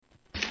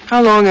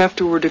How long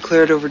after we're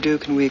declared overdue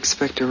can we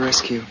expect a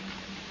rescue?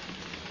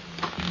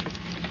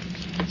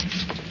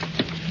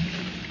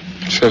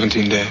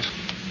 17 days.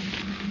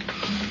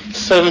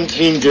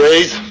 17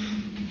 days?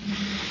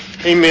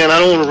 Hey, man, I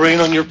don't want to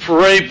rain on your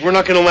parade. We're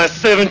not going to last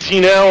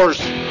 17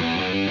 hours.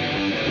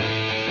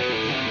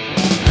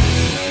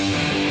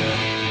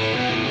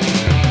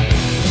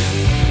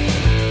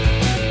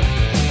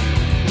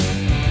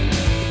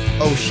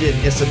 Oh shit,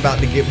 it's about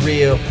to get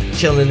real.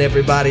 Chillin',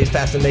 everybody's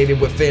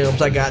fascinated with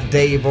films. I got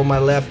Dave on my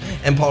left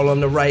and Paul on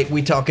the right.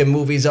 We talking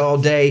movies all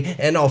day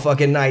and all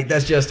fucking night.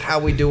 That's just how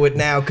we do it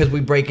now, cause we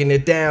breaking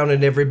it down.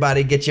 And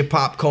everybody get your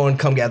popcorn,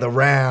 come gather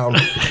round.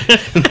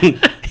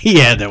 He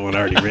had that one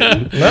already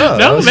written.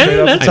 No,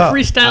 man, that's a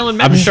freestyling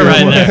master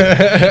right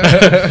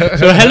there.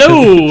 So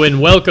hello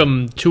and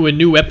welcome to a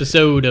new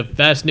episode of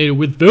Fascinated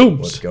with Films.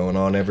 What's going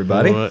on,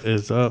 everybody? What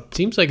is up?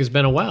 Seems like it's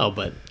been a while,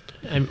 but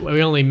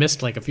we only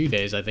missed like a few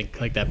days, I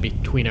think, like that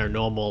between our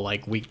normal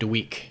like week to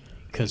week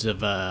because of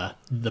the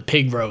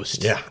pig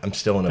roast. Yeah, I'm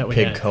still in a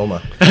pig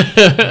coma.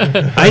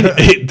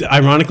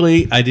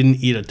 Ironically, I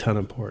didn't eat a ton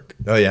of pork.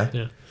 Oh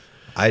yeah?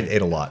 I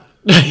ate a lot.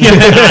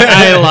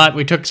 I ate a lot.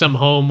 We took some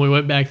home. We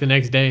went back the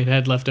next day and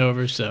had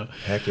leftovers. So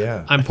heck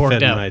yeah, I'm porked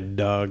fed out. My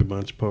dog a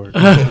bunch of pork.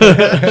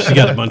 She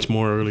got a bunch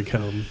more early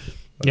come.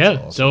 That's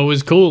awesome. So it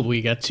was cool.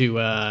 We got to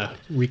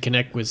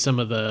reconnect with some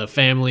of the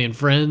family and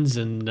friends,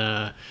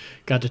 and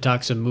got to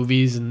talk some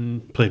movies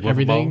and played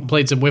everything. Ball.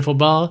 Played some wiffle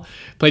ball.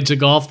 Played some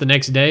golf the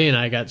next day, and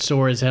I got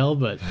sore as hell.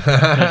 But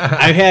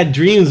I had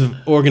dreams of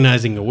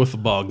organizing a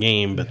wiffle ball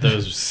game, but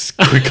those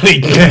quickly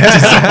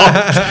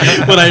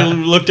dissolved. When I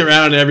looked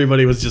around,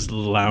 everybody was just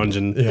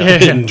lounging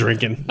and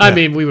drinking. I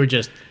mean, we were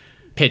just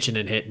pitching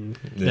and hitting.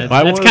 Yeah.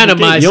 That's kind of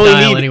my you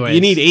style, anyway.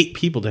 You need 8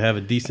 people to have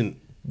a decent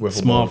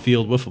small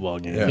field wiffle ball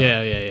game.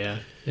 Yeah.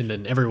 And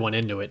then everyone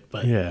into it.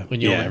 But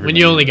when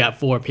you only got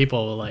 4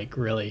 people, like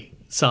really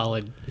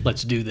solid,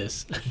 let's do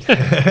this.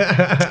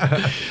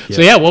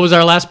 So what was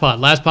our last pod?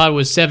 Last pod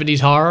was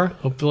 70s horror.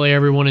 Hopefully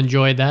everyone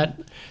enjoyed that.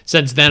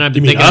 Since then I've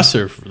been thinking us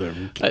or for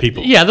the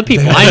people? Yeah, the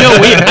people.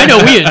 I know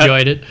we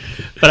enjoyed it,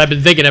 but I've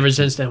been thinking ever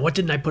since then, what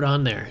didn't I put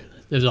on there?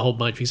 There's a whole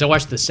bunch because I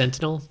watched The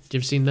Sentinel. Did you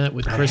ever seen that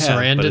with Chris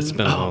Sarandon?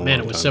 Oh man,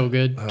 it was so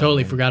good.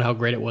 Totally forgot how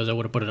great it was. I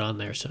would have put it on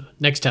there. So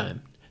next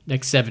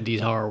 70s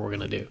horror we're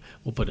gonna do,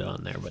 we'll put it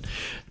on there. But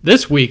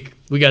this week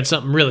we got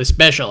something really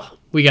special.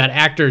 We got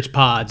actors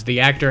pods,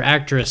 the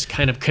actor-actress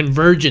kind of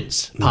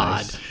convergence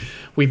pod. Nice.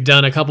 We've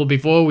done a couple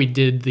before. We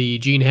did the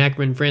Gene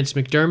Hackman, Frances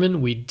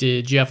McDermott. We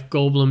did Jeff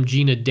Goldblum,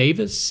 Gina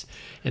Davis.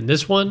 And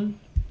this one,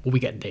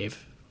 we got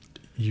Dave.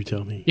 You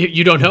tell me.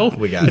 You don't know?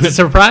 We got it. It's a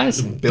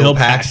surprise. Bill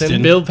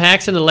Paxton. Bill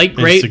Paxton, the late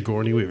great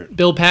Sigourney Weaver.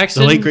 Bill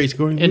Paxton. The late great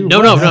Sigourney Weaver. No.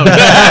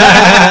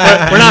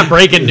 We're not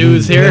breaking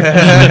news here.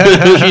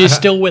 She's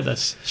still with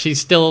us. She's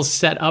still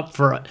set up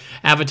for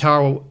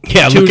Avatar.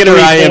 Yeah, 2, look at 3,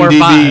 her 4,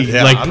 IMDb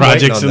 5. like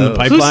projects in the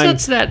pipeline. Who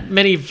sets that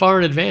many far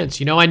in advance?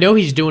 You know, I know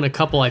he's doing a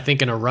couple. I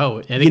think in a row.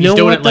 I think he's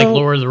doing it like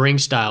Lord of the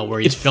Rings style, where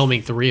he's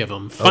filming 3 of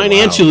them.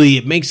 Financially,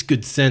 it makes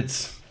good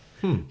sense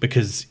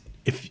because.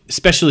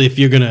 Especially if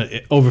you're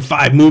gonna over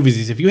 5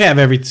 movies, if you have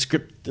every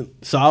script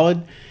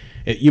solid,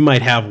 you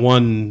might have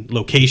one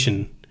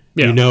location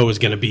you know is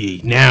gonna be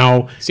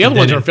now. The other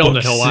ones are filmed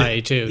in Hawaii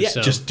too. Yeah,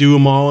 so. just do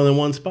them all in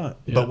one spot.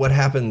 Yeah. But what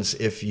happens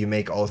if you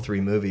make all 3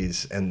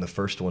 movies and the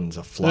first one's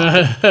a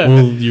flop?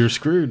 Well, you're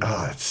screwed.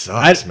 Oh, it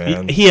sucks,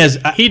 man.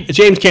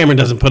 James Cameron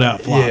doesn't put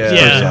out flops.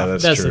 Yeah,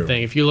 that's true. The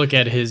thing. If you look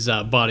at his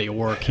body of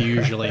work, he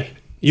usually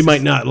you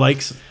might not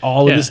like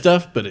all of his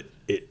stuff, but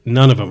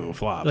none of them will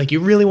flop. Like, you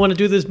really want to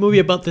do this movie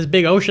about this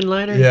big ocean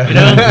liner? Yeah. You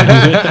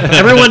know?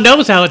 Everyone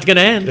knows how it's going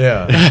to end.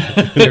 Yeah.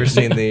 Have you ever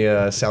seen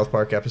the South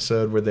Park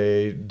episode where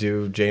they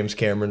do James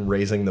Cameron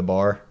raising the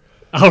bar?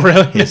 Oh,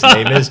 really? His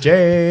name is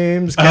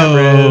James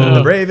Cameron,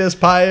 the bravest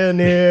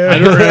pioneer. I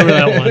don't remember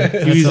that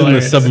one. He was in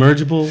the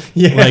submergible?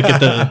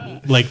 Yeah.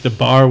 Like the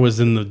bar was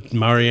in the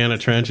Mariana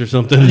Trench or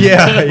something?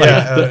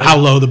 Yeah, how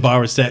low the bar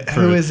was set for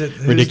who is it?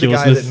 Who's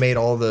ridiculousness? The guy that made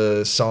all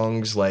the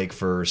songs like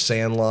for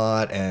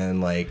Sandlot and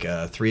like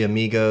Three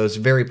Amigos?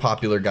 Very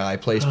popular guy,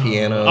 plays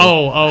piano.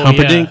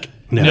 Humperdinck?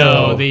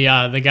 No,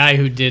 the guy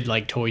who did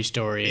like Toy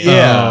Story.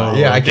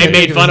 Yeah. They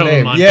made fun of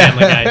him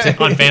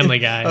on Family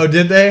Guy. Oh,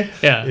 did they?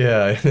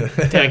 Yeah.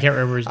 I can't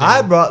remember his name.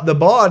 I brought the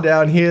bar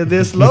down here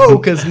this low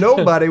because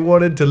nobody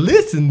wanted to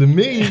listen to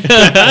me.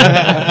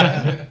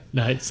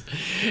 Nice.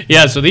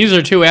 Yeah, so these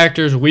are 2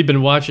 actors we've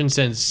been watching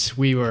since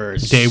we were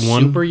day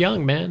one. Super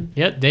young, man.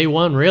 Yeah, day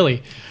one,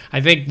 really.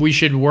 I think we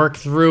should we're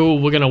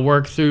going to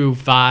work through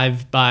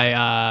 5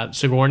 by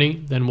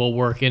Sigourney, then we'll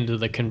work into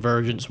the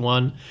Convergence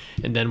one,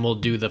 and then we'll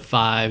do the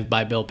 5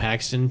 by Bill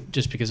Paxton,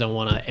 just because I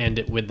want to end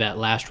it with that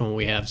last one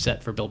we have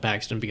set for Bill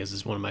Paxton, because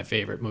it's one of my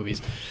favorite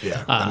movies.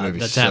 Yeah, that movie's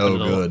that's so happened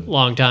good. In a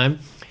long time.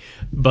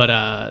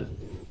 But,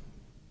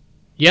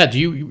 do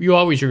you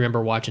always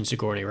remember watching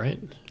Sigourney, right?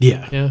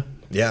 Yeah.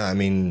 Yeah, I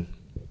mean,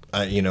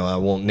 I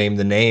won't name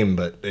the name,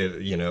 but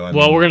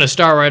well, we're gonna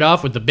start right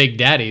off with the Big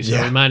Daddy,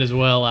 so we might as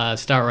well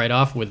start right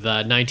off with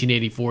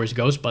 1984's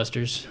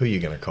Ghostbusters. Who are you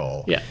gonna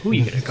call? Yeah, who are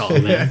you gonna call,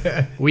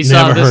 man? We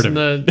saw this in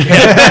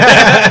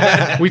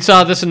the we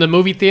saw this in the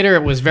movie theater.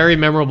 It was very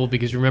memorable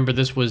because remember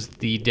this was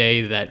the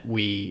day that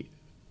we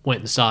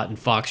went and saw it in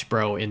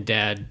Foxborough, and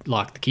Dad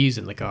locked the keys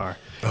in the car.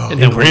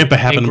 And then Grandpa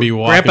happened to be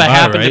walking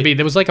by,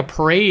 there was like a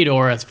parade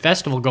or a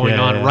festival going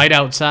on right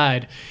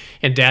outside.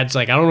 And Dad's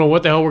like, I don't know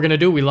what the hell we're going to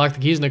do. We locked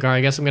the keys in the car. I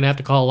guess I'm going to have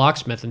to call a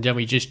locksmith. And then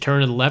we just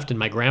turned to the left, and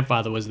my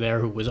grandfather was there,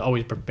 who was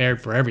always prepared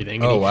for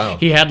everything. And wow.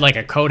 He had like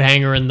a coat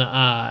hanger in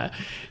the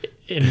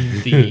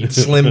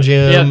Slim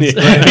Jim.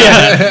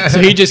 Yeah.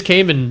 So he just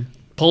came and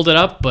pulled it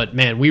up, but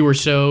man, we were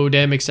so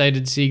damn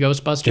excited to see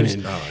Ghostbusters.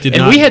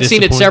 And we had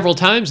seen it several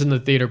times in the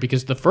theater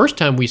because the first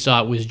time we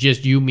saw it was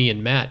just you, me,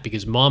 and Matt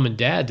because Mom and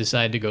Dad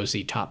decided to go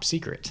see Top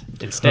Secret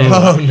instead.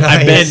 Oh,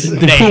 nice. I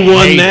bet Who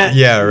won that?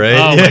 Yeah, right.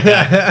 Oh my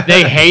God.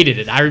 They hated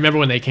it. I remember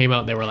when they came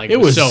out, they were like, it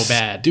was so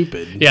bad.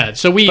 Stupid. Yeah,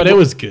 so but it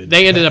was good.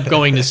 They ended up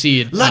going to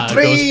see it,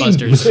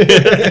 Ghostbusters.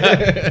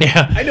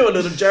 Yeah. I know a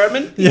little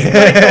German.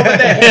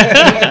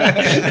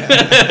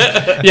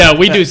 Yeah,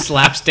 we do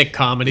slapstick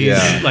comedies.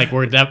 Yeah. Like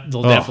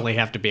they'll definitely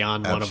have to be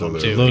on one of them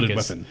too. Loaded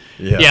Weapon.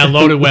 Yeah,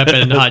 Loaded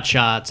Weapon, Hot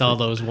Shots, all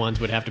those ones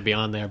would have to be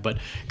on there. But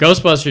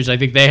Ghostbusters, I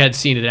think they had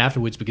seen it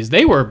afterwards because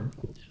they were.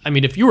 I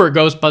mean, if you were a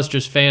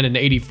Ghostbusters fan in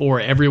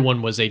 '84,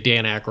 everyone was a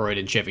Dan Aykroyd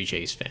and Chevy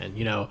Chase fan.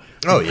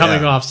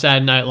 Coming off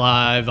Saturday Night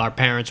Live, our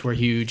parents were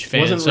huge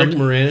fans. Wasn't Rick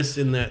Moranis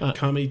in that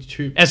comedy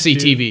troupe?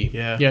 SCTV.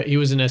 Yeah, he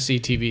was in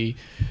SCTV.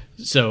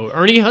 So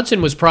Ernie Hudson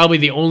was probably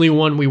the only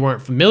one we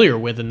weren't familiar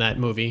with in that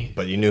movie.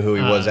 But you knew who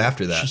he was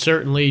after that.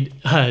 Certainly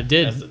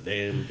did. That's a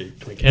damn big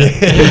twink.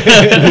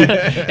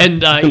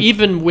 And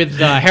even with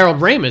Harold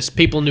Ramis,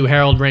 people knew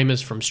Harold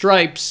Ramis from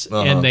Stripes,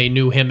 and they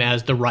knew him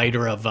as the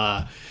writer of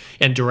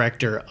and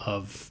director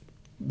of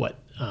what?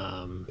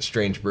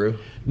 Strange Brew?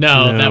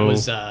 No, that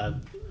was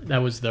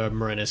the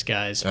Moranis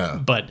guys. Oh.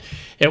 But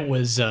it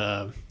was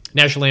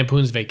National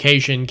Lampoon's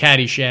Vacation,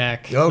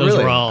 Caddyshack. Oh, those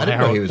really? were all I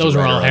didn't know he was Those a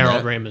were all writer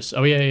on Harold that. Ramis.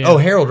 Oh yeah. Oh,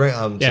 Harold Ramis.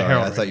 I'm sorry.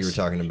 Harold I thought you Ramis. were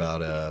talking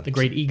about The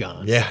Great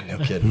Egon. Yeah, no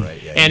kidding.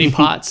 Right. Yeah. Annie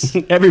Potts.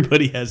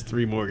 Everybody has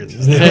 3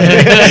 mortgages.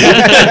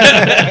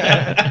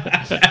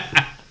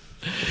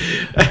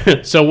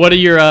 So, what are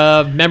your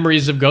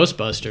memories of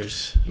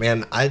Ghostbusters?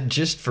 Man,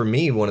 for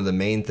me, one of the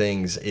main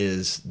things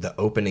is the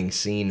opening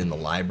scene in the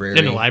library.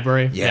 In the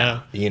library,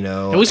 yeah.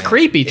 It was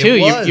creepy too.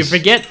 It was. You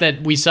forget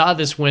that we saw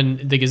this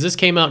because this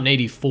came out in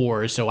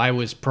 '84, so I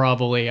was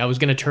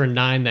going to turn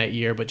 9 that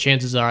year, but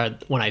chances are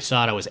when I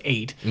saw it, I was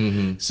 8.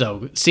 Mm-hmm.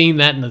 So seeing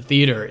that in the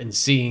theater and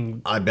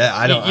seeing, I bet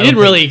I don't. You didn't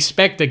really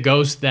expect a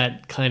ghost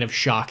that kind of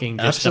shocking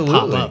just to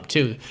pop up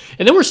too.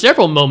 And there were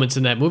several moments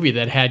in that movie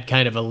that had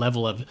kind of a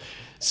level of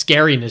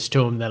scariness to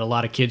them that a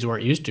lot of kids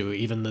weren't used to.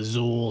 Even the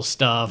Zool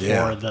stuff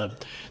or the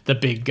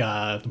big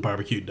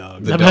barbecue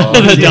dog. The dog.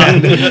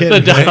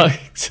 The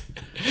dogs.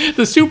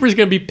 The super's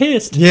gonna be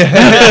pissed. Yeah.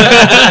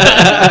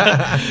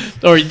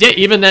 Or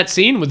even that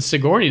scene with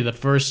Sigourney, the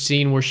first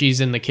scene where she's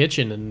in the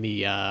kitchen and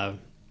the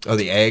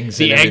eggs.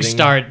 The eggs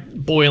start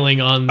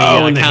boiling on the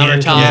and the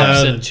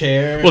countertops and the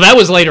chair. Well, that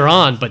was later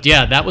on, but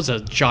yeah, that was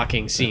a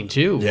shocking scene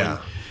too. Yeah.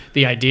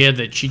 The idea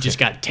that she just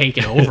got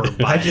taken over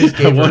by I just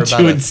gave her about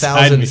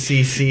 1,000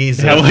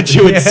 cc's. I want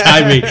you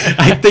inside me.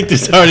 I think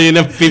there's already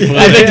enough people.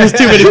 I think there's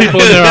too many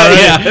people in there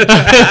already.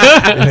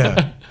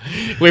 Yeah.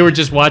 We were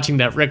just watching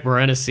that Rick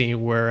Moranis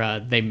scene where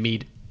they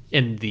meet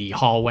in the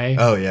hallway.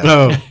 Oh yeah.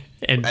 Oh.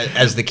 And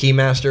as the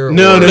keymaster?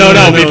 No, before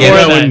that.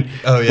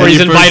 Where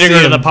he's inviting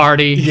her to the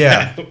party.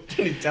 Yeah.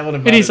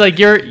 And he's like,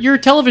 your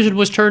television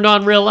was turned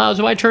on real loud,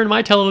 so I turned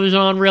my television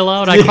on real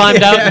loud. I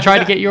climbed out and tried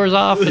to get yours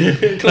off.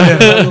 It's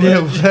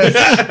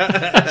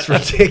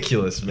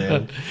ridiculous,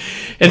 man.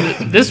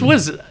 And this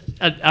was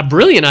a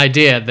brilliant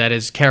idea that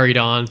is carried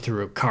on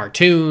through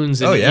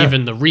cartoons and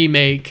even the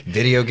remake.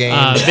 Video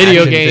games,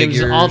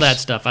 figures. All that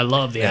stuff. I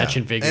love the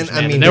action figures, and,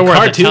 man. I mean, there were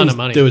a ton of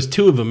money. There was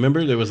 2 of them,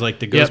 remember? There was like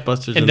the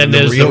Ghostbusters and then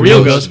there's the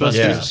real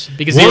Ghostbusters. Yeah.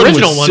 Because the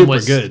original one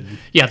was good.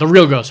 Yeah, the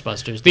real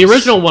Ghostbusters. The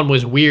original one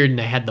was weird and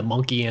they had the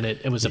monkey in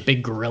it. It was a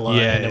big gorilla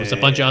and there was a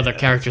bunch of other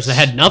characters that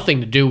had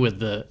nothing to do with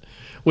the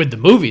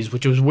movies,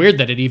 which was weird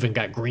that it even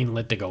got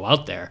greenlit to go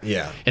out there.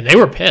 Yeah. And they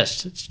were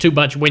pissed. It's too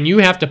much. When you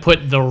have to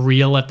put the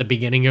real at the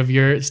beginning of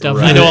your stuff,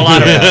 Right. I know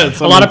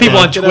a lot of people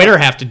on Twitter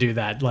have to do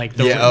that, like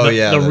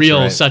the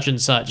real right. such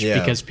and such,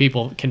 because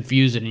people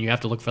confuse it and you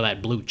have to look for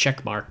that blue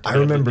check mark. I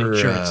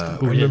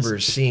remember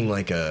seeing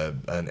like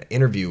an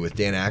interview with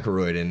Dan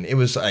Aykroyd, and it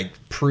was like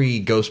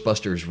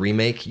pre-Ghostbusters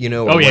remake,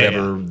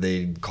 whatever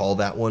they call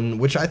that one,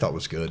 which I thought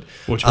was good.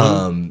 Which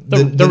one?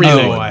 The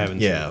remake. I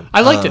haven't seen it.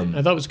 I liked it.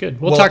 I thought it was good.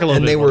 We'll talk a little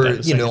bit. They about were,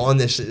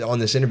 that on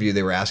this interview,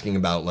 they were asking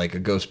about like a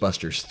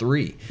Ghostbusters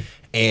 3,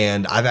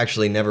 and I've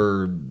actually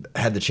never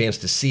had the chance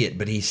to see it.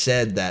 But he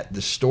said that the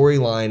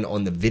storyline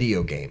on the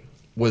video game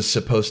was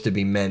supposed to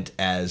be meant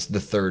as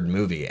the third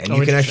movie, and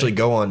you can actually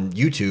go on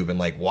YouTube and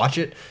like watch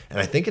it, and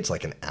I think it's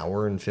like an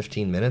hour and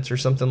 15 minutes or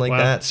something like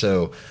that.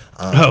 So,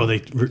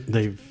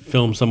 they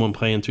filmed someone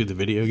playing through the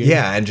video game.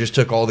 Yeah, and just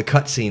took all the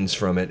cutscenes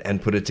from it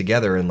and put it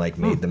together and like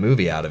made the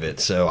movie out of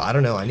it. So I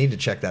don't know. I need to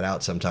check that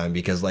out sometime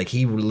because like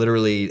he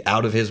literally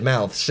out of his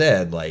mouth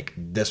said like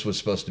this was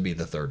supposed to be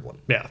the third one.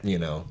 Yeah, you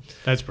know,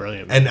 that's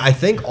brilliant. Man. And I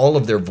think all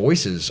of their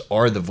voices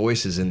are the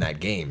voices in that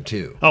game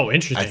too. Oh,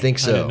 interesting. I think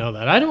so. I didn't know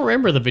that. I don't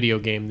remember the video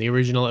game, the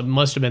original. It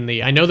must have been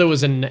I know there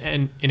was an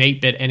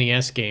 8-bit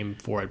NES game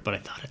for it, but I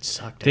thought it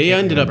sucked. They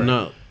ended up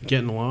not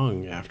getting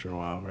along after a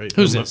while, right?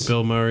 Who's this?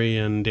 Bill Murray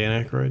and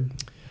Dan Aykroyd.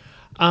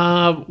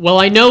 Well,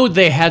 I know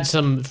they had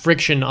some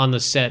friction on the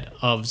set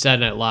of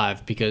Saturday Night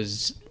Live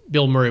because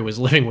Bill Murray was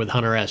living with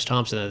Hunter S.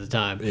 Thompson at the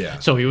time. Yeah.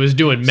 So he was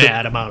doing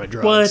mad amount of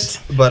drugs.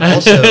 What? But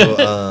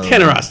also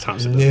Hunter S.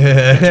 Thompson.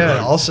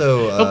 Yeah.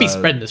 Also, don't be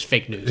spreading this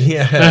fake news.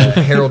 Yeah.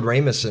 Harold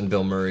Ramis and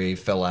Bill Murray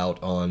fell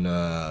out on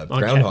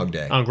Groundhog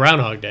Day. On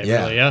Groundhog Day.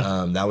 Yeah. Really,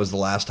 yeah. That was the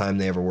last time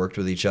they ever worked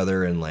with each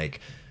other, and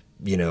like.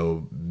 You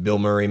know, Bill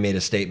Murray made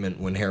a statement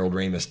when Harold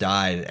Ramis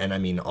died, and I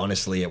mean,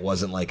 honestly, it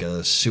wasn't like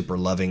a super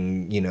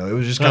loving, you know, it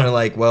was just kind of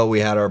like, well,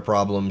 we had our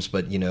problems,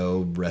 but, you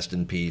know, rest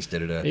in peace,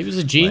 da-da-da. He was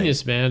a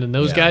genius, man, and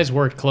those guys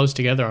worked close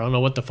together. I don't know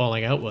what the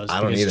falling out was.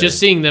 I don't either. Just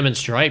seeing them in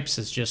Stripes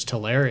is just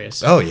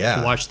hilarious. Oh, yeah.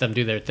 To watch them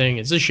do their thing.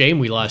 It's a shame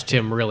we lost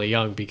him really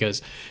young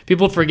because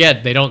people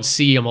forget they don't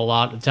see him a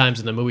lot of times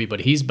in the movie,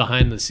 but he's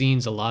behind the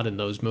scenes a lot in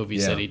those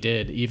movies that he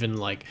did. Even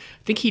like,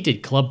 I think he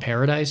did Club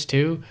Paradise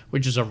too,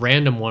 which is a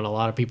random one a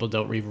lot of people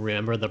don't even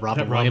remember. The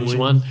Robin Williams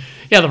one.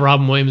 Yeah, the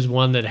Robin Williams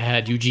one that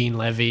had Eugene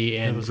Levy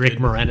and Rick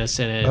Moranis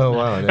in it. Oh,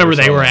 wow. Remember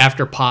they were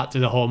after pot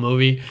through the whole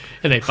movie,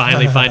 and they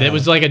finally find it. It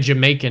was like a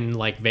Jamaican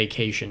like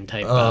vacation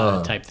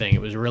type thing.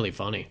 It was really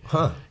funny.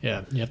 Huh.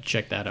 Yeah, you have to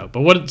check that out.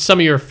 But what are some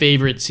of your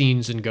favorite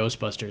scenes in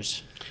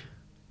Ghostbusters?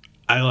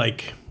 I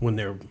like when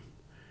the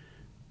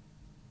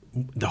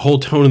whole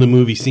tone of the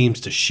movie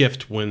seems to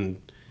shift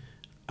when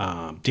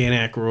Dan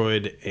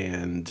Aykroyd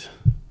and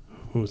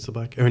who was the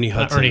black? Ernie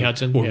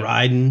Hudson. Were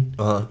riding.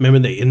 Remember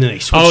then they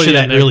switched to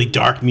that really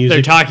dark music.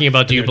 They're talking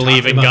about Do you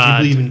believe in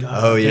God? Do you believe in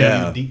God? Oh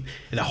yeah. And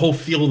the whole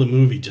feel of the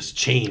movie just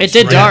changed. It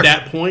did dark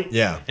at that point.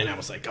 Yeah. And I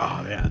was like,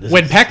 oh yeah.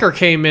 When Pecker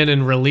came in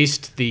and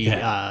released the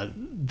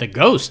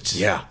ghosts.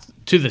 Yeah.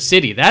 To the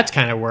city, that's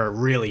kind of where it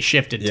really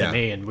shifted to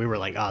me, and we were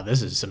like, "Oh,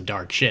 this is some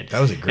dark shit." That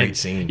was a great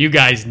scene. You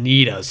guys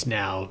need us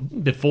now.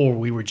 Before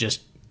we were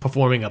just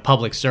performing a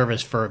public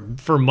service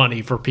for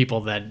money for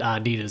people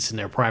that need us in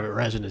their private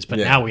residence, but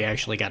now we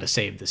actually got to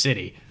save the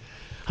city.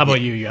 How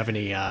about you? You have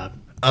any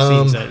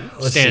scenes that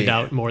stand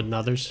out more than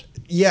others?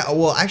 Yeah,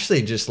 well,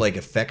 actually, just like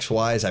effects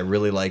wise, I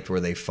really liked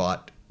where they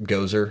fought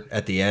Gozer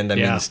at the end. I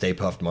mean, the Stay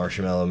Puft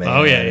Marshmallow Man.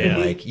 Oh, yeah.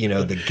 And like, you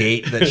know, the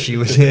gate that she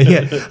was in.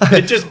 Yeah.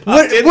 It just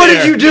what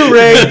did you do,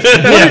 Ray? What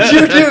did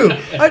you do?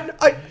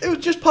 It was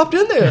just popped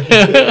in there.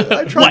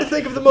 I tried to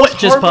think of the most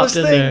harmless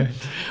thing. There?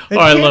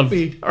 I love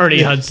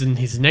Ernie Hudson.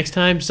 He says, next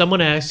time someone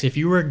asks if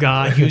you were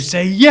God, you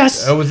say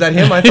yes. Oh, was that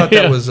him? I thought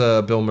that was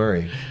Bill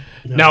Murray.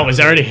 No, it was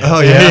Ernie. Oh,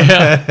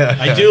 yeah.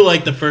 I do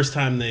like the first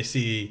time they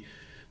see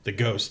the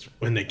ghost,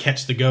 when they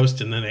catch the ghost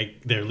and then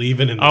they're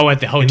leaving. And at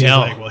the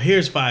hotel. And he's like, well,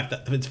 here's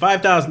it's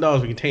 $5,000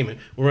 for containment.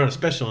 We're on a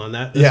special on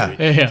that this week.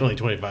 It's only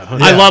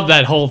 $2,500. I love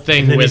that whole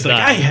thing with he's like,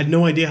 I had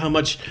no idea how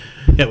much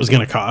it was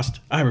going to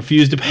cost. I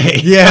refuse to pay.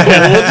 Yeah.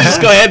 We'll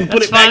just go ahead and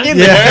put it back in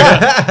there.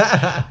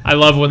 I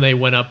love when they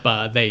went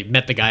up, they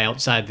met the guy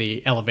outside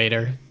the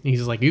elevator.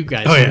 He's like, you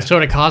guys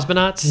sort of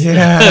cosmonauts?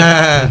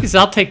 Yeah. He says,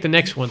 I'll take the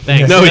next one,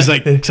 thanks. No, he's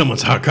like,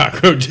 someone's hot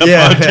cockroach up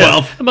on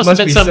 12. It must have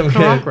been some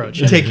cockroach.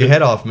 Take your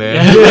head off,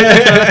 man.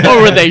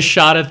 Or where they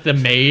shot at the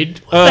maid.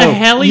 What the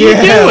hell are you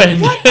doing?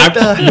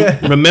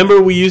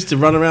 Remember we used to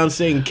run around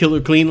saying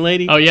Killer Clean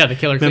Lady? Oh, yeah, the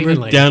Killer Clean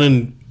Lady.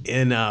 Down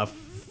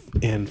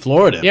in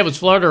Florida. Yeah, it was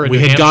Florida or we New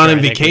had Hampshire, gone on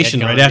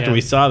vacation right after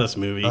we saw this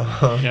movie.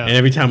 Yeah. And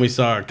every time we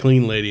saw a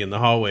clean lady in the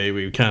hallway,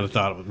 we kind of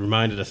thought it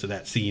reminded us of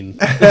that scene.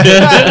 What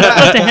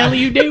the hell are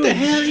you doing?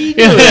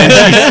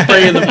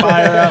 Spraying the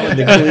fire out with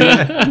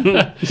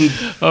the clean.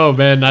 Oh,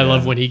 man, I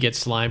love when he gets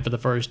slime for the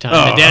first time.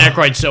 And Dan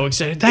Aykroyd's so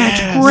excited.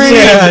 That's great.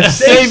 Yeah,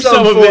 save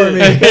some for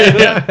me.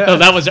 Oh,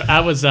 that was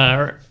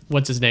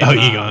what's his name?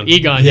 Egon.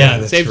 Egon,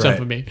 yeah, save some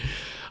for me.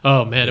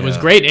 Oh, man, it was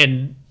great.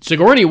 And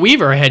Sigourney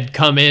Weaver had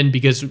come in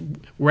because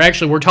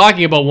we're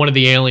talking about one of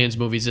the Aliens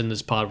movies in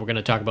this pod. We're going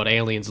to talk about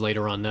Aliens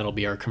later on. That'll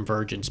be our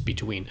convergence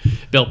between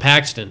Bill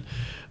Paxton.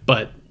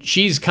 But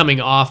she's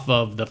coming off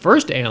of the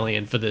first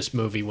Alien for this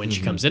movie when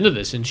she comes into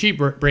this, and she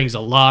brings a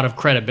lot of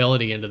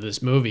credibility into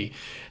this movie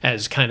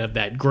as kind of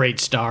that great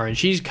star, and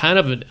she's kind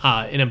of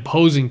an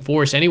imposing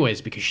force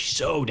anyways because she's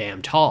so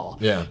damn tall.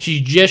 Yeah.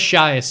 She's just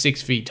shy of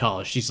 6 feet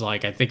tall. She's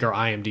like, I think her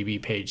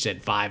IMDb page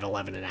said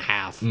 5'11" and a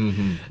half.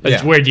 Mm-hmm.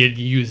 That's where you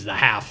use the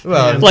half.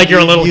 Well, like you're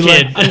a little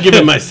kid. I'm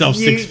giving myself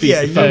 6 feet.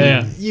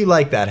 You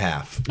like that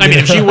half. I mean,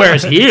 if she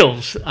wears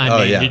heels,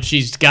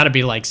 she's got to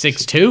be like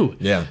 6'2".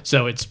 Yeah.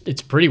 So it's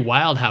pretty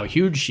wild how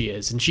huge she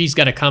is, and she's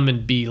got to come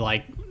and be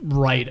like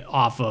right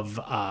off of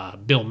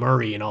Bill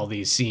Murray in all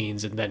these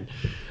scenes, and then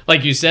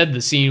like you said,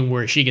 the scene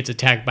where she gets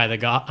attacked by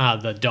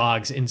the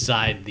dogs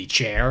inside the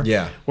chair.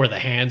 Yeah. Where the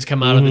hands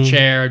come out of the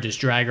chair, just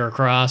drag her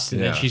across.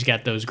 And then Yeah. she's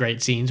got those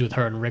great scenes with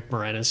her and Rick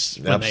Moranis.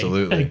 When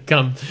Absolutely. They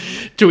come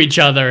to each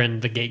other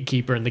and the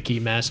gatekeeper and the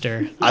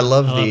keymaster. I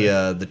love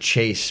the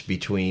chase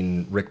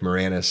between Rick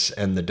Moranis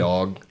and the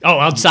dog. Oh,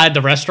 outside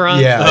the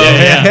restaurant? Yeah. Oh,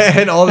 yeah.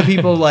 And all the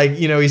people, like,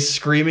 he's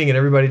screaming and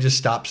everybody just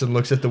stops and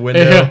looks at the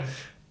window. Yeah.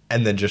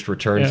 And then just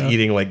returns Yeah.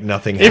 eating like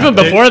nothing Even happened.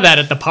 before that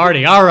at the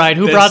party. All right,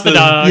 who brought the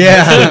dog?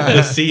 Yeah.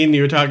 The scene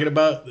you were talking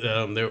about.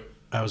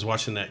 I was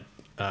watching that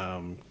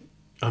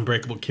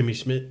Unbreakable Kimmy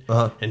Schmidt,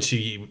 and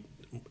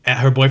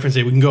her boyfriend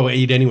said, "We can go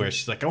eat anywhere."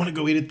 She's like, "I want to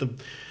go eat at the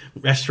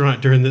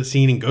restaurant during the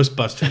scene in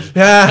Ghostbusters."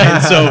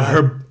 And so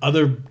her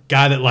other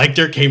guy that liked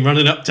her came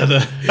running up to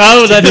the.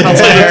 Oh, that's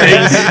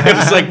hilarious. It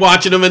was like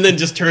watching him, and then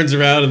just turns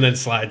around and then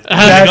slides.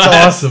 That's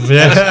awesome.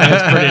 Yeah.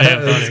 That's pretty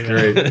damn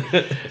funny. That's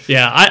great.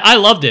 Yeah, I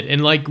loved it.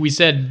 And like we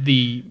said,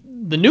 the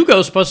new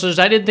Ghostbusters,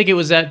 I didn't think it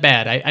was that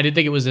bad. I didn't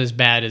think it was as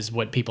bad as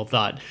what people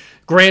thought.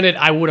 Granted,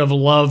 I would have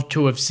loved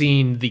to have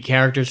seen the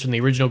characters from the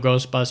original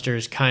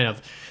Ghostbusters kind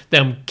of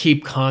them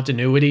keep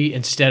continuity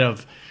instead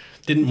of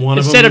Dan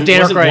wasn't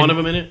Aykroyd, one of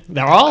them in it?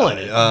 They're all in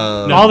it.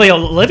 All the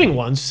living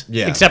ones,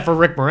 Yeah. except for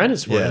Rick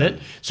Moranis were in Yeah. it.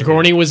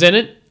 Sigourney was in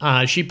it.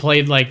 She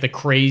played like the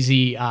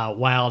crazy,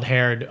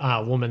 wild-haired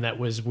woman that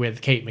was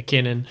with Kate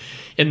McKinnon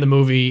in the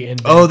movie.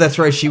 And Oh, that's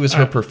right. She was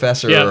her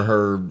professor yeah. or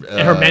her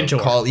her mentor.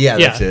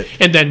 That's it.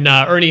 And then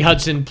Ernie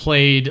Hudson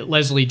played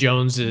Leslie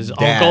Jones's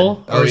Dad.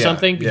 uncle or Oh, yeah.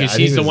 something Yeah, because I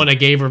think he's it the was- one that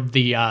gave her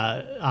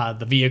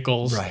the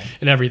vehicles Right.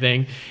 and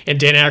everything. And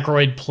Dan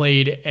Aykroyd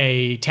played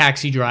a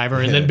taxi driver,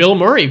 and then Bill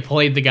Murray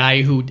played the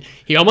guy who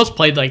he almost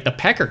played like the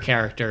Pecker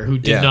character who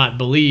did Yeah. not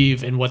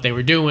believe in what they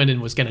were doing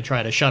and was going to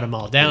try to shut them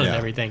all down and Yeah.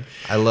 everything.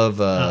 I love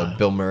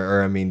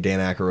Dan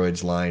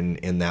Aykroyd's line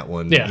in that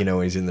one. Yeah.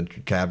 He's in the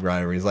cab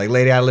driver. He's like,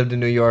 "Lady, I lived in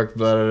New York,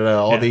 blah, blah,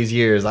 blah, all Yeah. these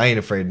years. I ain't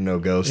afraid of no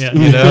ghost." Yeah.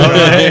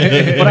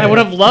 Right? But I would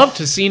have loved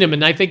to seen him,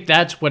 and I think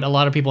that's what a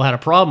lot of people had a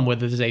problem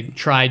with is they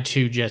tried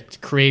to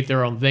just create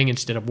their own thing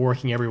instead of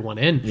working everyone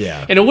in.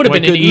 Yeah. And it would have Why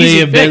been an couldn't they easy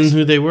have fix. been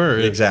who they were?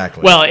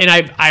 Exactly. Well, and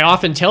I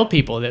often tell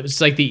people that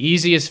it's like the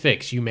easiest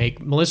fix. You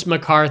make Melissa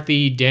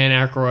McCarthy Dan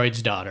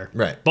Aykroyd's daughter.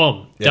 Right.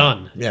 Boom. Yeah.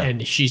 Done. Yeah.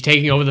 And she's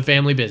taking over the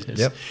family business.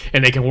 Yep.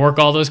 And they can work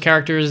all those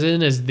characters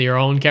in as their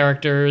own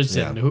characters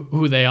and Yeah.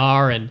 who they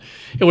are. And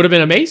it would have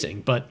been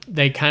amazing. But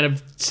they kind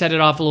of set it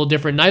off a little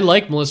different. And I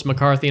like Melissa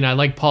McCarthy and I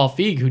like Paul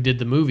Feig, who did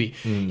the movie.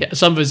 Mm. Yeah,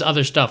 some of his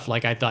other stuff,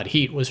 like I thought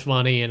Heat was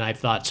funny and I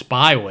thought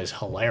Spy was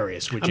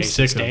hilarious with I'm Jason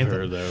sick Statham. of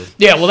her, though.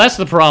 Yeah, well, that's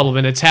the problem,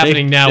 and it's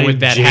happening now they with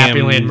that jammed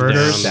Happy Land down.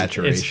 Murders.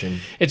 Saturation.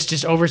 It's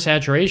just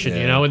oversaturation,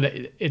 Yeah. you know.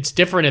 And it's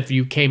different if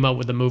you came up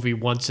with a movie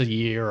once a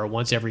year or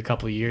once every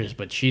couple of years,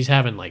 but she's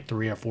having like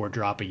 3 or 4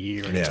 drop a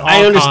year. And it's Yeah. all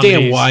I understand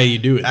comedies. why you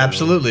do it. though.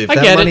 Absolutely. If I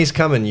that get it. money's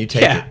coming, you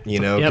take Yeah. it,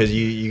 Because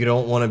Yep. you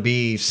don't want to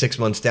be 6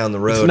 months down the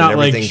road and not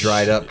like everything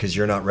dried up because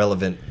you're not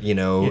relevant,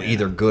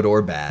 either good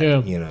or bad,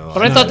 Yeah.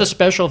 But I thought the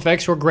special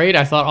effects were great.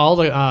 I thought all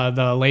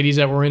the ladies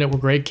that were in it were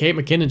great. Kate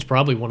McKinnon's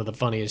probably one of the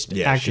funniest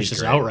Yeah, she's actresses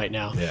great. out right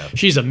now. Yeah.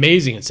 She's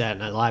amazing in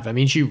Saturday Night Live. I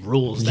mean, she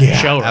rules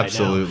that show right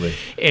absolutely.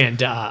 now.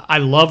 And I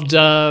loved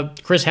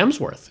Chris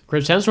Hemsworth.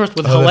 Chris Hemsworth was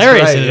Oh, that's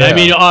hilarious right, in it. yeah. I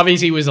mean,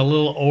 obviously he was a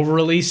little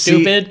overly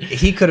stupid. See,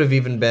 he could have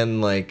even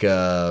been like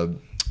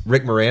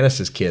Rick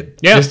Moranis' kid.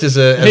 Yeah. Just as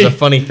a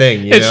funny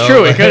thing. It's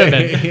true. It could have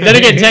been. Then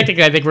again,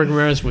 technically, I think Rick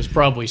Moranis was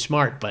probably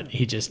smart, but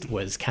he just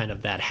was kind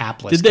of that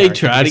hapless. Did they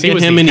character try to because he get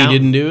was him the and he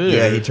accountant. didn't do it?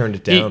 Yeah, or- he turned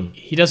it down.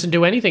 He doesn't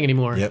do anything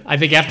anymore. Yep. I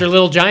think after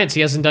Little Giants, he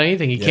hasn't done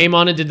anything. He came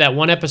on and did that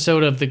one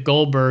episode of the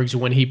Goldbergs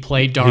when he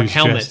played He Dark was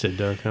Helmet. dressed in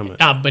Dark Helmet.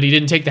 But he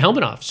didn't take the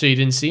helmet off, so you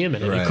didn't see him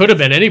in it. It Right. could have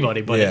been anybody,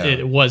 but Yeah.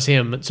 it was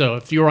him. So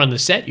if you were on the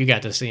set, you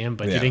got to see him,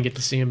 but you Yeah. didn't get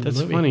to see him in That's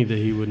the movie. funny that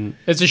he wouldn't.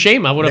 It's a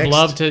shame. I would have Next.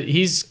 loved to.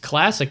 He's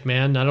classic,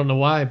 man. I don't know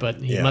why,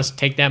 but he Yeah. must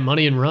take that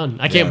money and run.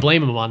 I can't Yeah.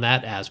 blame him on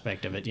that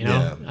aspect of it, you know?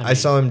 Yeah. I I mean,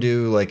 saw him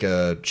do like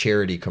a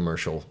charity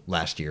commercial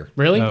last year.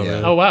 Really? Oh, Oh,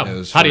 really? wow. It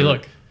was How do you for-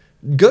 look?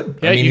 Good.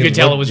 Yeah, you could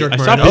tell it was Rick I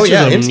Moranis. saw Oh pictures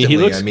yeah, of him. instantly.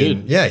 He looks I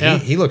mean, good. yeah, Yeah.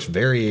 he looks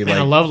very Man,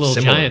 I love Little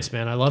similar. Giants,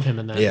 man. I love him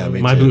in that Yeah, movie.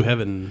 me My too. Blue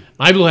Heaven.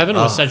 My Blue Heaven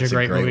was Oh, such a it's a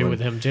great, great movie one. with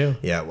him, too.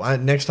 Yeah, well,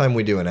 next time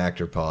we do an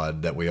actor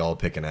pod that we all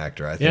pick an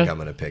actor, I think Yeah. I'm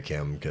going to pick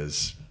him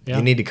because Yeah.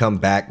 you need to come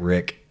back,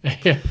 Rick.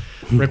 Yeah,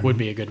 Rick would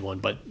be a good one.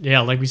 But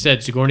yeah, like we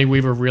said, Sigourney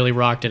Weaver really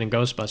rocked it in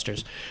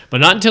Ghostbusters.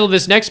 But not until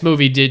this next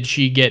movie did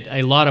she get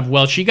a lot of,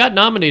 well, she got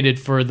nominated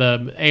for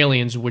the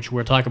Aliens, which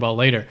we'll talk about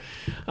later,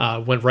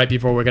 went right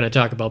before we're going to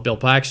talk about Bill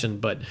Paxton.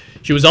 But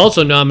she was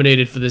also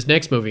nominated for this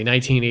next movie,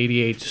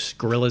 1988's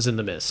Gorillas in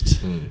the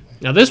Mist.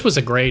 Now, this was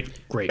a great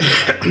movie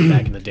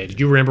back in the day. Did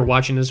you remember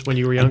watching this when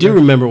you were I younger? do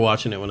remember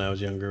watching it when I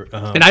was younger.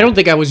 And I don't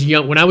think I was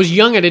young. When I was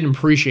young, I didn't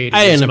appreciate it.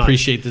 I as didn't much.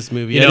 appreciate this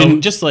movie. You I know-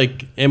 didn't just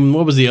like. And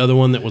what was the other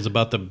one that was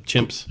about the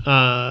chimps?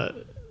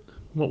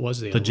 What was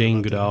the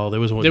Jane Goodall? There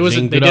was one. They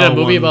did a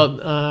movie about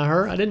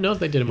her. I didn't know if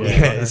they did a movie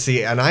about her.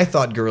 See, and I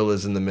thought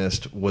Gorillas in the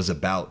Mist was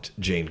about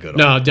Jane Goodall.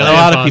 No, a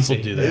lot of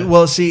people do that.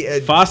 Well,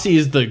 see, Fosse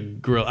is the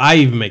gorilla. I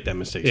even make that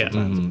mistake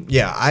sometimes.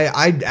 Yeah,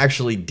 I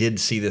actually did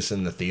see this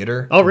in the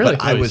theater. Oh, really?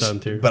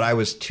 But I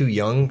was too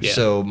young,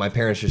 so my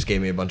parents just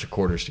gave me a bunch of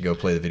quarters to go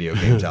play the video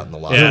games out in the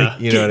lobby. Yeah.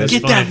 You know what I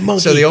mean? Get that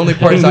monkey. So the only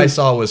parts I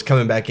saw was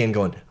coming back in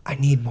going, I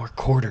need more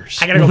quarters.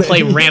 I gotta go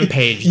play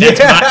Rampage.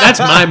 That's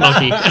my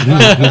monkey.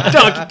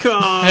 Donkey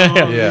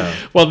Kong. Yeah.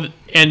 Well,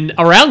 and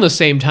around the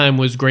same time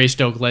was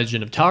Greystoke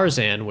Legend of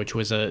Tarzan, which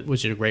is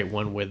a great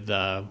one with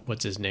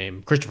what's his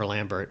name, Christopher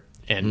Lambert,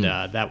 and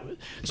there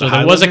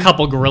was a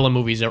couple gorilla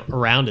movies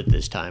around at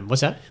this time.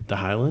 What's that? The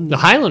Highlander. The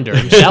Highlander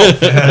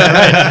himself.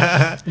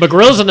 Right. But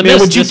Gorillas in the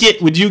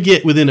Mist. Would you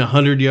get within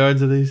 100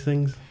 yards of these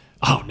things?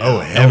 Oh no!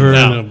 Ever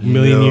in a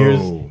million years?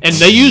 And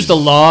they used a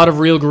lot of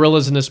real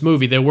gorillas in this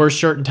movie. There were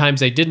certain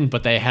times they didn't,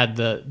 but they had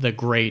the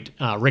great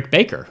Rick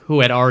Baker, who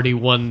had already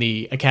won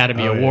the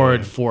Academy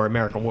Award for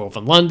American Werewolf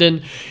in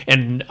London.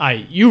 And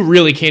you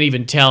really can't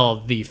even tell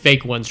the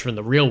fake ones from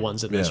the real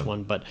ones in this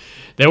one. But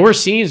there were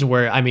scenes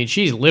where, I mean,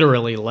 she's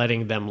literally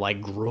letting them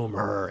like groom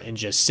her and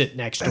just sit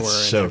next to her and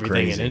so everything.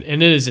 crazy.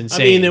 And it is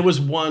insane. I mean, there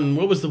was one.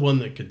 What was the one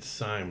that could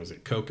sign? Was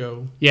it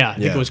Coco? Yeah, I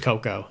think it was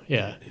Coco.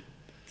 Yeah.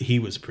 He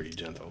was pretty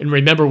gentle. And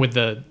remember,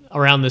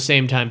 around the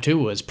same time too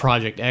was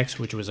Project X,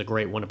 which was a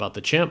great one about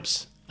the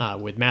chimps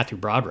with Matthew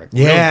Broderick.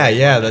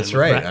 Yeah, that's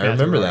right. I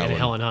remember that one. And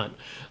Helen Hunt.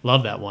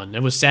 Love that one.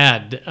 It was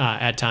sad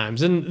at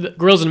times, and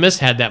Gorillas in the Mist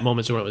had that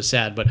moments when it was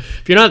sad. But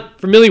if you're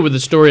not familiar with the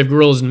story of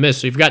Gorillas in the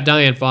Mist, so you've got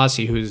Diane Fosse,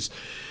 who's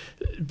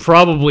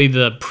probably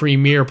the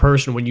premier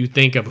person when you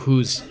think of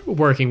who's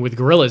working with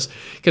gorillas,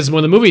 because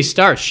when the movie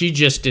starts, she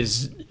just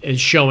is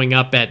showing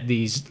up at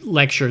these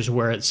lectures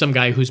where it's some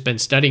guy who's been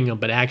studying them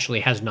but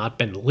actually has not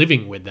been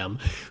living with them,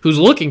 who's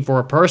looking for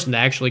a person to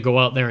actually go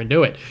out there and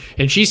do it.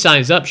 And she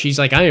signs up. She's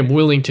like, I am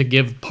willing to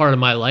give part of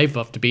my life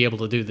up to be able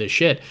to do this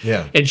shit.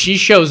 Yeah. And she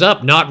shows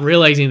up not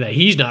realizing that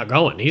he's not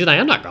going. He's like,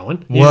 I'm not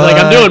going. He's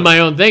like, I'm doing my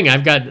own thing.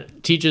 I've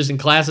got teachers and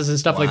classes and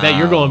stuff like that.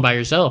 You're going by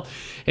yourself.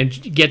 And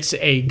gets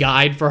a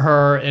guide for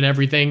her and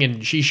everything,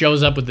 and she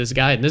shows up with this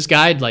guide, and this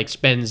guide like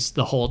spends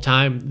the whole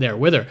time there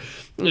with her.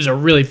 There's a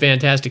really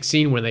fantastic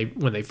scene when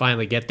they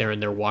finally get there and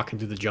they're walking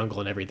through the jungle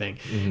and everything.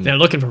 Mm-hmm. They're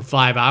looking for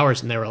 5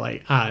 hours, and they're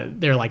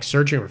like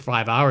searching for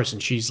 5 hours,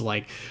 and she's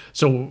like,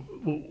 so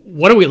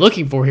what are we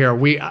looking for here?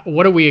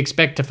 What do we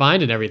expect to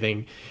find and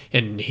everything?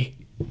 And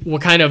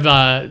what kind of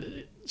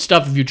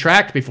stuff have you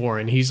tracked before?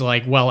 And he's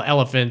like, well,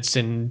 elephants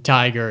and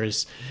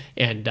tigers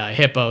and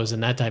hippos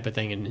and that type of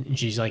thing. And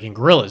she's like, and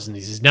gorillas. And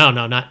he says, no,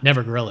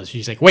 never gorillas.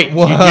 She's like, wait,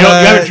 you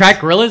haven't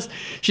tracked gorillas?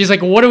 She's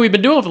like, well, what have we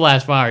been doing for the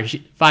last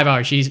 5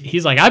 hours?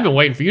 He's like, I've been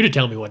waiting for you to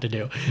tell me what to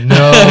do.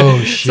 No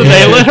shit. So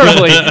they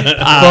literally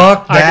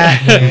fuck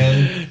that,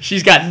 man.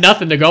 She's got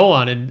nothing to go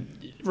on.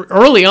 And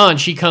early on,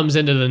 she comes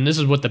into and this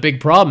is what the big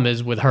problem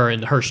is with her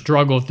and her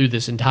struggle through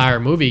this entire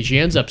movie. She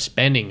ends up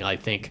spending,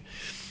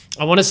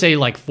 I want to say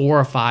like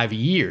 4 or 5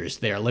 years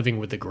there living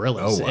with the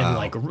gorillas and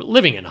like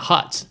living in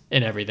huts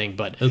and everything.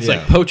 But it's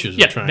like poachers.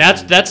 Yeah,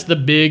 that's the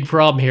big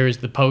problem here is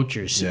the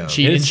poachers. Yeah.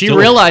 She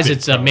realized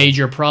it's a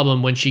major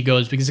problem when she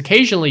goes, because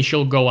occasionally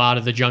she'll go out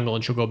of the jungle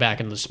and she'll go back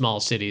into the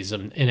small cities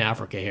in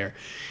Africa here.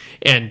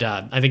 And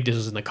I think this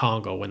is in the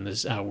Congo when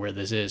where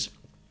this is.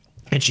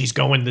 And she's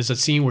going, there's a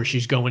scene where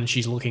she's going and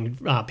she's looking,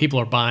 people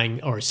are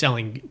buying or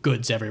selling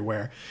goods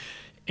everywhere.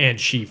 And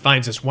she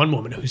finds this one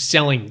woman who's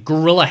selling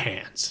gorilla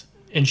hands.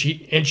 And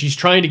she's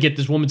trying to get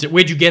this woman to,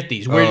 where'd you get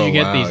these? Where did you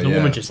get these? And the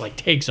woman just like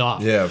takes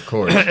off. Yeah, of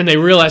course. And they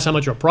realize how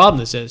much of a problem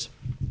this is.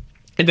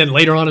 And then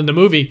later on in the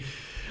movie,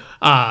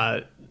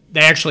 they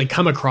actually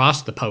come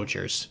across the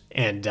poachers.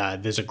 And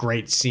there's a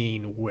great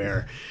scene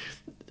where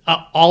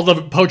all the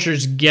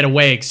poachers get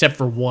away except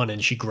for one,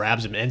 and she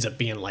grabs him and ends up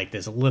being like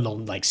this little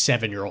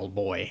 7-year-old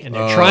boy. And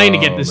they're trying to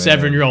get the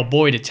 7-year-old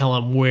boy to tell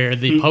him where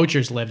the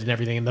poachers lived and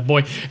everything. And the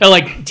boy, they're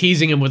like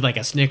teasing him with like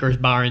a Snickers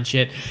bar and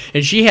shit.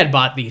 And she had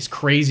bought these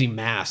crazy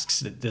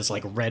masks, this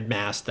like red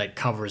mask that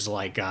covers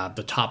like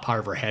the top part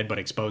of her head but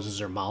exposes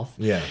her mouth.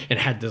 Yeah. And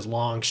had this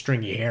long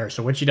stringy hair.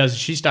 So what she does is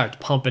she starts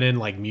pumping in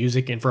like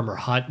music in from her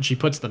hut, and she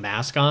puts the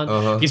mask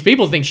on. Because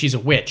people think she's a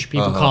witch.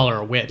 People call her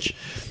a witch.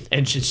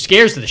 And she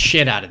scares the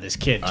shit out of this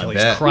kid until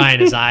he's crying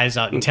his eyes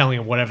out and telling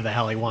him whatever the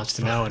hell he wants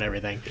to know and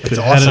everything. Could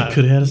have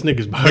had a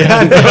Snickers bar.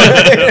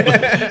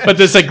 But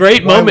there's a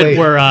great moment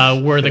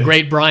where the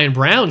great Brian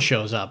Brown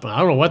shows up. I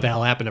don't know what the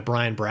hell happened to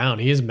Brian Brown.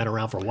 He hasn't been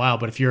around for a while.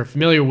 But if you're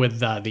familiar with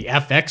the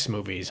FX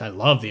movies, I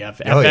love the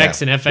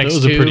FX and FX2.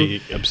 Those are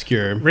pretty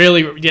obscure.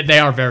 Really, they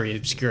are very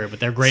obscure, but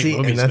they're great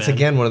movies. And that's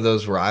again one of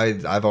those where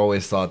I've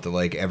always thought that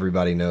like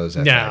everybody knows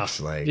FX. Yeah,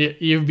 like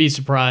you'd be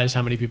surprised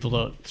how many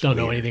people don't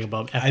know anything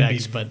about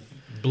FX, but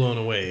blown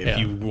away if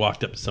you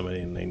walked up to somebody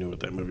and they knew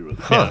what that movie was.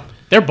 Yeah.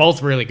 They're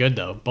both really good,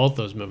 though. Both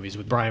those movies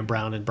with Brian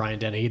Brown and Brian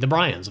Dennehy. The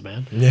Bryans,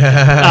 man.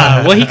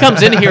 Yeah. Well, he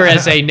comes in here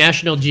as a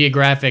National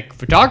Geographic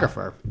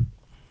photographer.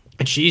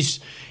 And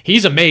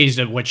he's amazed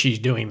at what she's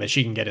doing, that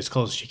she can get as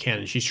close as she can,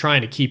 and she's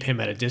trying to keep him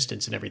at a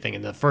distance and everything.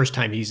 And the first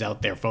time he's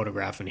out there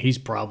photographing, he's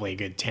probably a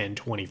good 10,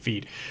 20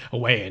 feet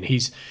away,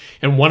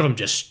 and one of them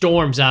just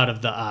storms out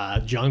of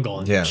the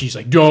jungle, and she's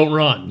like, "Don't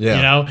run," you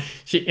know.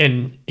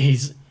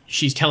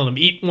 She's telling him,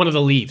 eat one of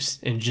the leaves,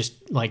 and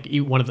just like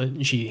eat one of the.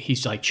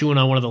 He's like chewing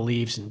on one of the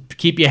leaves, and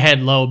keep your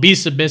head low, be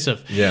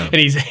submissive. Yeah. And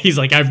he's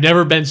like, I've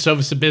never been so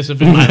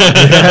submissive in my life.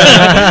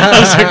 That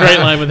was a great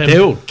line with him.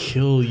 They'll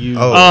kill you.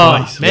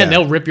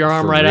 They'll rip your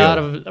arm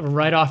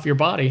right off your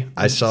body.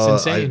 I saw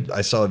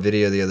a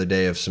video the other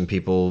day of some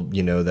people,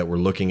 that were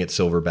looking at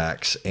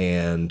silverbacks,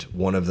 and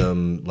one of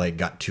them like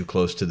got too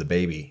close to the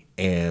baby.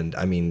 And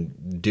I mean,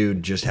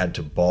 dude just had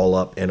to ball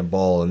up in a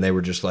ball, and they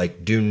were just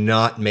like, "Do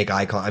not make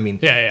eye contact." I mean,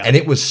 and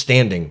it was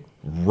standing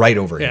right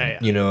over him,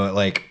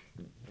 like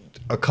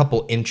a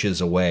couple inches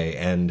away,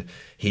 and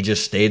he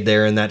just stayed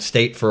there in that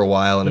state for a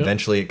while, and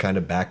eventually it kind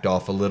of backed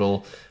off a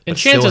little. And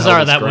chances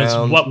are that was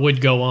what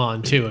would go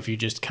on too if you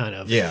just kind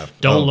of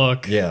don't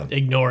look,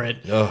 ignore it.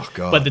 Oh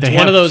god! But it's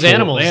one of those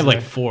animals. They have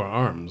like 4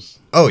 arms.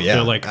 Oh yeah,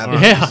 they're like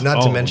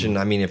not to mention,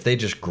 I mean, if they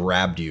just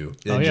grabbed you,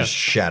 they just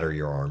shatter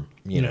your arm.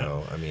 You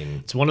know, I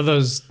mean, it's one of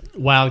those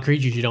wild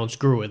creatures you don't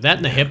screw with. That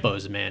and the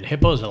hippos, man.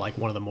 Hippos are like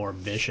one of the more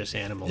vicious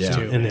animals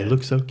too, and they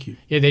look so cute.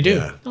 Yeah, they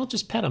do. I'll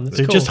just pet them.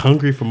 They're just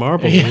hungry for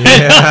marbles.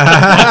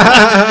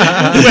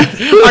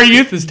 Our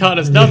youth has taught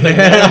us nothing.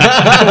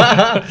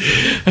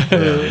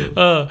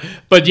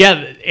 But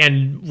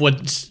and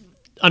what's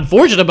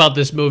unfortunate about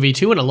this movie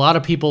too, and a lot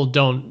of people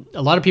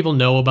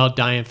know about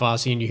Dian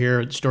Fossey, and you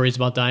hear stories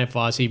about Dian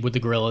Fossey with the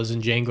gorillas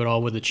and Jane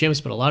Goodall with the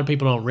chimps, but a lot of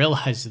people don't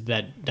realize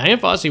that Dian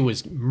Fossey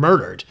was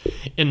murdered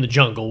in the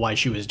jungle while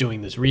she was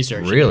doing this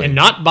research. Really? And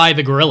not by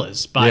the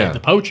gorillas, by the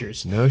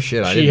poachers. No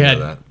shit, I didn't know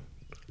that.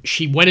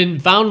 She went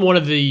and found one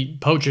of the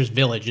poachers'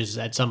 villages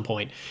at some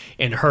point,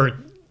 and her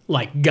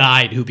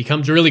guide, who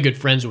becomes really good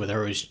friends with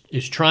her,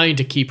 is trying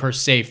to keep her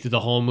safe through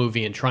the whole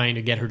movie and trying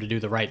to get her to do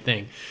the right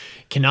thing,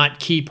 cannot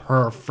keep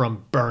her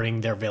from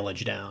burning their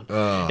village down.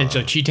 And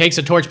so she takes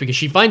a torch because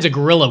she finds a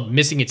gorilla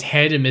missing its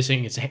head and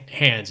missing its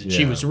hands, and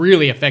she was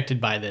really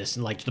affected by this,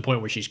 and to the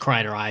point where she's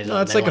crying her eyes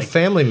out. It's like a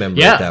family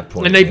member at that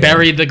point. And they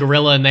buried the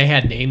gorilla, and they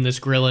had named this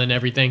gorilla and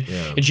everything,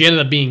 and she ended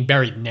up being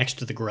buried next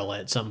to the gorilla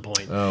at some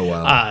point. Oh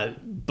wow.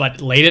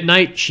 But late at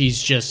night,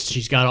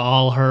 she's got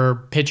all her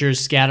pictures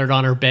scattered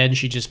on her bed, and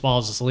she just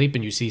falls asleep,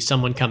 and you see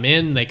someone come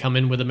in. They come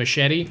in with a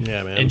machete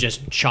and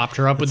just chopped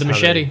her up with the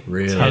machete.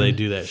 That's how they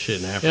do that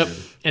shit in Africa. Yep.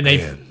 And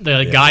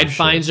the guide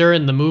finds her,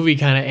 and the movie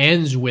kind of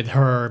ends with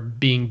her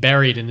being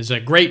buried. And there's a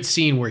great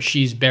scene where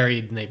she's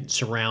buried, and they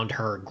surround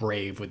her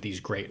grave with these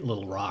great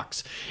little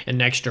rocks. And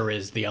next to her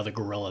is the other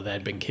gorilla that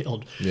had been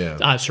killed,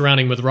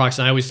 surrounding with rocks.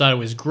 And I always thought it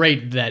was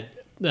great that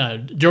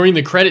during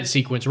the credit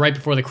sequence, right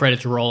before the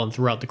credits roll and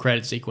throughout the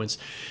credit sequence,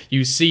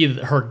 you see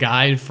her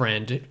guide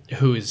friend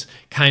who is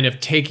kind of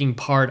taking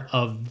part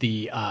of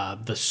the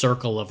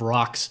circle of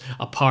rocks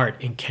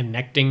apart and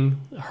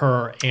connecting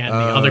her and the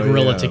other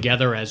gorilla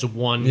together as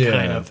one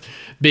kind of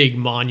big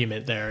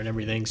monument there and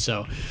everything.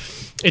 So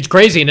it's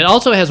crazy. And it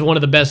also has one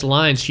of the best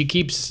lines. She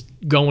keeps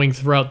going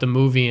throughout the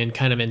movie and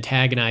kind of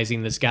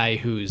antagonizing this guy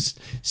who's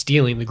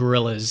stealing the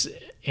gorillas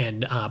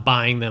and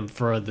buying them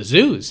for the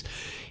zoos.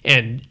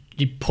 And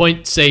he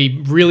points a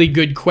really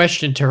good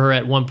question to her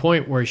at one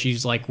point where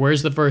she's like,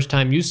 "Where's the first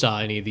time you saw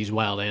any of these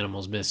wild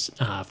animals, Miss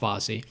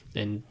Fossey?"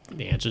 And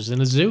the answer's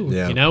in a zoo.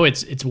 Yeah. You know,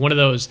 it's one of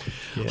those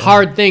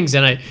hard things,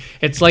 and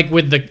it's like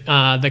with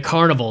the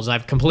carnivals.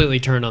 I've completely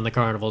turned on the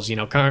carnivals. You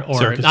know,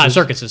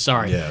 circuses.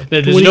 Sorry,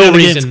 there's no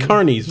reason.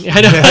 Carnies.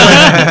 I know.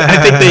 I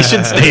think they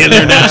should stay in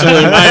their natural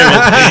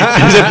environment,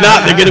 because if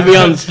not, they're going to be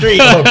on the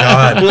street. Oh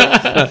God,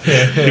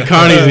 the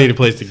carnies need a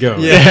place to go.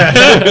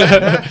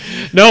 Yeah.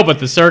 No, but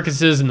the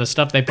circuses and the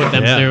stuff they put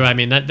them through. I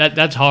mean,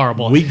 that's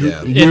horrible.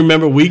 You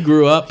remember we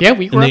grew up? Yeah,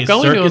 we grew up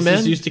going to them,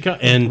 man. Used to come,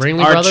 and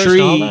Ringling our Brothers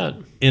tree and all that.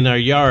 In our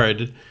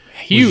yard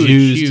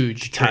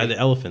huge to tie the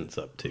elephants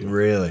up to.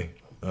 Really?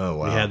 Oh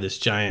wow. We had this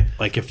giant,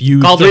 if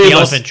you called it the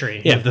elephant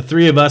tree. Yeah, if the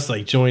three of us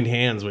joined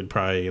hands, we'd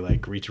probably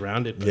reach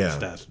around it.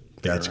 But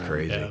that's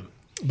crazy. Yeah.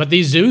 But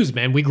these zoos,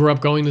 man, we grew up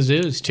going to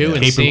zoos too,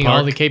 and seeing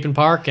all the Capon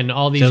Park and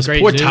all these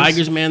great poor zoos.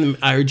 tigers, man.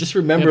 I just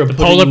remember the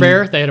polar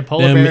bear. They had a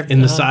polar bear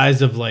in the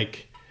size of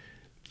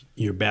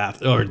your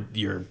bath or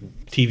your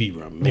TV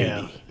room, maybe.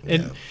 Yeah.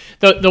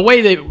 And the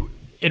way that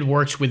it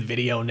works with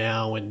video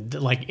now and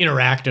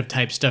interactive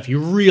type stuff, you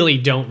really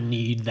don't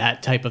need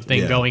that type of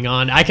thing going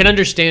on. I can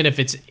understand if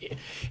it's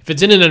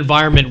in an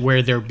environment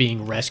where they're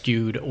being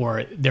rescued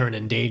or they're an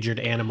endangered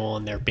animal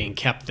and they're being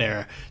kept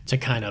there to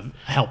kind of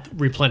help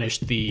replenish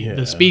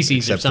the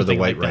species. Except or something for the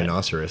white like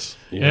rhinoceros.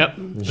 Yep.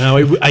 Now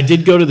I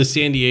did go to the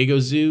San Diego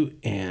Zoo,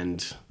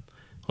 and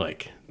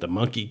the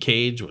monkey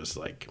cage was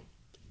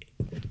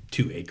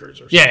 2 acres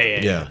or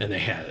something. Yeah. And they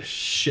had a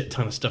shit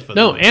ton of stuff.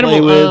 No,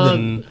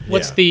 Animal.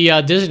 What's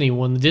the Disney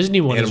one? The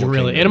Disney one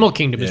Animal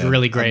Kingdom is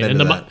really great, and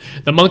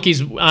the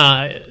monkeys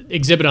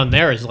exhibit on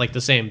there is like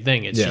the same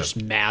thing. It's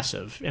just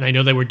massive, and I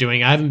know they were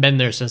doing. I haven't been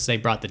there since they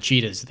brought the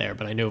cheetahs there,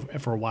 but I know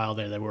for a while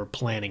there they were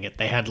planning it.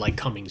 They had like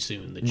coming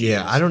soon. The cheetahs.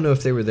 Yeah, I don't know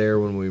if they were there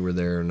when we were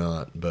there or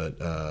not, but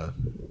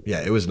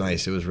yeah, it was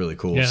nice. It was really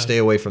cool. Yeah. Stay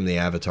away from the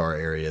Avatar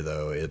area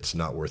though; it's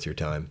not worth your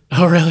time.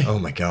 Oh really? Oh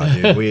my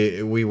god, dude,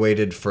 we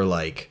waited for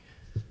like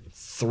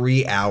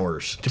 3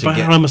 hours to find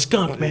out I'm a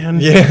skunk,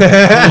 man. Yeah.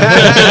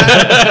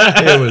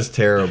 It was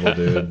terrible,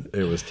 dude.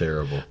 It was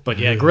terrible. But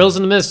yeah, Gorillas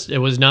in the Mist, it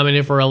was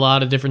nominated for a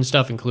lot of different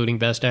stuff, including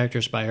Best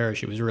Actress by her.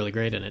 She was really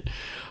great in it.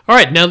 All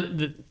right, now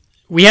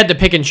we had to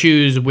pick and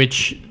choose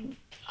which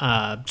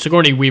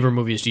Sigourney Weaver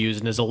movies to use,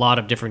 and there's a lot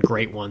of different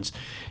great ones.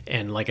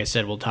 And like I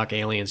said, we'll talk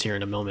Aliens here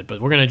in a moment, but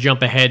we're going to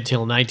jump ahead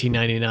till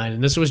 1999.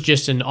 And this was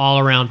just an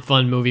all-around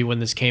fun movie when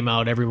this came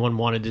out. Everyone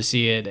wanted to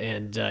see it,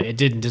 and it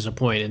didn't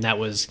disappoint. And that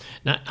was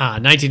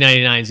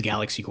 1999's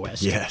Galaxy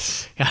Quest.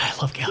 Yes. God, I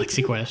love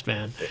Galaxy Quest,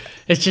 man.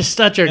 It's just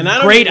such a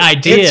great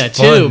idea,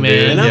 too,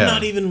 man. And I'm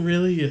not even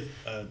really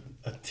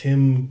a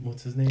Tim,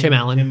 what's his name? Tim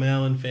Allen. Tim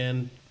Allen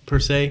fan, per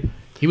se.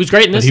 He was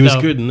great in this, He was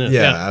though. good in this.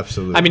 Yeah,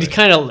 absolutely. I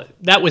mean,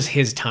 that was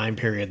his time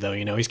period, though.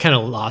 You know, he's kind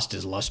of lost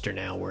his luster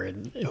now. Where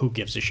who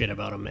gives a shit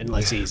about him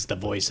unless he's the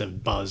voice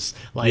of Buzz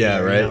Lightyear? Yeah,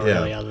 right. You know,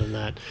 really, other than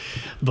that,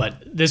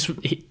 but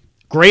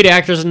great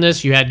actors in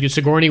this. You had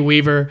Sigourney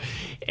Weaver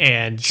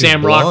and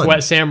Sam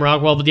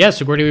Rockwell. But yeah,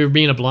 Sigourney Weaver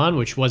being a blonde,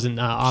 which wasn't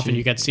often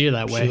you got to see her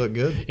that way. She looked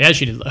good. Yeah,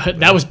 she did.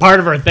 That was part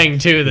of her thing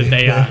too.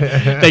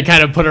 That they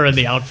kind of put her in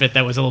the outfit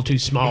that was a little too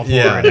small for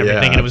her and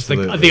everything. And it was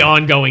the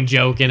ongoing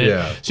joke in it.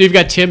 Yeah. So you've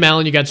got Tim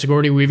Allen, you got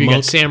Sigourney Weaver, you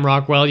got Sam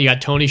Rockwell, you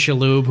got Tony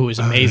Shalhoub, who is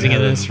amazing in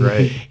this. That's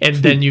right. And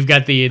then you've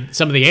got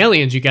some of the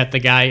aliens. You got the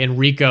guy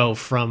Enrico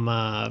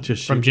from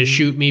Just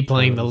Shoot Me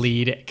playing the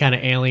lead kind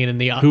of alien.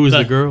 And who was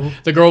the girl?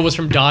 The girl was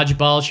from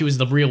Dodgeball. She was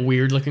the real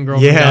weird looking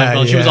girl Yeah, from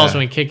Dodgeball. She was yeah. also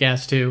in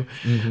Kick-Ass too.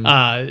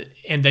 Mm-hmm.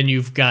 And then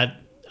you've got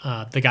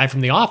the guy from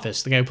The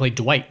Office, the guy who played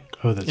Dwight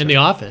in The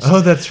Office.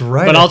 Oh, that's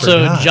right. But I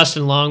also forgot.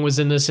 Justin Long was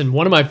in this, and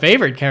one of my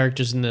favorite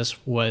characters in this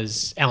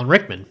was Alan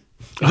Rickman,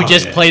 who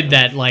played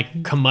that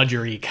like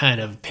curmudgery kind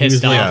of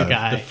pissed off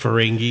guy. The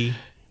Ferengi.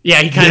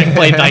 Yeah, he kind of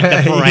played like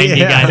the Ferengi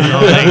guy. The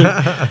whole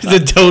thing.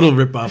 It's a total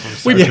ripoff of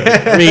Star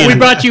Trek. We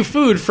brought you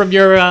food from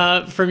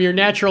your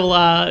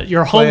natural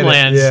your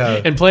homelands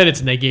and planets,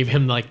 and they gave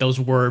him like those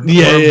worm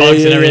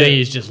bugs and everything.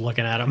 He's just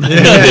looking at them.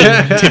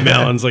 Tim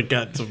Allen's like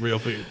got some real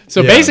food.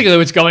 So basically,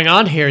 what's going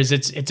on here is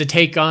it's a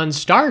take on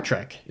Star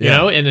Trek, you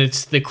know, and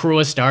it's the crew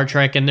of Star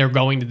Trek, and they're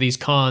going to these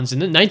cons.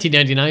 And in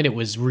 1999, it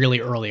was really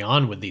early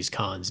on with these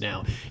cons.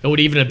 Now it would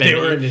even have been They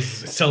weren't as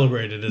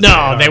celebrated as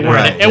no, they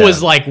weren't. Right, It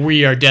was like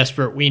we are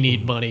desperate. We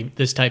need money,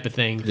 this type of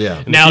thing.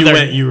 Yeah. Now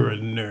you were a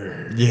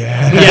nerd.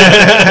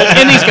 Yeah.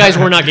 And these guys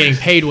were not getting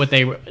paid what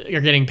they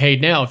are getting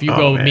paid now. If you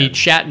go meet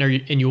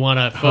Shatner and you want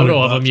a photo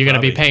of him, you're going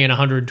to be paying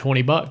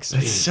 $120.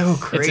 That's so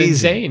crazy. It's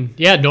insane.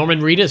 Yeah, Norman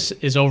Reedus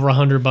is over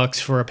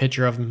 $100 for a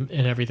picture of him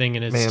and everything,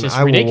 and it's just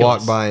ridiculous. I will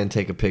walk by and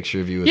take a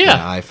picture of you with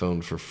my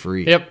iPhone for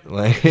free. Yep.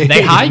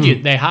 They hide you.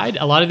 They hide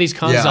a lot of these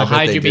cons. They'll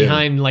hide you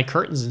behind like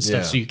curtains and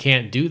stuff, so you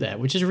can't do that,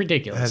 which is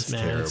ridiculous. That's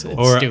man. It's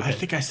terrible. stupid. I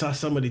think I saw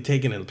somebody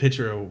taking a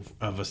picture of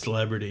a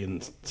celebrity,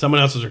 and someone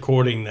else was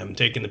recording them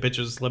taking the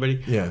pictures of the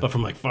celebrity, but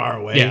from like far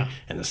away,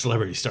 and the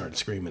celebrity started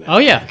screaming at Oh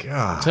yeah,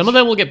 Gosh. Some of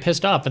them will get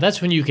pissed off, but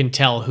that's when you can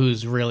tell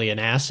who's really an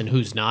ass and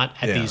who's not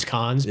at these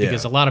cons,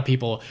 because a lot of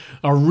people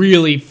are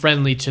really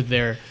friendly to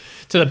the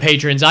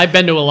patrons. I've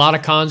been to a lot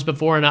of cons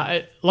before,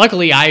 and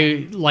luckily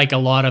I like a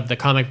lot of the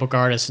comic book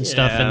artists and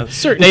stuff. And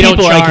certain they don't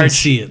people charge. I can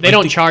see it. They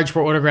Like don't charge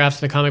for autographs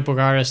to the comic book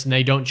artists, and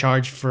they don't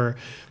charge for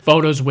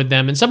photos with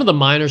them. And some of the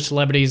minor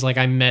celebrities, like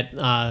I met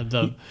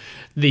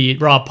the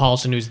Rob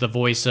Paulson, who's the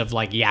voice of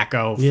like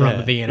Yakko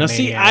from the Animaniacs. Now,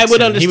 see, I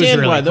would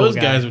understand why cool those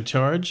guy. guys would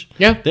charge.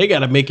 Yeah. They got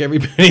to make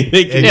everybody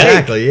they can.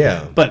 Exactly,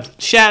 yeah. But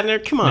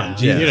Shatner, come on. No,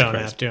 Jesus you don't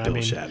Christ, have to. I Bill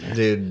mean- Shatner.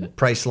 Dude,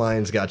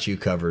 Priceline's got you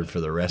covered for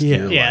the rest of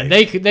your Yeah,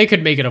 life. they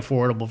could make it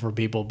affordable for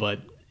people, but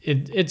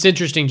it's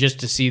interesting just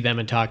to see them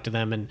and talk to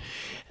them. And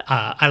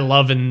I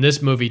love in this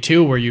movie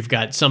too, where you've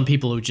got some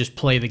people who just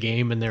play the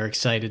game and they're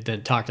excited to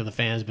talk to the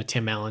fans, but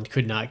Tim Allen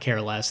could not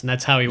care less, and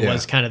that's how he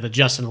was kind of the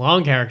Justin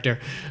Long character,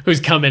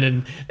 who's coming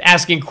and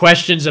asking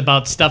questions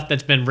about stuff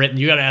that's been written.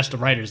 You got to ask the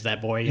writers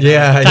that, boy. You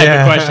know, type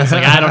of questions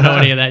like I don't know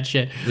any of that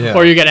shit. Yeah.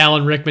 Or you got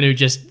Alan Rickman, who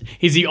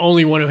he's the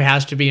only one who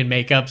has to be in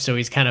makeup, so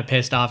he's kind of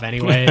pissed off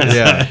anyways,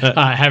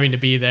 having to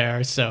be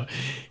there. So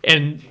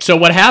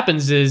what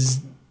happens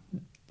is,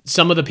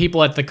 some of the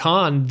people at the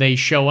con, they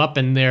show up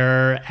and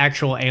they're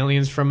actual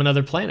aliens from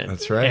another planet.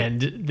 That's right.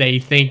 And they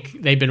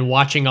think they've been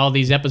watching all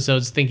these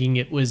episodes thinking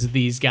it was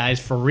these guys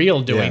for real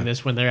doing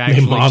this when they're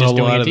actually just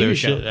doing a TV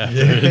show.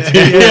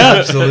 Yeah,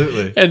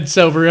 absolutely. And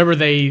so remember,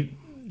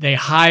 they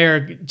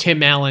hire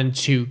Tim Allen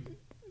to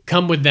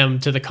come with them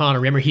to the con.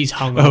 Remember, he's Oh,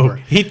 hungover.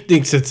 he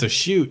thinks it's a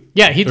shoot.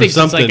 Yeah, he or thinks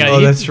it's like something. a.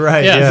 that's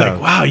right. Yeah, Yeah. it's It's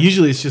like, wow,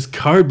 usually it's just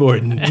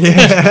cardboard and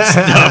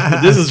stuff.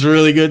 But this is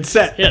really good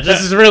set. Yeah,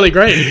 this is really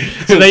great.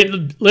 So they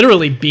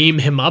literally beam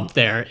him up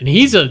there, and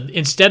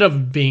instead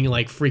of being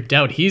like freaked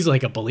out, he's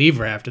like a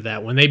believer after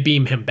that. When they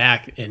beam him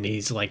back, and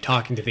he's like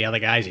talking to the other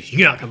guys, he's,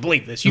 "You're not gonna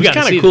believe this. You It was got to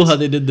kind see of cool this." how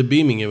they did the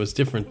beaming. It was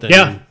different than.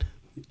 Yeah.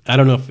 I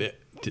don't know if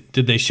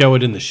did they show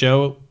it in the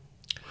show.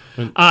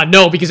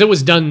 No, because it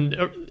was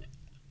done.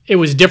 It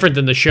was different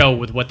than the show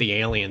with what the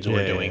aliens were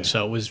Yeah, doing. yeah.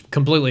 So it was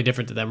completely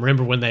different to them.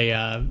 Remember when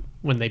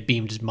they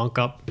beamed his monk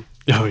up?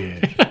 Oh yeah.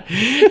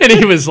 And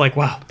he was like,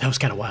 "Wow, that was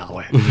kind of wild."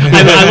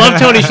 I love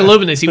Tony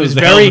Shalhoub in this. He was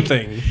the hell of very a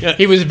thing. Yeah.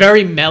 he was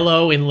very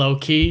mellow and low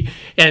key.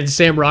 And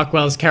Sam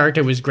Rockwell's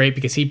character was great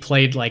because he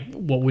played like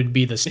what would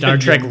be the Star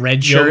Trek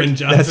red shirt. Yeoman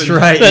Johnson. That's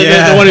right. The,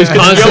 Yeah. the one who's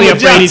constantly Yeoman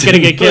afraid he's going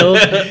to Johnson.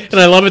 get killed. And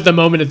I love at the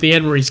moment at the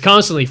end where he's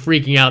constantly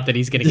freaking out that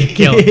he's going to get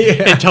killed.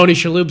 And Tony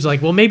Shalhoub's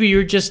like, "Well, maybe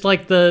you're just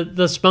like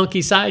the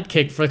spunky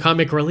sidekick for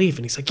comic relief."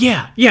 And he's like,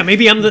 yeah,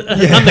 maybe I'm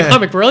the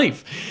comic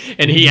relief.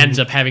 And he ends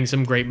up having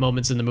some great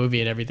moments in the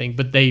movie and everything.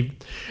 But they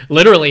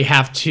literally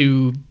have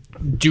to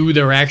do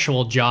their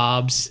actual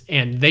jobs,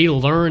 and they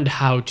learned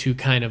how to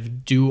kind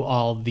of do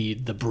all the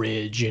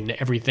bridge and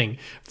everything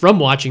from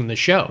watching the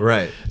show.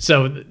 Right.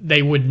 So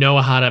they would know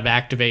how to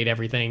activate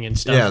everything and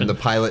stuff. Yeah, and the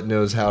pilot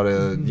knows how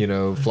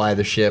to, fly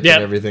the ship Yeah.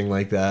 and everything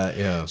like that.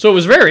 Yeah. So it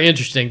was very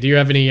interesting. Do you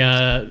have any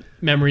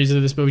memories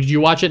of this movie? Did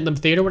you watch it in the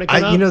theater when it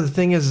came out? The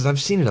thing is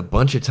I've seen it a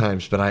bunch of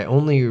times, but I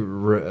only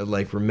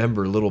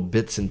remember little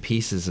bits and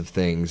pieces of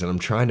things, and I'm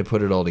trying to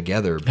put it all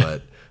together,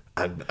 but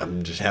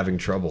I'm just having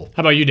trouble.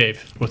 How about you,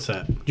 Dave? What's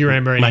that? Do you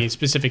remember any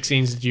specific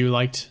scenes that you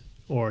liked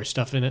or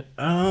stuff in it?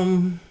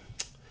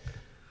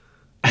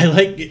 I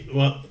like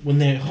when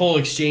the whole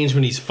exchange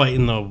when he's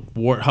fighting the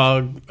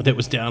warthog that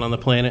was down on the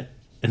planet,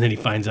 and then he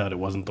finds out it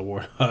wasn't the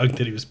warthog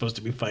that he was supposed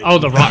to be fighting. Oh,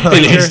 the rock And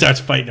he creature? starts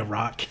fighting a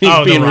rock. He's Oh,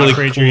 the being rock really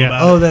creature, cool yeah.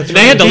 about Oh, it. that's And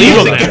they had to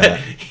right. leave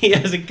him He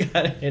hasn't there. got- He hasn't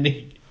got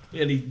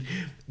any.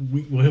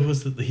 What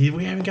was it?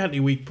 We haven't got any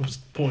weak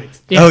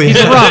points. Yeah, Oh, he's a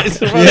yeah. rock.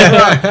 He's a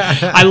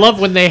rock. I love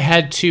when they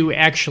had to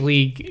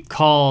actually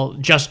call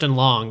Justin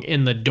Long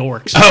in the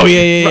dorks. Oh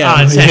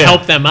yeah. To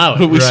help them out.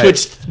 We Right.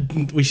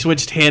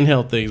 switched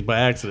handheld things by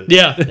accident.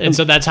 Yeah, and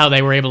so that's how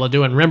they were able to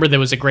do it. And remember, there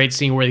was a great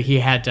scene where he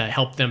had to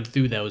help them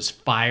through those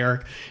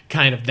fire,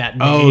 kind of that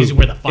maze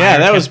where the fire. yeah,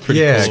 that kept was pretty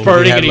Yeah, cool.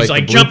 spurting, He had, and he's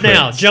like, like, the "Jump now,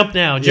 blueprints. jump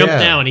now, jump Yeah.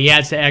 now!" And he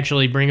has to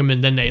actually bring them,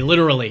 and then they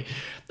literally,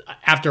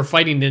 after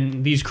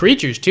fighting these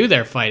creatures too,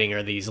 they're fighting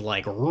are these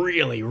like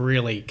really,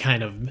 really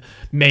kind of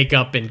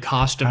makeup and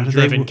costume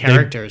driven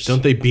characters.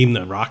 Don't they beam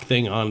the rock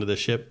thing onto the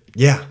ship?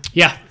 Yeah.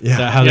 Yeah. Is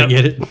that how Yep. they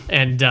get it?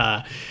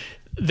 And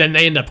then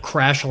they end up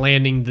crash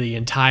landing the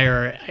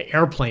entire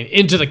airplane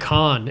into the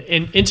con,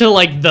 into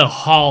like the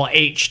Hall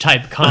H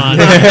type con,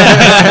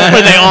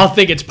 where they all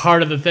think it's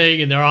part of the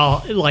thing, and they're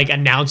all like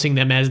announcing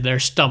them as they're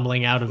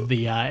stumbling out of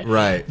the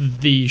Right.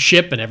 the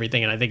ship and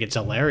everything. And I think it's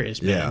hilarious,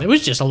 man. Yeah. It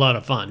was just a lot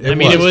of fun. It I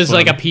mean, it was was fun.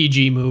 like a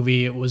PG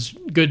movie. It was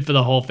good for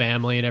the whole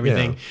family and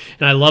everything. Yeah.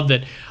 And I loved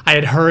it. I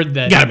had heard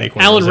that Gotta make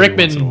one of Alan those every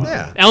once in a Rickman.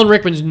 while. Yeah. Alan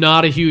Rickman's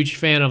not a huge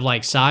fan of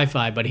like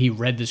sci-fi, but he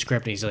read the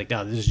script and he's like,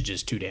 "No, this is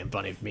just too damn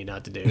funny for me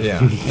not to do." Yeah.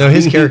 No,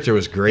 his character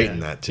was great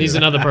in that too. He's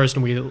another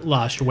person we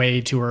lost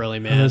way too early,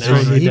 man. That's That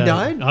was- right. He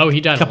died? Oh,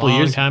 he died a Couple long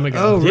years- time ago.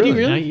 Oh, Did he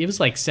really? really? It was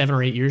like 7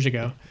 or 8 years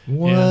ago.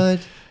 What?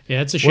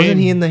 Yeah, it's a shame. Wasn't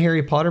he in the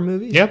Harry Potter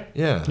movies? Yep.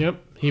 Yeah. Yep.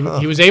 He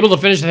was able to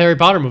finish the Harry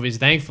Potter movies,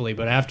 thankfully,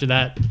 but after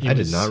that, he I did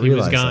was, not he was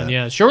realize gone. that.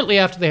 Yeah, shortly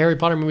after the Harry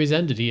Potter movies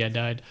ended, he had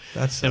died.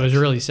 That was sucks.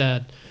 really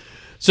sad.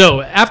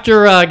 So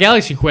after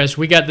Galaxy Quest,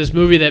 we got this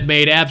movie that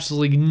made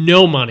absolutely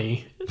no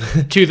money.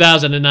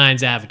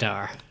 2009's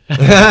Avatar.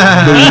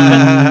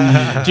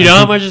 Do you know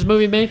how much this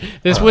movie made?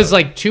 This was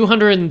like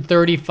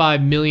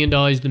 $235 million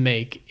to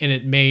make, and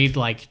it made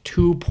like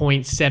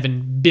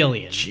 $2.7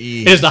 billion.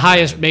 Jeez, It is the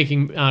highest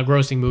making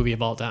grossing movie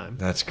of all time.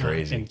 That's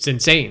crazy. It's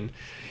insane.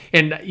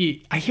 And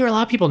I hear a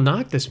lot of people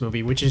knock this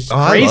movie, which is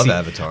I crazy. love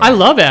Avatar. I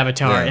love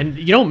Avatar, Yeah. and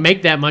you don't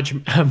make that much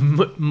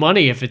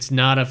money if it's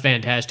not a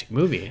fantastic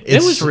movie.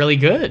 It was really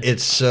good.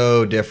 It's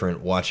so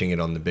different watching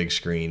it on the big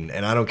screen,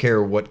 and I don't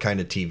care what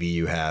kind of TV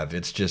you have.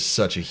 It's just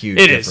such a huge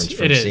It is. difference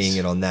from It is. seeing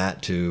it on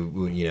that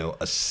to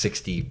a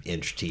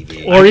 60-inch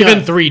TV. or even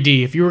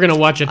 3D. If you were going to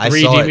watch a I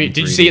 3D, saw it in did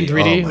you see it in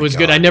 3D? Oh it my was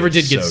good. God, I never it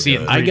did was get to so see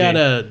it in good. 3D. I got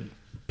a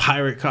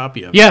pirate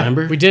copy of it. Yeah,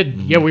 remember? we did.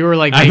 Yeah, we were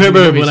like. I making remember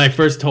movies. when I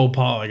first told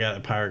Paul I got a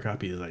pirate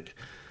copy. He was like,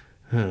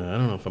 I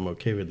don't know if I'm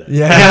okay with that.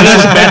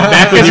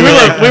 Because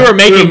we were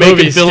making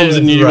movies films, too.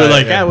 and you were Right,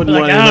 like, yeah. I wouldn't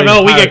Like, want I don't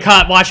know. We pirate- get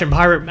caught watching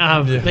pirate.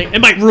 Thing. It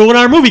might ruin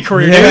our movie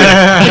career. dude.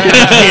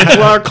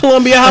 cancel our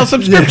Columbia House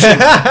subscription.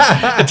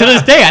 And to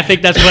this day, I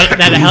think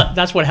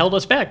that's what held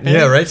us back. Man.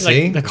 Yeah, right, Like,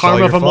 see? the It's all karma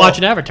your from fault.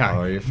 watching Avatar.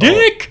 All your fault.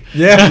 Dick.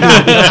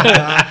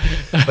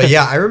 But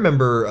yeah, I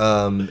remember,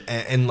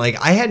 and like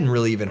I hadn't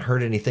really even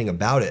heard anything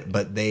about it,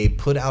 but they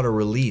put out a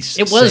release.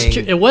 It was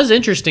saying- it was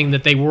interesting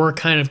that they were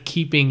kind of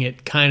keeping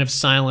it kind of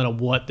silent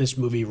what this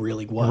movie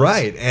really was.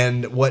 Right.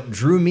 And what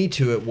drew me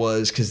to it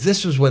was because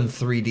this was when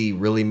 3D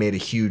really made a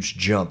huge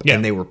jump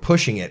and they were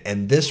pushing it.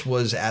 And this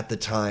was at the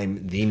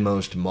time the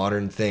most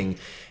modern thing.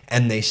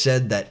 And they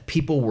said that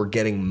people were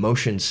getting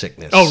motion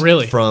sickness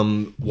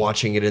from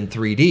watching it in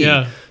 3D.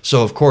 Yeah.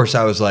 So, of course,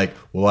 I was like,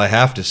 well, I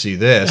have to see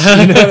this.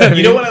 You know what I mean?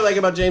 You know what I like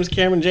about James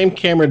Cameron? James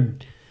Cameron,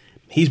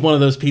 he's one of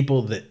those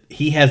people that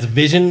he has a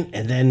vision,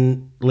 and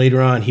then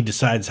later on he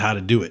decides how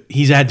to do it.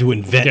 He's had to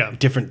invent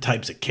different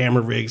types of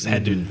camera rigs,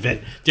 had to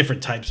invent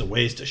different types of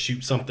ways to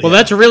shoot something. Well,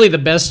 that's really the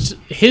best.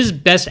 His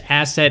best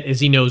asset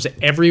is he knows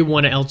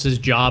everyone else's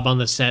job on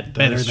the set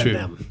better than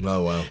them.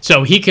 Oh, wow.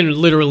 So he can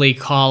literally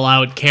call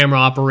out camera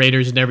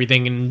operators and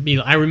everything.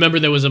 And I remember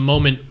there was a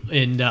moment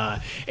in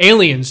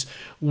Aliens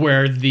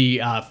where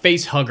the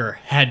face hugger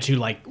had to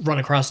like run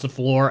across the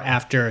floor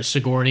after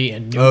Sigourney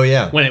and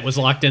when it was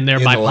locked in there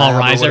by Paul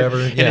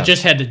Reiser, and it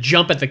just had to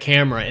jump at the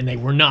camera, and they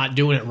were not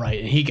doing it right,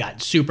 and he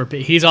got super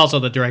pissed. He's also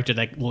the director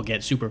that will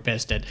get super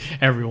pissed at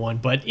everyone,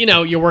 but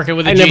you're working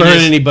with a genius. I never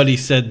heard anybody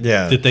said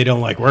that they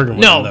don't like working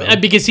with him. No,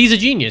 because he's a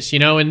genius,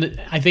 and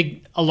I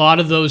think a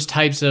lot of those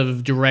types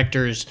of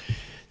directors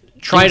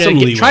try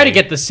to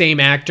get the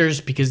same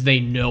actors because they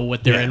know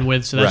what they're in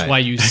with. So that's why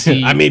you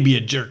see. I may be a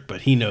jerk,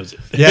 but he knows it.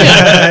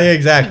 Yeah,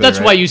 exactly.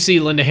 That's why you see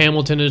Linda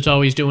Hamilton is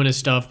always doing his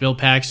stuff. Bill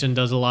Paxton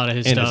does a lot of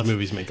his stuff. And his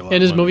movies make a lot.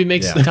 And his movie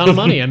makes a ton of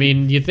money. I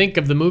mean, you think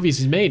of the movies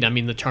he's made. I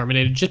mean, the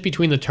Terminator, just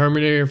between the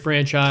Terminator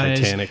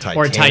franchise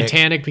or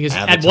Titanic, because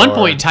Avatar. At one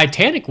point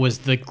Titanic was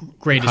the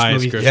greatest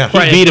movie. Yeah,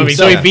 he beat himself.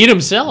 So he beat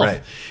himself.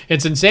 Right.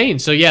 It's insane.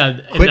 So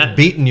quit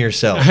beating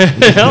yourself.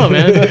 No,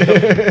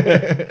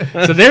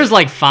 man. So there's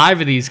like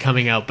 5 of these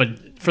coming out, but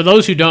for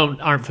those who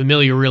aren't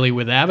familiar really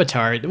with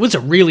Avatar, it was a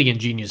really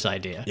ingenious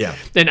idea. Yeah.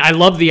 And I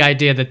love the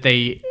idea that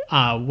they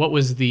what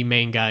was the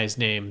main guy's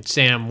name?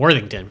 Sam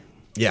Worthington.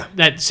 Yeah.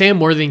 That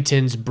Sam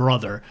Worthington's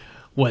brother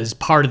was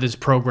part of this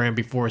program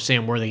before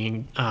Sam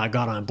Worthington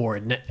got on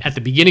board. And at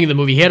the beginning of the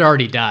movie, he had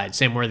already died,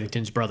 Sam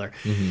Worthington's brother.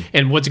 Mm-hmm.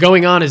 And what's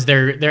going on is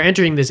they're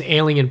entering this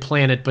alien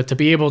planet, but to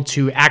be able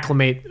to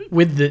acclimate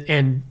with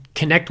and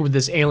connect with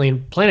this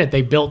alien planet,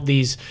 they built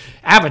these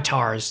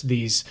avatars,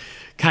 these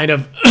kind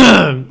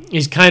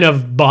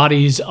of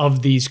bodies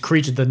of these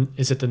creatures.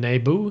 Is it the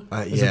Naboo?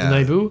 Is it the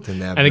Naboo? The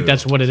Naboo. I think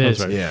that's what it is.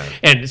 Right. Yeah.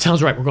 And it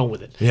sounds right. We're going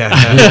with it.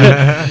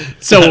 Yeah.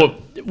 So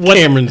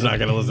Cameron's not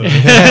going to listen to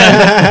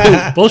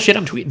this. Bullshit,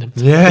 I'm tweeting him.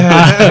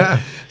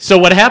 Yeah. So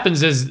what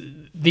happens is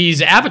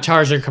these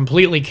avatars are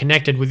completely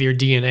connected with your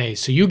DNA.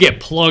 So you get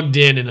plugged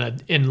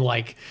in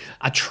like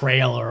a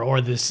trailer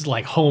or this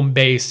like home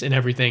base and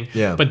everything.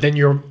 Yeah. But then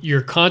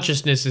your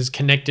consciousness is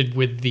connected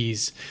with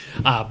these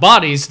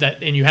bodies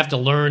and you have to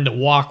learn to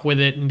walk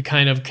with it and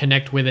kind of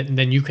connect with it, and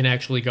then you can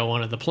actually go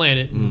onto the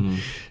planet and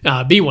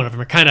be one of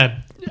them. It kind of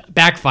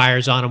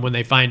backfires on them when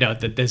they find out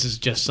that this is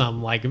just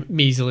some like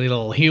measly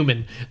little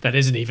human that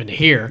isn't even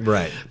here.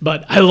 Right.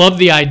 But I love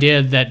the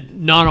idea that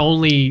not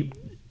only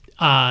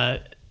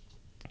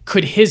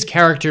could his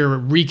character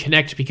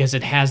reconnect because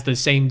it has the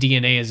same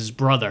DNA as his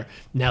brother,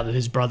 now that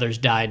his brother's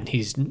died and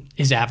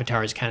his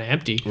avatar is kind of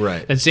empty,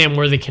 right, that Sam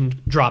Worthington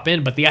can drop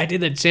in. But the idea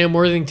that Sam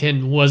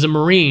Worthington was a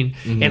Marine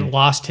and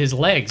lost his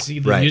legs, the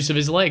use of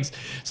his legs.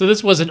 So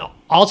this was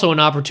also an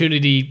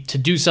opportunity to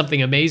do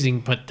something amazing,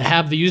 but to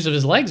have the use of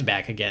his legs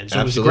back again. So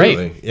Absolutely. It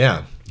was great.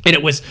 Yeah.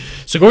 And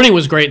Sigourney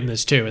was great in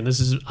this too, and this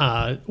is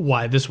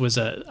why this was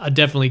a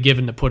definitely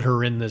given to put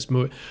her in this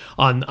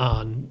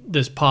on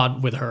this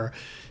pod with her.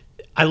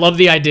 I love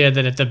the idea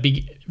that at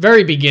the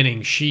very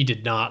beginning, she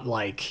did not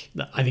like,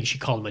 I think she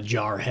called him a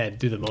jarhead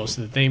through the most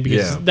of the thing,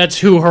 because that's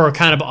who her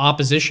kind of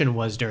opposition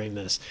was during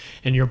this.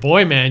 And your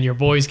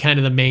boy's kind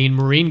of the main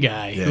Marine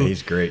guy. Yeah,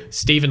 he's great.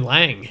 Stephen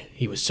Lang,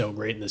 he was so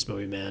great in this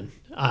movie, man.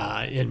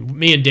 And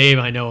me and Dave,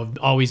 I know, have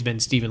always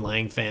been Stephen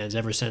Lang fans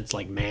ever since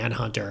like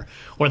Manhunter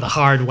or The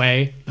Hard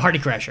Way, Hardy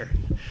Crasher.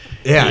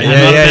 Yeah.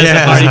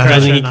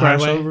 Doesn't he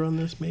cross over on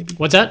this, maybe?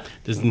 What's that?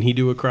 Doesn't he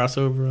do a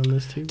crossover on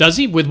this, too? Does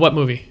he? With what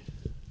movie?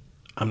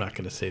 I'm not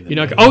going to say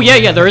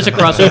that. There is a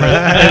crossover.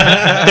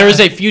 There is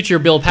a future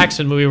Bill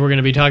Paxton movie we're going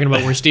to be talking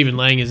about where Stephen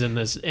Lang is in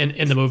this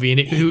in the movie,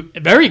 and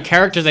very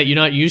character that you're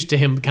not used to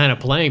him kind of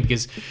playing,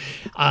 because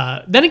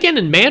then again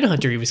in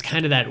Manhunter he was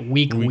kind of that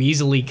weak,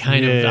 weaselly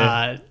kind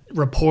of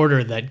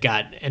reporter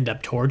that end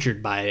up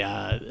tortured by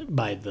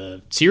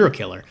the serial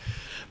killer.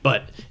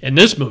 But in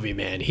this movie,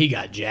 man, he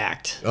got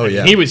jacked. Oh,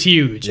 yeah. He was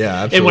huge. Yeah,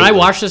 absolutely. And when I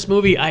watched this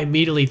movie, I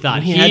immediately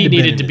thought he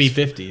needed to be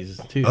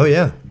 50s, too. Oh,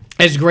 yeah.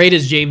 As great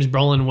as James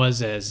Brolin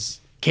was as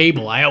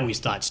Cable, I always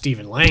thought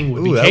Stephen Lang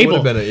would be that Cable.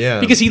 Would have been it,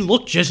 because he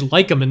looked just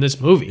like him in this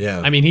movie.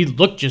 Yeah. I mean, he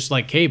looked just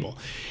like Cable.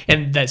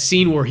 And that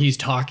scene where he's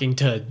talking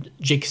to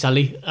Jake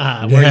Sully,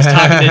 where he's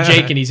talking to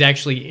Jake and he's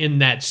actually in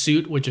that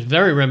suit, which is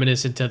very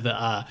reminiscent to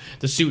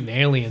the suit in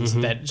Aliens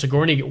that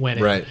Sigourney went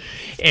in. Right.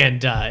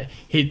 And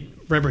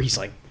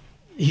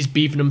he's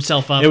beefing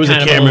himself up. It was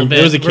kind a of Cameron. bit.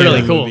 It was a Cameron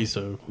really cool movie.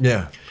 So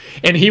yeah.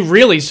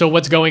 And so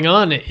what's going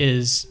on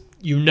is,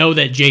 you know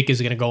that Jake is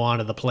going to go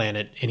onto the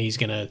planet and he's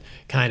going to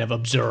kind of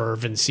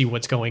observe and see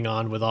what's going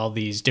on with all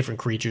these different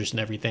creatures and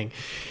everything.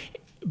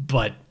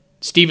 But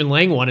Stephen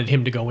Lang wanted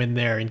him to go in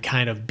there and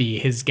kind of be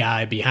his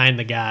guy behind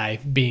the guy,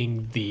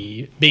 being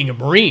a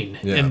Marine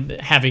and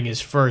having his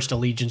first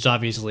allegiance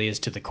obviously is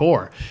to the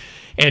Corps.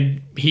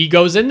 And he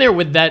goes in there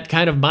with that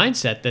kind of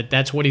mindset that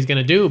that's what he's going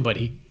to do, but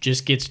he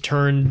just gets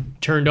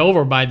turned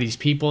over by these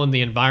people and the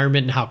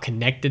environment and how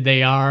connected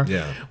they are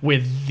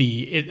with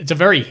it's a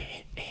very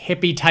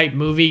hippie type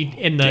movie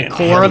in the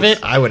core of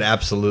it. I would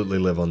absolutely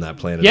live on that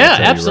planet. Yeah,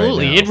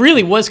 absolutely. Right, it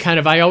really was kind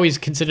of, I always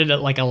considered it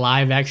like a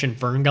live action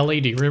Fern Gully.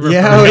 Do you remember?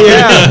 Yeah,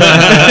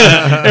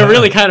 yeah. It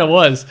really kind of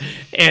was.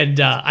 And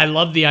I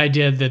love the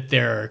idea that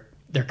they're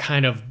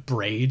kind of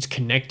braids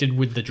connected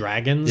with the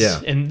dragons. Yeah.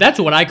 And that's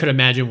what I could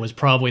imagine was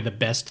probably the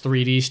best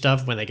 3D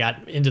stuff when they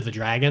got into the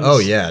dragons. Oh,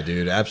 yeah,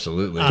 dude.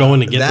 Absolutely. Going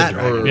to get the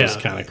dragon was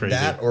kind of crazy.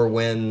 That or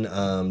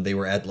when they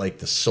were at like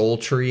the Soul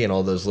Tree and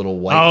all those little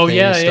white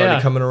things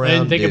started coming around. I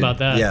didn't think about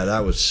that. Yeah,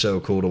 that was so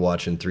cool to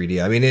watch in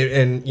 3D. I mean,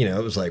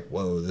 it was like,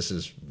 whoa, this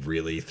is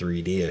really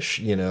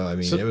 3D-ish. I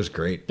mean, it was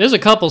great. There's a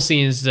couple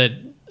scenes that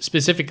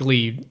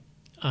specifically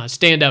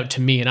stand out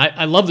to me, and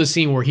I love the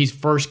scene where he's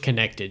first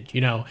connected,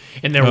 and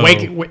they're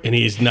waking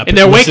him up, and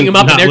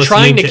they're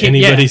trying to keep,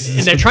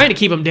 and they're trying to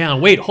keep him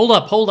down. Wait, hold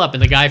up,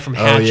 and the guy from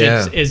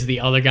Hatchet is the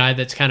other guy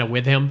that's kind of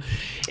with him,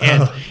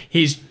 and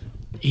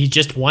he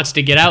just wants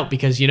to get out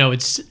because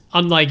it's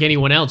unlike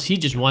anyone else. He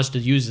just wants to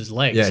use his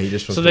legs. Yeah, he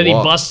just wants so to then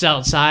walk. He busts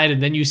outside,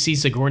 and then you see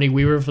Sigourney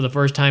Weaver for the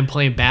first time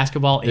playing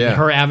basketball in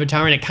her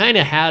avatar, and it kind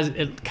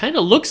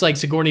of looks like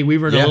Sigourney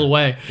Weaver in a little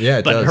way. Yeah,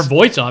 it but does. her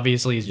voice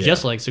obviously is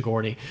just like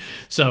Sigourney.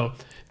 So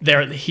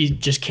he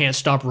just can't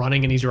stop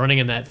running, and he's running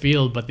in that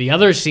field. But the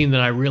other scene that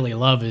I really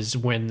love is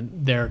when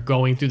they're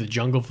going through the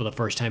jungle for the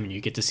first time, and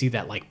you get to see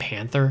that like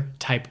panther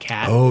type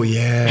cat. Oh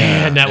yeah,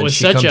 man, that was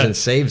she such comes a and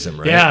saves him,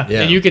 right? Yeah,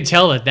 and you could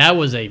tell that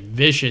was a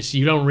vicious.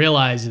 You don't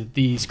realize that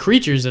these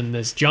creatures in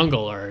this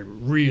jungle are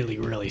really,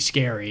 really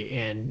scary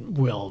and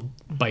will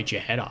bite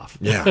your head off.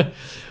 Yeah.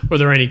 Were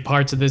there any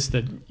parts of this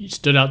that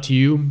stood out to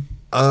you?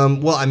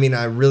 Well, I mean,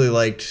 I really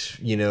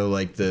liked,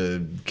 like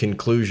the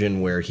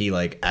conclusion where he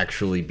like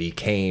actually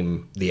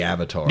became the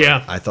Avatar.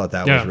 Yeah, I thought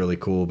that was really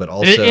cool. But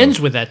also, and it ends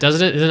with that,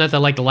 doesn't it? Isn't that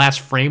the last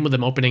frame with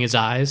him opening his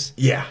eyes?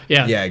 Yeah,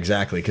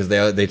 exactly. Because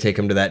they take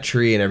him to that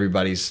tree and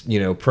everybody's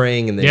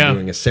praying and they're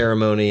doing a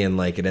ceremony and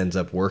like it ends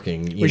up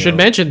working. We should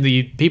mention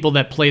the people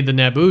that played the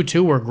Naboo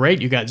too were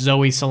great. You got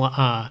Zoe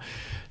Salananda?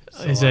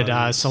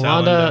 Yeah,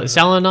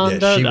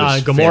 she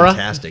was Gamora?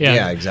 Fantastic.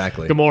 Yeah,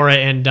 exactly. Gamora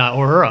and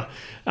Uhura.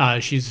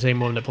 She's the same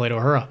woman that played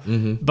Uhura.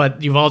 Mm-hmm.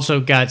 But you've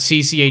also got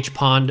CCH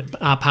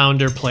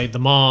Pounder played the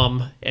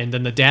mom, and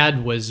then the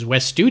dad was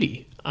Wes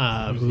Studi.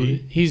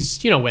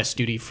 He's Wes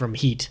Studi from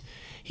Heat.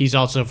 He's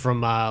also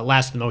from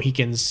Last of the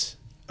Mohicans,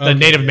 the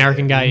Native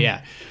American guy.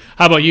 Yeah.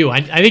 How about you?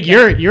 I think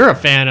you're a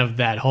fan of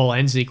that whole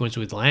end sequence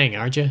with Lang,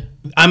 aren't you?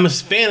 I'm a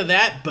fan of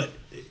that, but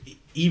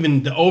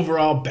even the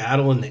overall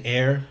battle in the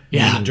air,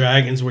 when the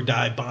dragons were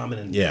dive bombing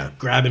and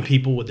grabbing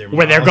people with their mouths,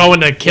 when they're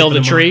going to kill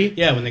the tree.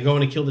 When they're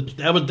going to kill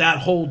that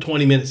whole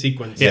 20-minute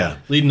sequence.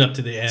 Leading up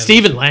to the end.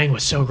 Stephen Lang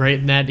was so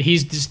great in that.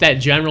 He's just that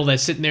general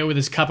that's sitting there with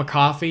his cup of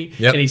coffee,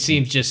 and he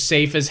seems just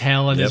safe as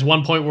hell. And there's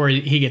one point where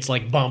he gets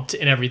like bumped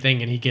and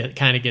everything, and he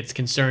kind of gets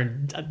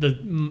concerned,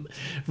 the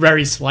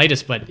very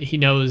slightest, but he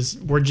knows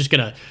we're just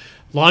gonna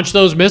launch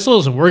those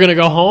missiles and we're going to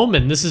go home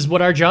and this is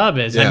what our job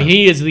is. I mean,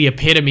 he is the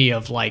epitome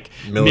of like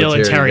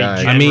military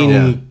general. I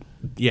mean,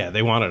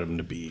 they wanted him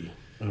to be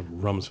a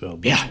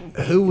Rumsfeld. Yeah.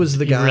 Who was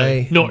the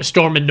guy? Really,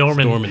 Stormin'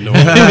 Norman.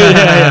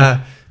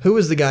 Who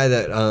was the guy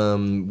that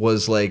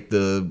was like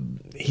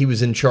he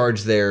was in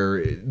charge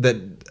there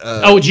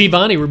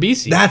Giovanni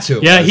Ribisi. That's who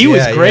it was. He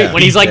was great. Yeah.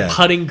 When he's like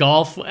putting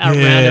golf around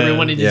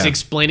everyone and just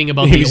explaining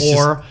about the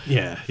ore.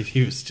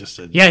 He was just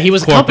a he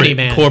was a company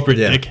man. Corporate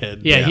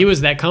dickhead. Yeah, he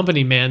was that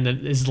company man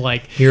that is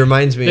like... He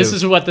reminds me this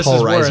is what this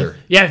Paul is Reiser. worth.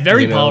 Yeah,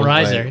 very Paul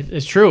Reiser.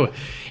 It's true.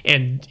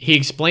 And he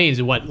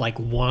explains what like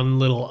one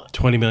little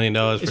 $20 million.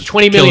 It's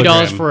 $20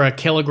 million for a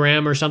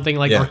kilogram or something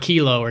like, or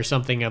kilo or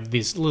something of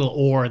this little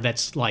ore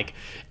that's like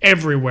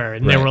everywhere.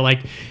 And they were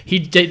like,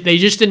 they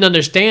just didn't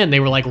understand. They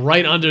were like,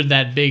 right under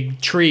that big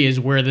tree is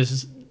where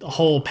this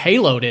whole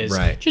payload is.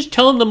 Right. Just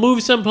tell them to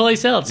move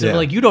someplace else. They're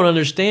like, you don't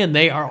understand.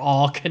 They are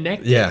all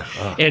connected. Yeah.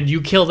 And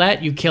you kill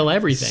that, you kill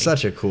everything.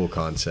 Such a cool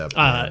concept.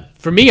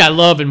 For me, I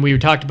love, and we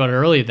talked about it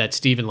earlier, that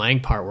Stephen Lang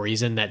part where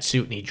he's in that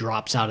suit and he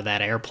drops out of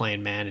that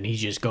airplane, man, and he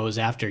just goes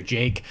after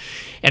Jake.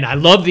 And I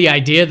love the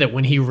idea that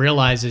when he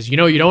realizes, you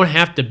don't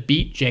have to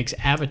beat Jake's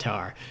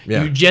avatar.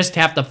 Yeah. You just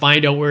have to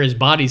find out where his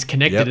body's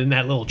connected in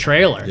that little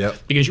trailer. Yep.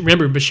 Because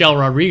remember, Michelle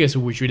Rodriguez,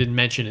 which we didn't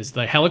mention, is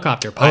the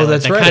helicopter pilot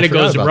that's that right. kind of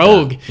goes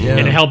rogue and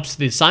it helps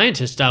the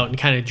scientists out and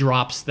kind of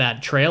drops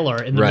that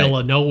trailer in the middle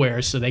of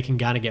nowhere so they can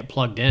kind of get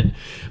plugged in.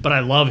 But I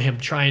love him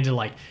trying to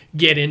like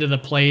get into the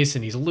place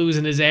and he's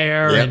losing his air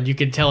and you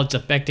can tell it's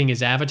affecting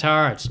his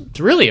avatar. It's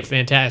really a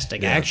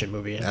fantastic action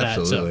movie at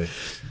absolutely. that.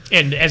 So,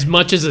 and as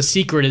much as a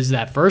secret as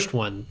that first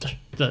one,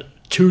 the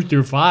 2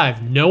 through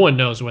 5, no one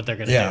knows what they're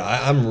going to do.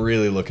 I'm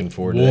really looking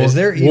forward to War, it. Is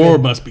there war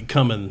must be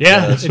coming.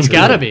 Yeah, it's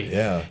got to be.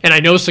 Yeah. And I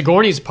know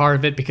Sigourney's part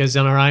of it because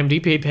on our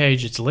IMDb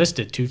page, it's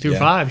listed 2 through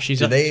 5.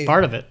 She's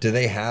part of it. Do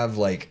they have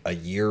like a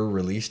year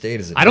release date?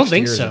 Is it I don't next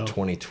think year? so. Is it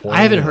 2020?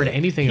 I haven't heard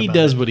anything He about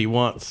does it. what he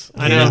wants.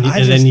 I know.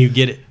 And then you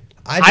get it.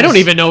 I don't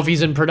even know if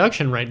he's in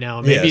production right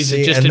now. Maybe he's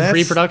just in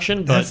pre-production.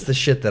 But that's the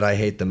shit that I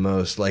hate the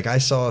most. Like I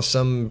saw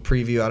some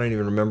preview. I don't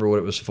even remember what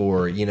it was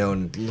for. And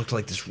it looked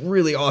like this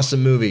really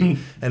awesome movie.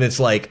 And it's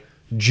like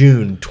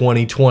June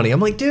 2020. I'm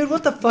like, dude,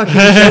 what the fuck are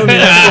you showing me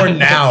that for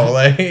now?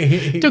 Like,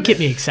 don't get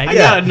me excited. I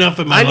got enough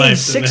in my life. I need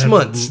 6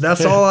 months.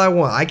 That's all I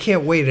want. I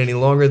can't wait any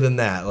longer than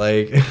that.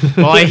 Like,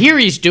 well, I hear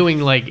he's doing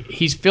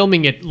he's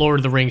filming it Lord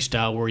of the Rings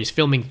style, where he's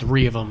filming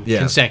 3 of them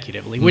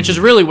consecutively, which is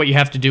really what you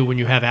have to do when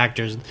you have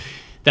actors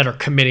that are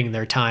committing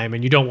their time,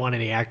 and you don't want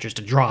any actors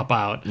to drop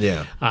out.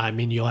 Yeah. I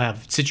mean, you'll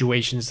have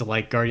situations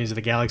like Guardians of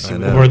the Galaxy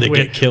where they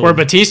get killed where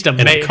Batista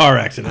in a car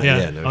accident.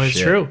 Yeah, no it's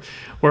shit. true.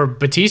 Where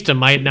Batista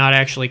might not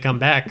actually come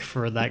back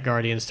for that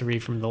Guardians 3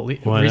 from the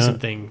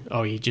recent thing.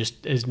 Oh, he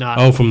just is not.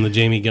 Oh, from the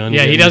Jamie Gunn.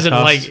 Yeah, he doesn't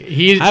toss.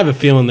 I have a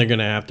feeling they're going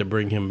to have to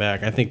bring him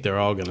back. I think they're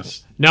all going to.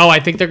 No, I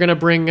think they're going to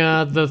bring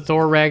the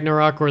Thor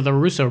Ragnarok or the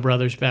Russo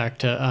brothers back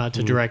to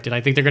direct it.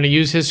 I think they're going to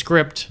use his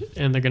script,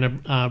 and they're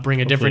going to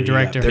bring a different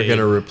director. They're going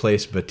to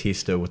replace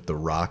Batista with The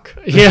Rock.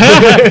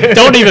 Yeah,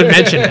 don't even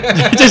mention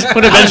it. Just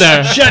put him in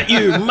there. Shut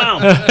your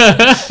mouth.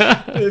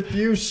 If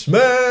you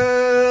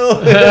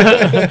smell.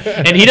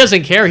 And he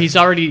doesn't care. He's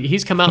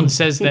come out and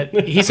says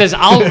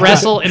I'll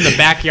wrestle in the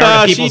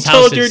backyard of people's she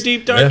told houses. your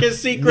deep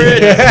darkest secret.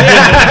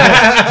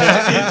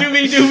 Do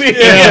me.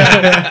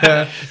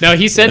 Yeah. No,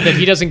 he said that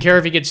he doesn't care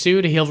if he gets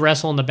sued. He'll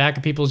wrestle in the back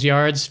of people's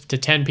yards to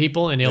 10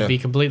 people, and he'll be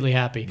completely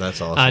happy.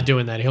 That's awesome.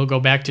 Doing that. He'll go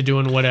back to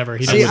doing whatever.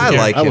 He See, doesn't I care.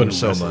 like him wouldn't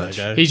so wrestle that much.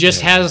 guy. He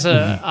just has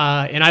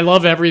and I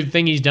love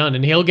everything he's done,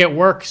 and he'll get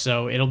work.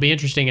 So it'll be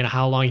interesting in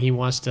how long he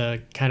wants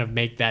to kind of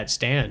make that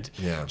stand.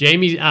 Yeah.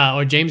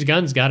 James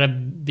Gunn's got to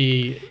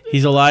be.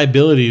 He's a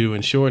liability to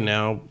insure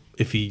now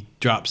if he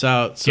drops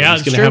out. So Yeah,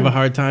 he's going to have a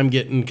hard time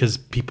getting, because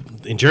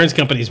insurance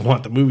companies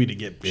want the movie to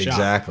get shot.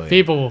 Exactly.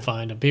 People will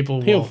find him.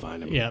 He'll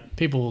find him. Yeah,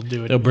 people will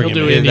do it. They'll bring He'll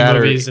him do in. indie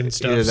movies and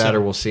stuff. Either that so.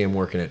 or we'll see him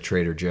working at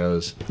Trader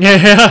Joe's.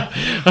 Yeah.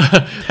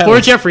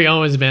 Poor Jeffrey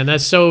Owens, man.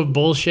 That's so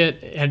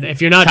bullshit. And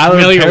if you're not Tyler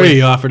familiar Perry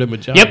with, offered him a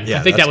job. yep, Yeah,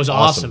 I think that that's was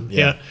awesome. awesome.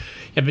 Yeah.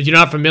 Yeah, but you're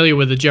not familiar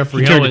with the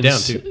Jeffrey He turned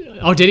Owens. it down, too.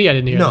 Oh, did he? I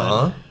didn't hear that.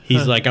 No.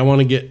 He's like, I want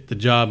to get the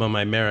job on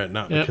my merit,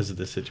 not Yep. because of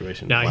this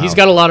situation. No, he's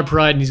got a lot of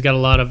pride and he's got a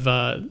lot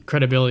of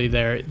credibility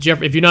there.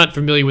 If you're not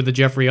familiar with the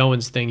Jeffrey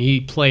Owens thing,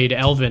 he played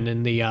Elvin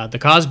in the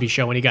Cosby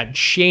Show, and he got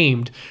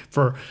shamed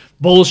for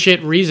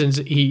bullshit reasons.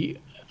 He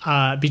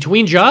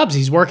between jobs,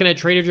 he's working at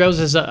Trader Joe's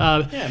as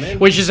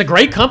which is a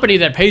great company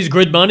that pays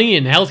good money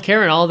and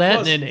healthcare and all that.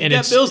 Plus, and you got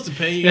it's bills to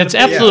pay. You That's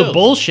gotta pay absolute bills.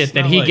 bullshit It's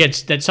that not he like-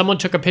 gets. That someone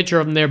took a picture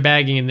of him there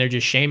bagging, and they're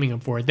just shaming him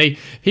for it.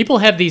 People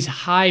have these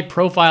high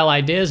profile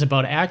ideas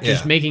about actors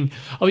Yeah. making.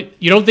 Oh,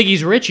 you don't think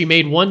he's rich? He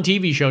made one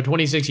TV show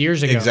 26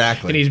 years ago,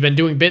 Exactly. and he's been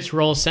doing bits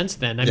roles since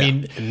then. I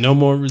mean. And no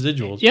more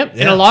residuals. Yep,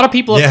 and Yeah. a lot of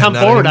people have Yeah, come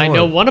not forward. anymore. I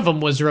know one of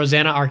them was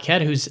Rosanna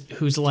Arquette,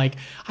 who's like,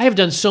 I have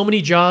done so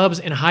many jobs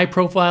and high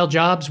profile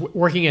jobs,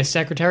 working as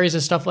secretaries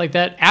and stuff like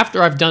that.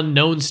 After I've done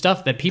known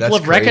stuff that people That's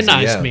have crazy,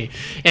 recognized yeah. me,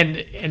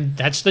 and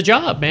that's the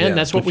job, man. Yeah.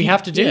 That's what we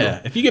have to do. Yeah,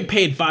 if you get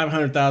paid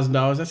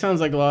 $500,000, that sounds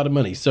like a lot of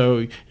money.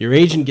 So your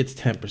agent gets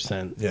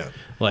 10%. Yeah.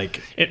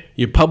 Like It-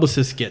 your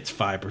publicist gets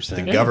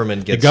 5%. The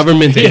government gets the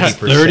government Yeah. gets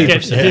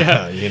 30%.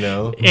 Yeah. You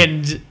know?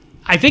 And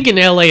I think in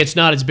LA, it's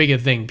not as big a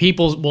thing.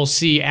 People will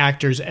see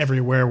actors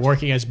everywhere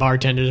working as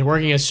bartenders,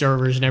 working as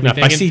servers, and Now,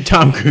 everything. if I see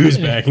Tom Cruise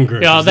back in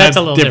Gross, yeah, that's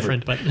a little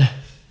different. But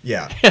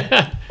Yeah.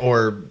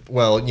 Or,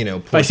 well, you know,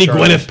 If I see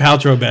Charlie- Gwyneth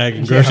Paltrow bag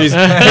in groceries,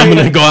 I'm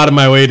going to go out of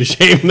my way to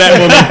shame that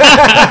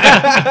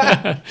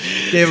woman.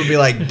 Dave would be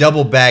like,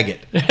 double bag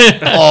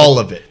it. All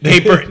of it.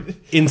 Paper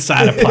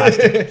inside of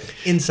plastic.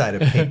 Inside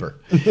of paper.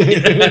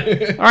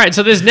 all right,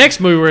 so this next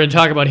movie we're going to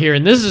talk about here,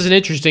 and this is an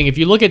interesting. If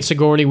you look at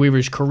Sigourney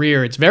Weaver's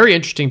career, it's very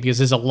interesting because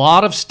there's a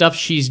lot of stuff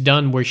she's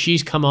done where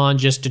she's come on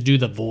just to do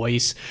the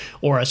voice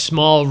or a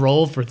small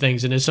role for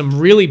things, and there's some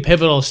really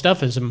pivotal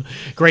stuff and some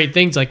great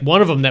things. Like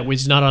one of them that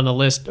was not on the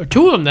list, or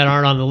two of them that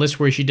aren't on the list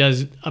where she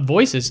does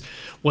voices,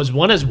 was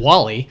one as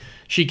Wally.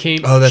 She came.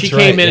 Oh, that's she came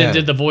right, in yeah. and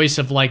did the voice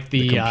of like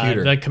the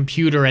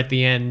computer at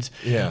the end,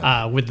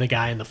 Yeah. with the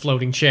guy in the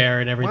floating chair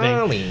and everything.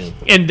 Wally.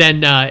 And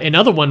then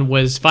another one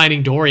was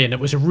Finding Dory, and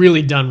it was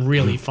really done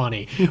really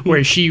funny,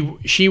 where she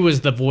was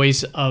the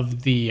voice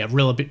of the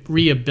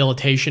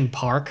rehabilitation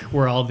park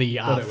where all the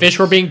fish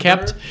were being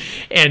kept,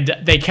 and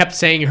they kept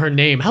saying her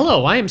name.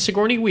 Hello, I am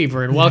Sigourney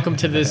Weaver, and welcome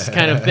to this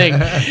kind of thing.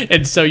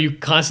 And so you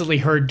constantly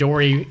heard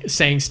Dory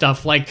saying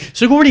stuff like,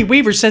 Sigourney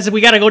Weaver says that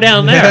we got to go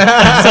down there.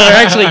 So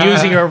they're actually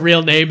using her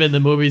real name in the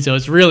movie, so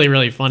it's really,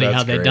 really funny That's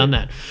how they've great. done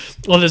that.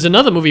 Well, there's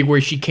another movie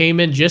where she came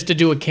in just to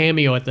do a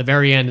cameo at the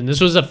very end, and this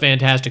was a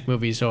fantastic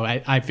movie, so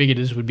I figured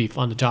this would be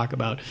fun to talk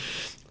about.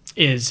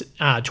 is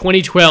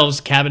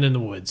 2012's Cabin in the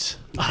Woods.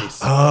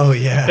 Oh,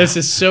 yeah. This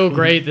is so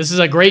great. This is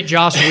a great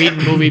Joss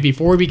Whedon movie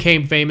before he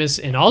became famous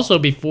and also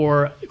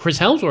before Chris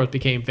Hemsworth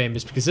became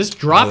famous, because this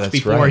dropped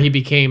before he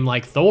became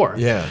like Thor.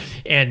 Yeah.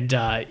 And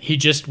he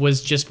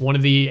was just one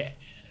of the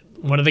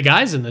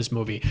guys in this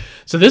movie.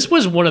 So this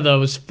was one of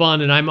those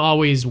fun, and I'm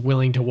always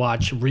willing to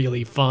watch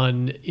really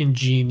fun,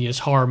 ingenious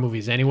horror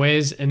movies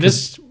anyways, and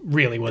this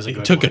really was a good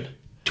one. Took a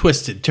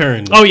twisted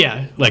turn. Oh,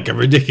 yeah. Like a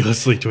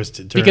ridiculously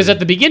twisted turn. Because at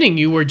the beginning,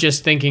 you were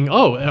just thinking,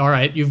 oh, all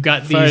right, you've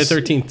got these... Friday the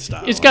 13th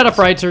style. It's got a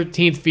Friday the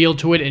 13th feel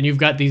to it, and you've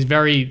got these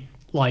very,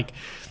 like,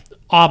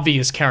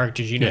 obvious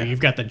characters. You know,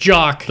 you've got the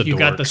jock, you've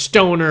got the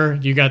stoner,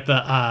 you got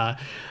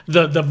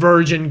the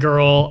virgin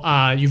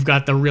girl, you've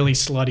got the really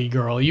slutty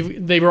girl.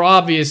 They were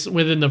obvious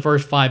within the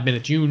first 5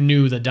 minutes. You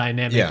knew the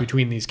dynamic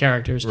between these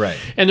characters. Right.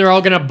 And they're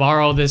all going to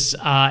borrow this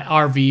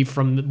RV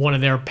from one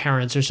of their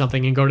parents or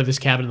something and go to this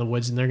cabin in the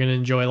woods, and they're going to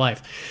enjoy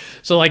life.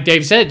 So like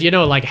Dave said,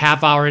 like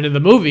half hour into the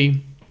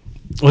movie...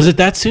 Was it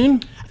that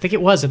soon? I think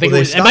it was. It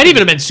might even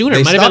have been sooner.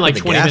 It might have been like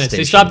 20 minutes.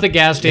 Station. They stopped at the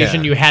gas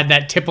station. Yeah. You had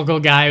that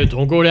typical guy who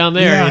don't go down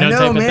there, I know,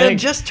 type man. of thing.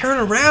 Just turn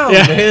around,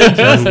 man.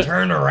 Just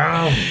turn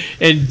around.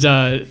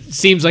 And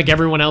seems like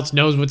everyone else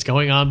knows what's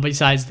going on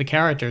besides the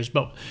characters.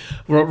 But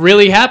what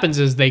really happens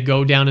is they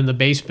go down in the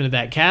basement of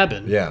that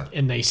cabin,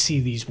 and they see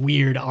these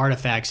weird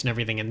artifacts and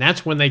everything. And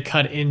that's when they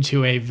cut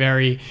into a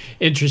very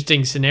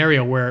interesting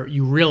scenario where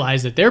you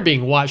realize that they're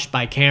being watched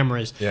by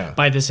cameras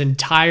by this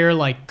entire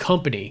like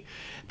company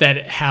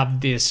that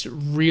have this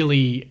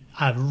really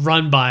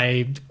run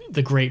by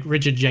the great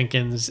Richard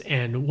Jenkins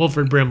and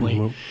Wilford Brimley.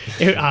 No,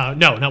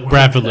 not Wilford.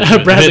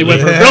 Bradley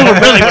Whitford. Wilford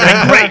Brimley would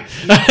have been great.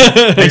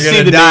 They're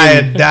going to die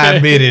of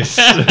diabetes.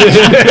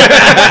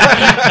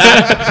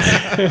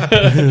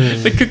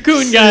 The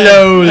cocoon guy.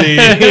 Slowly.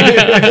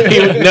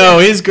 No,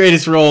 his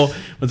greatest role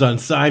was on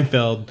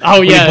Seinfeld. Oh,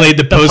 when he played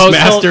the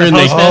postmaster, and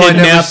they kidnapped. I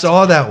never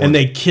saw that one. And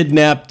they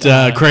kidnapped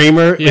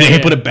Kramer, and they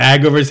put a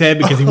bag over his head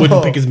because he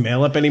wouldn't pick his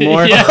mail up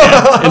anymore.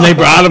 And they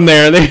brought him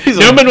there.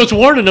 Newman was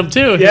warning him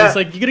too. He was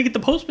like, "You're gonna get the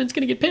postman's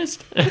gonna get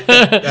pissed."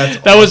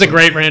 That was a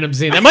great random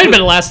scene. That might have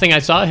been the last thing I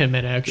saw him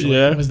in.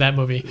 Actually, was that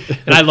movie,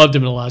 and I loved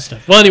him in a lot of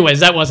stuff. Well,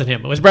 anyways, that wasn't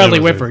him. It was Bradley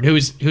Whitford,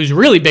 who's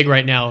really big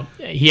right now.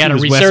 He had a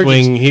resurgence. West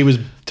Wing. He was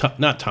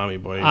not Tommy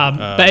Boy.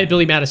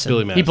 Billy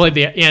Madison. He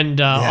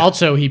played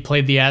also he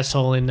played the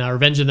asshole in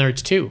Revenge of the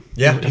Nerds 2.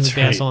 Yeah, he was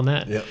the asshole in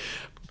that. Yep.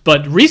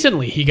 But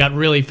recently, he got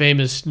really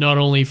famous not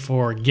only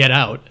for Get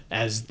Out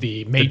as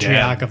the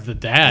matriarch of the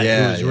dad,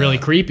 who was really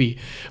creepy,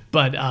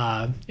 but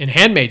in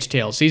Handmaid's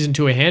Tale, season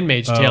 2 of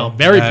Handmaid's Tale,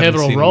 very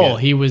pivotal role.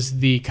 He was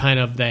the kind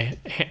of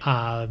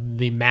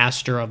the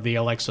master of the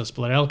Alexis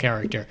Bledel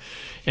character,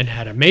 and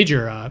had a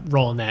major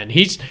role in that. And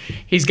he's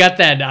got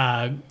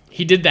that.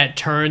 He did that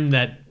turn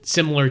that.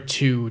 Similar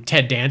to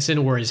Ted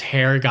Danson, where his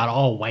hair got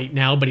all white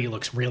now, but he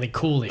looks really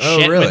cool as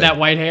shit with that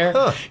white hair.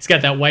 Huh. He's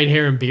got that white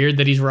hair and beard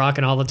that he's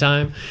rocking all the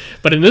time.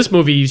 But in this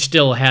movie, you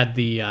still had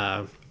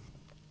that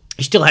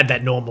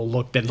normal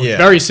look that looked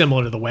very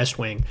similar to The West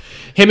Wing.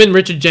 Him and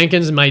Richard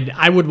Jenkins,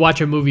 I would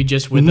watch a movie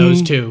just with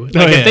those two.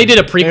 Like if they did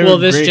a prequel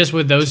of this just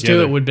with those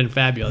two, it would have been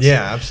fabulous.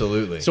 Yeah,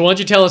 absolutely. So why don't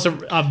you tell us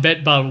a bit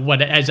about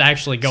what is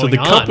actually going on? So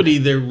the company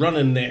they're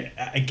running,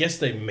 I guess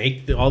they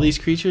make all these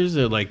creatures.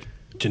 They're like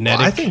genetic.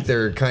 Well, I think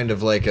they're kind of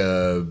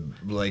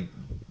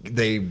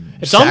they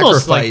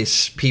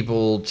sacrifice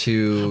people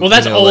to. Well,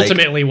 that's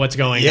ultimately what's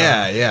going on.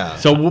 Yeah.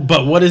 So,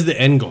 but what is the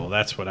end goal?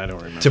 That's what I don't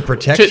remember. To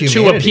protect humanity.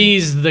 To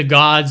appease the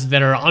gods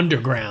that are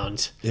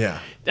underground. Yeah.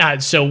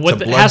 So what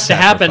has to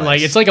happen?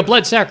 Like it's like a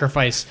blood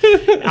sacrifice.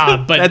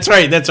 But that's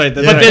right. But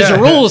there's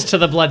rules to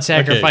the blood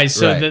sacrifice.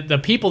 So the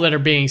people that are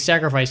being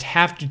sacrificed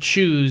have to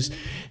choose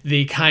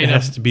the kind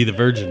has to be the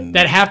virgin.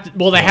 They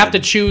have to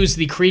choose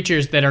the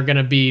creatures that are going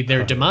to be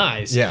their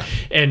demise. Yeah.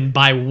 And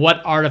by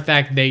what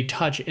artifact they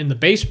touch in the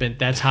basement,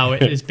 that's how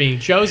it is being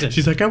chosen.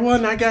 She's like,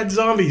 I got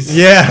zombies.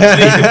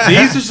 Yeah.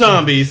 These are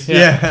zombies.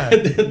 Yeah.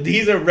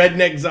 These are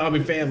redneck zombie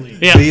family.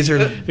 Yeah. These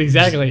are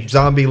exactly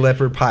zombie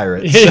leopard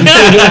pirates.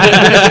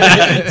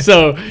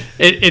 So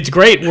it's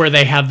great where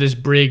they have this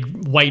big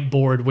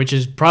whiteboard, which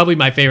is probably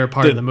my favorite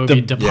part of the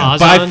movie to pause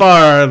by on.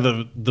 far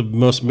the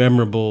most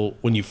memorable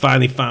when you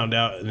finally found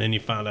out, and then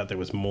you found out there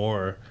was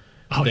more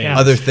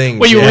other things.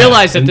 Well, you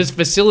realize that this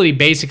facility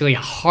basically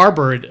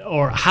harbored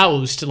or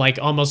housed, like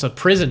almost a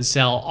prison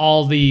cell,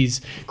 all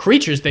these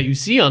creatures that you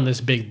see on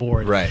this big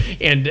board. Right.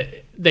 And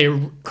they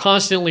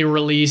constantly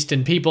released,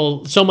 and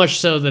people, so much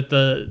so that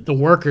the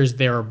workers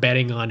there are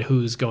betting on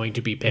who's going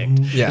to be picked.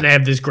 Yeah. And they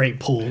have this great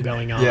pool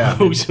going on. Yeah.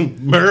 Who's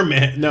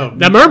Merman? No,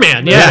 the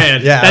Merman. Yeah,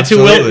 that's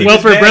absolutely. who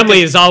Wilford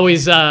Brimley is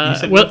always. I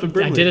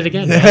did it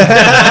again.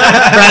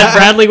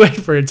 Bradley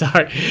Whitford.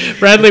 Sorry,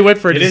 Bradley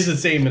Whitford. It is the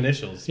same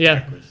initials. Yeah,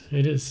 backwards.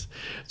 It is.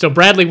 So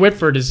Bradley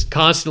Whitford is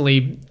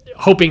constantly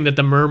hoping that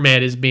the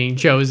merman is being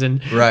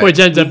chosen, which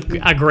ends up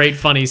a great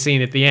funny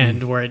scene at the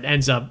end where it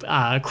ends up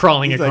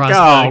crawling across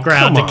the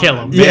ground to kill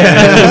him. Yeah.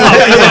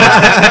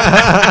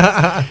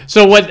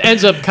 So what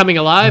ends up coming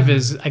alive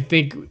is, I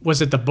think,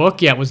 was it the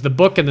book? Yeah, it was the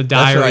book and the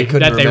diary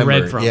that they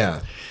read from.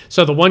 Yeah.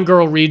 So the one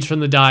girl reads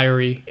from the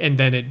diary, and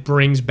then it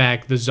brings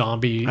back the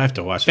zombie I have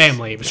to watch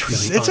family. It was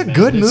really It's fun, a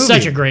good man. movie. It's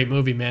such a great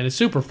movie, man. It's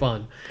super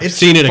fun. It's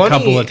seen it a funny-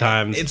 couple of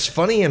times. It's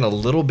funny and a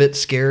little bit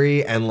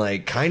scary and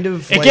like kind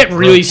of. It like, get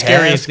really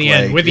scary at grotesque, the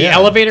end like, with the yeah.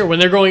 elevator. When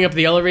they're going up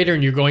the elevator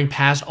and you're going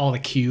past all the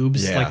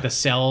cubes, Yeah. like the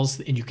cells,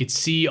 and you could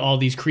see all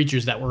these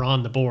creatures that were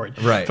on the board.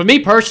 Right. For me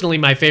personally,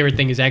 my favorite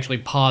thing is actually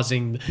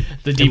pausing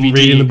the DVD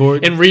reading the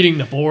board? and reading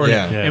the board.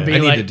 Yeah. and I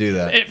being need like, to do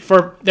that.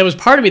 There was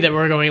part of me that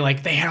were going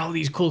like, they had all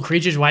these cool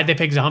creatures. Why'd they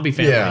pick Zombie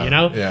Family? Yeah, You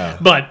know. yeah.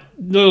 But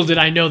little did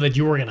I know that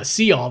you were going to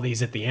see all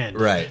these at the end.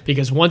 Right.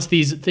 Because once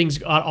these things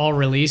got all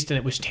released and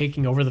it was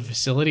taking over the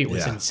facility, it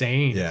was Yeah.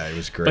 insane. Yeah, it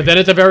was great. But then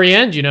at the very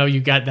end,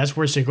 that's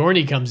where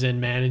Sigourney comes in,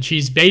 man, and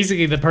she's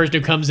basically the person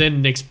who comes in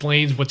and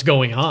explains what's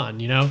going on.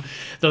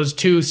 Those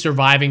two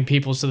surviving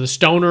people, so the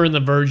stoner and the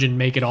virgin,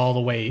 make it all the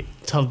way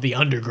to the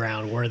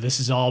underground where this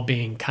is all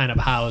being kind of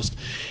housed,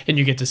 and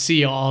you get to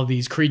see all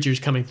these creatures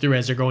coming through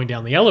as they're going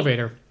down the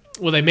elevator.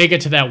 Well, they make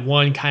it to that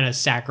one kind of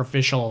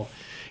sacrificial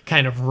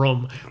kind of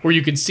room where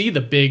you can see the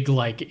big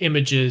like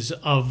images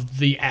of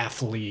the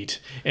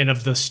athlete and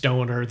of the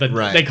stoner.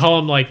 Right. They call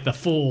him like the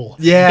fool.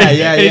 Yeah,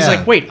 yeah, and he's yeah.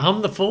 like, wait,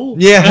 I'm the fool?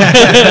 Yeah.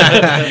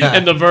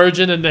 And the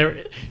virgin,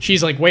 and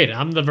she's like, wait,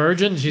 I'm the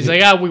virgin? She's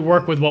like, we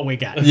work with what we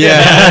got.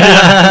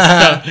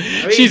 Yeah.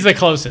 She's the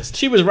closest.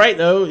 She was right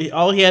though.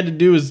 All he had to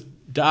do was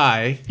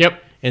die.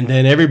 Yep. And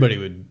then everybody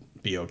would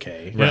be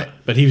okay. Right.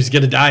 But he was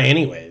gonna die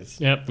anyways.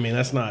 Yep. I mean,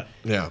 that's not.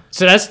 Yeah.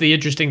 So that's the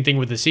interesting thing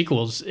with the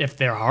sequels, if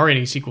there are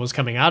any sequels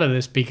coming out of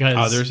this, because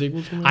Are there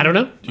sequels coming I don't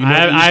know. Do you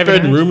know? You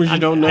spreading rumors you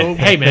don't know?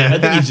 Hey man, I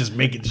think he's just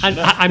making shit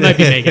up. I might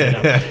be making it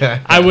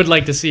up. I would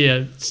like to see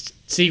a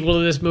sequel to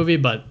this movie,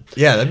 but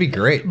Yeah, that'd be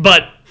great.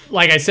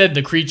 like I said,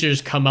 the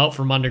creatures come out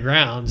from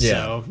underground.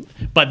 So,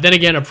 but then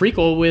again, a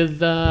prequel with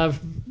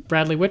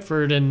Bradley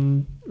Whitford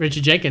and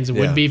Richard Jenkins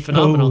would be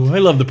phenomenal. Oh, I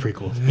love the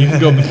prequel. You can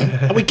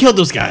go. We killed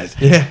those guys.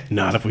 Yeah.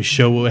 Not if we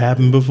show what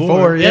happened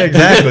before. Yeah,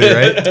 exactly,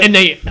 right? And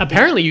they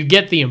apparently you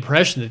get the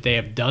impression that they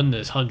have done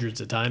this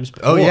hundreds of times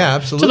before. Oh, yeah,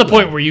 absolutely. To the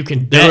point where you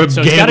can They were bet,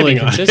 so it's got to be gambling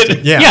on it.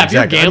 consistent. Yeah, if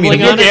exactly. you're I mean, gambling If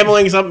you're on it,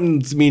 gambling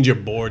something, it means you're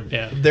bored.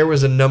 yeah. There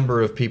was a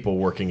number of people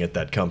working at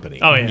that company.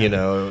 Oh, yeah. You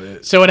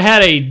know, So it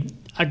had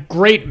a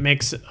great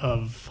mix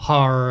of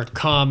horror,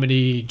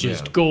 comedy,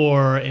 just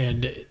gore,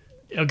 and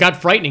it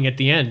got frightening at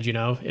the end.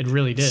 It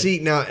really did. see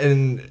now,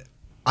 and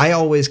I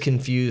always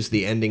confuse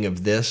the ending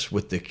of this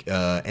with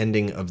the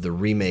ending of the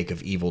remake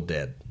of Evil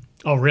Dead.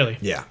 Oh, really?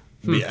 Yeah.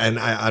 And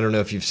I don't know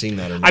if you've seen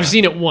that or not. I've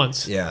seen it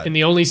once. Yeah. And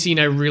the only scene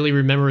I really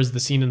remember is the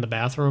scene in the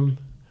bathroom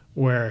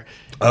where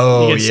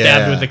Oh, he gets yeah.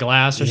 stabbed with the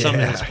glass or something,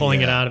 and Yeah, it's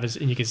pulling it yeah. out of his,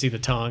 and you can see the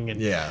tongue. And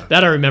Yeah.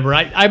 that I remember.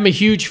 I'm a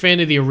huge fan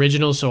of the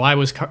original, so I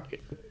was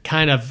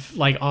kind of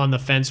like on the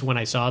fence when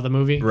I saw the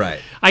movie.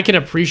 Right. I can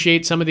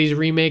appreciate some of these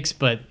remakes,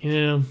 but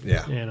Yeah. I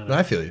don't know.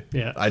 I feel you.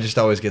 Yeah. I just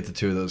always get the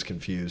two of those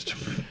confused.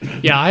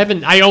 Yeah,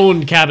 I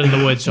own Cabin in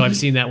the Woods, so I've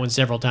seen that one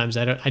several times.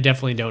 I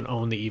definitely don't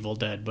own the Evil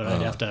Dead, but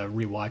I'd have to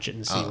rewatch it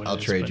and see what it I'll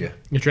is, trade but- you.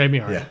 You trade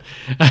me? All right.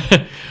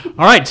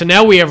 All right, so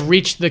now we have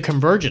reached the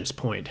convergence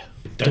point.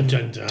 Dun,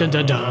 dun, dun. Dun,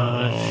 dun,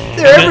 dun.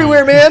 They're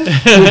everywhere, man.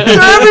 They're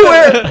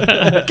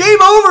everywhere.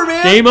 Game over,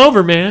 man. Game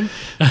over, man.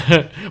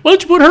 Why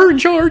don't you put her in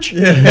charge?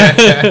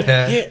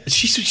 Yeah,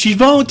 she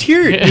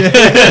volunteered.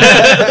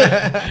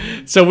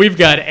 So we've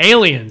got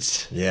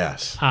Aliens.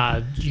 Yes. You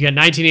got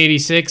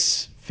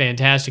 1986,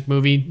 fantastic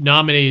movie,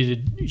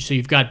 nominated. So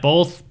you've got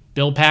both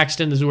Bill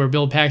Paxton. This is where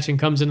Bill Paxton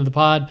comes into the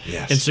pod.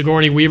 Yes. And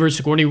Sigourney Weaver.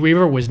 Sigourney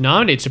Weaver was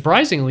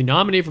surprisingly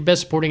nominated for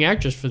Best Supporting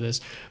Actress for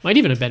this. Might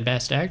even have been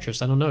Best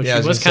Actress. I don't know.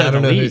 Yeah, she was kind of I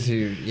don't the know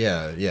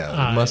lead.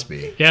 it must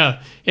be.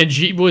 Yeah, and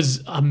she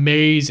was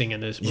amazing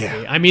in this movie.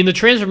 Yeah. I mean, the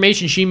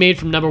transformation she made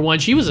from number one,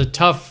 she was a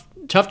tough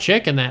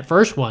chick in that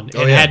first one,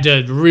 and yeah. had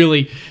to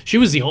really. She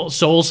was the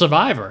sole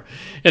survivor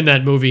in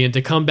that movie, and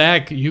to come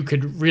back, you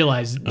could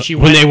realize she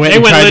When they went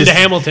and tried Linda to-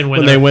 Hamilton with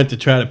when her. they went to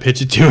try to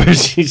pitch it to her,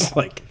 she's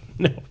like,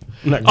 "No,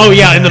 I'm not Oh going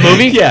yeah, in the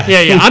movie.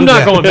 Yeah. I'm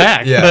not going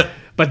back. Yeah.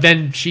 But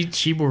then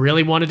she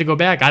really wanted to go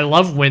back. I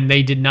love when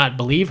they did not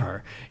believe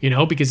her,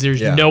 because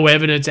there's Yeah. no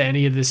evidence of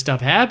any of this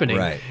stuff happening.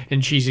 Right.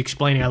 And she's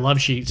explaining.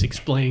 She's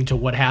explaining to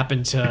what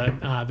happened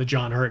to the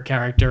John Hurt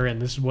character, and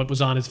this is what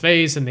was on his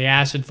face, and the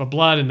acid for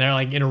blood, and they're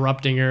like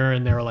interrupting her,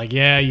 and they were like,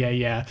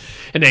 yeah,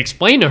 and they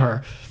explained to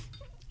her,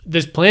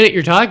 this planet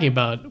you're talking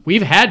about,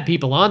 we've had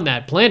people on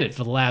that planet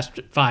for the last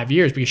 5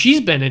 years because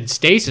she's been in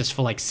stasis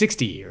for like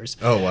 60 years.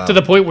 Oh, wow. To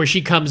the point where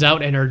she comes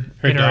out and her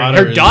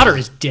daughter daughter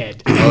is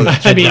dead.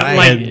 that's I mean, right.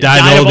 like Died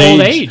died of of old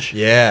old age. age.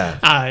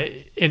 Yeah.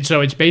 And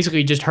so it's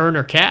basically just her and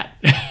her cat,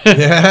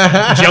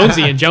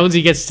 Jonesy, and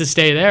Jonesy gets to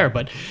stay there,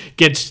 but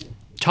gets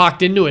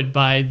talked into it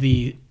by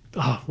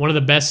one of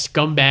the best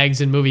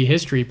scumbags in movie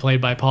history, played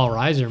by Paul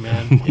Reiser,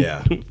 man.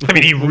 Yeah. I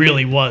mean, he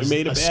really was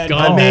made a bad scumbag.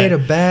 call. I made a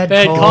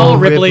bad call, call,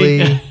 Ripley.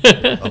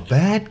 a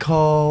bad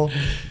call.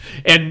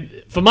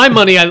 And for my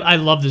money, I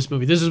love this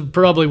movie. This is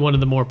probably one of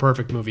the more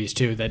perfect movies,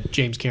 too, that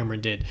James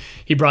Cameron did.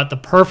 He brought the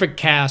perfect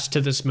cast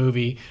to this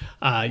movie.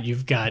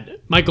 You've got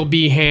Michael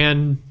B.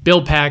 Hand,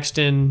 Bill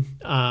Paxton,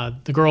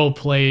 the girl who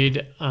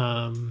played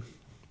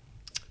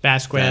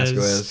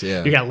Vasquez,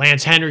 yeah. You got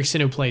Lance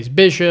Henriksen, who plays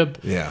Bishop.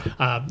 Yeah.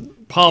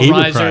 Paul He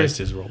Reiser. reprised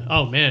his role.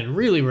 Oh, man.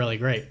 Really, really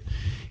great.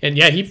 And,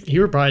 yeah, he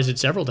reprised it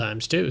several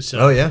times, too. So,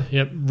 Oh, yeah?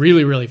 Yep.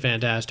 Really, really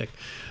fantastic.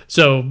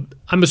 So,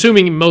 I'm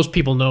assuming most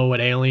people know what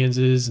Aliens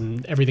is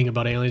and everything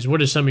about Aliens.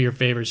 What is some of your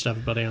favorite stuff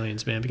about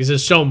Aliens, man? Because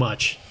there's so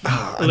much,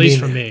 at least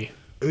for me.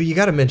 You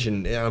got to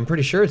mention, I'm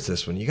pretty sure it's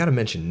this one. You got to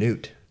mention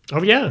Newt.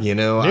 Oh, yeah. You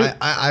know, Newt.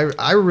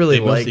 I really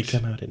They like. mostly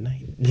come out at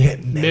night. Yeah,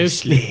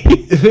 Mostly.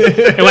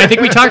 And I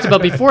think we talked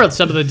about before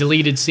some of the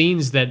deleted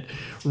scenes that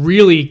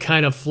really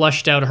kind of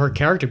flushed out her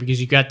character, because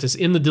you got this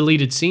in the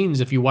deleted scenes.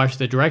 If you watch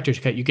the director's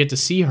cut, you get to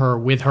see her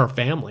with her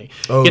family.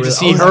 Oh, you get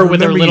to really? see Oh, I her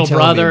with her remember you little telling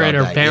me brother about and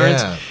her that.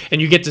 parents, Yeah.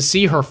 and you get to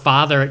see her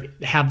father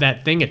have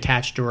that thing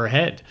attached to her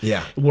head.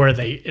 Yeah. where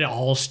it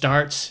all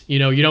starts. You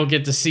know, you don't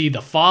get to see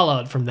the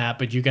fallout from that,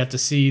 but you got to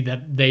see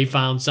that they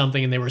found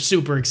something and they were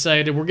super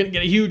excited. We're gonna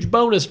get a huge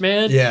bonus,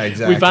 man. Yeah,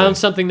 exactly. We found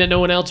something that no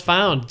one else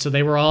found, so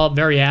they were all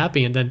very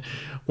happy. And then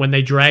when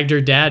they dragged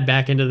her dad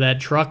back into that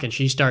truck and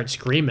she starts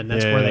screaming,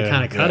 that's where they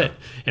kind of cut it.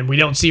 And we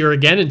don't see her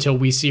again until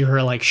we see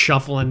her like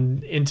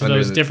shuffling into Under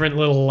those the- different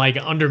little like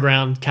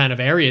underground kind of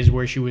areas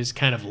where she was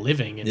kind of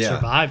living and Yeah.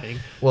 surviving.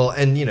 Well,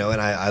 and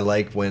and I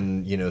like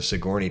when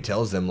Sigourney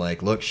tells them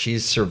like, look,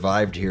 she's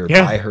survived here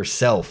Yeah. by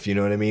herself. You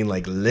know what I mean?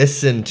 Like,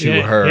 listen to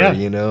Yeah, her.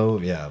 yeah.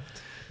 Yeah.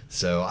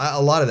 So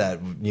a lot of that,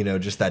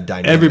 just that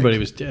dynamic. Everybody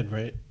was dead,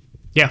 right?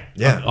 Yeah.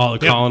 Yeah. All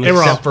the Yep, colonists. they were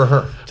all- except for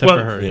her. Except Well,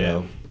 for her, you yeah.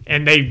 know.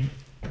 And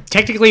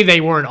technically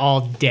they weren't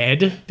all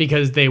dead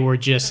because they were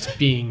just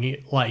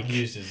being like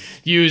used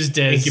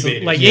as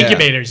Incubators. like Yeah,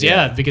 incubators.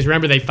 Yeah. yeah. Because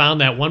remember they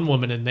found that one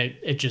woman and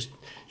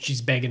she's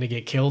begging to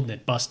get killed and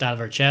it bust out of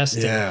her chest.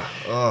 And Yeah.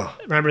 Oh.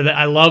 remember that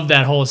I love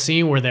that whole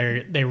scene where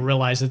they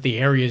realize that the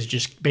area is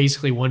just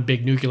basically one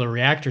big nuclear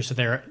reactor. So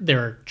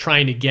they're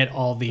trying to get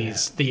all the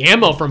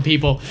ammo from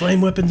people.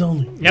 Flame weapons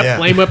only. Yep, Yeah.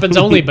 flame weapons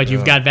only. But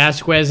you've got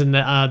Vasquez and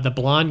the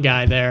blonde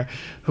guy there,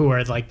 who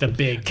are like the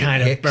big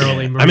kind of Hicks.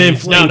 burly Marines. I mean,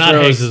 no, not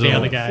flamethrowers Hicks, is the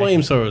other guy.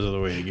 Flamethrowers are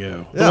the way to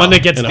go. The one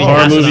that gets In the a horror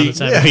acid on movie, the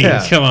side. I mean,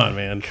 Yeah. come on,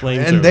 man.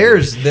 Flamethrowers. And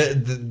there's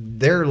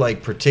their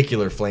like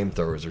particular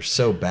flamethrowers are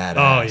so badass.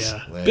 Oh,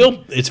 yeah. Like,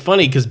 It's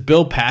funny because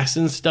Bill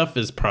Paxton's stuff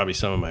is probably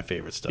some of my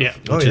favorite stuff. Yeah.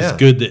 Which Oh, yeah. is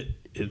good that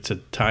it's a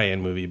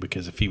tie-in movie,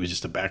 because if he was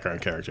just a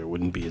background character, it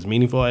wouldn't be as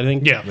meaningful, I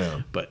think. Yeah.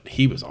 No. But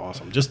he was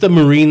awesome. Just the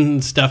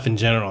Marine stuff in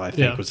general, I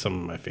think, Yeah. was some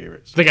of my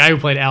favorites. The guy who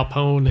played Al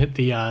Pone,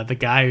 the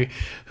guy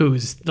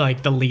who's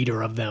like the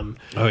leader of them.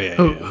 Oh, yeah, yeah.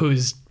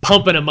 Who's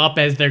pumping them up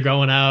as they're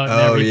going out and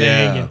Oh, everything.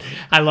 yeah. And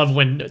I love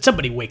when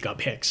somebody wake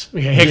up Hicks.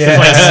 Hicks is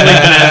like sleeping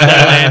as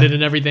they landed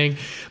and everything.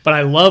 But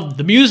I love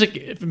the music.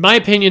 In my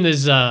opinion,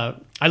 is I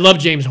love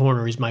James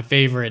Horner. He's my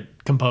favorite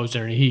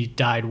composer, and he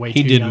died way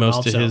He too did young. most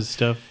also. of his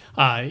stuff,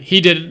 He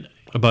did.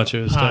 a bunch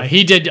of his stuff.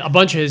 He did a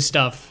bunch of his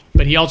stuff,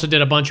 but he also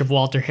did a bunch of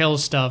Walter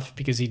Hill's stuff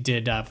because he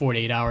did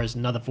 48 Hours,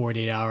 another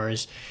 48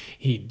 Hours.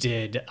 He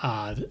did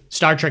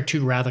Star Trek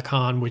II Wrath of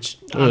Khan, which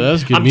Oh, that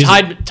was good I'm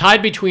music.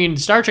 tied between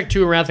Star Trek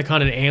II Wrath of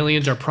Khan and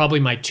Aliens are probably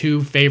my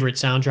two favorite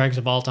soundtracks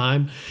of all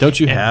time. Don't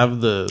you And have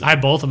the... I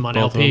have both of them on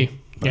Both of LP. them?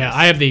 Yeah, Nice.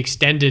 I have the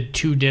extended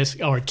two record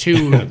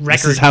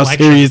This is how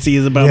collection. serious he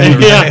is about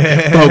movies.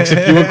 Folks,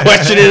 if you were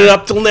questioning it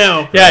up till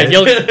now. Yeah,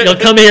 you'll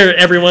come here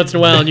every once in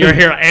a while and you'll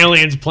hear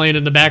aliens playing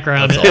in the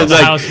background at the It's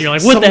like, house. And you're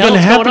like, what the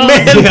something hell's gonna going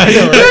on? happen,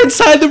 man? You're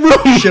inside the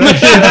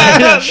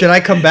room. should I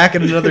come back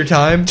at another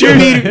time?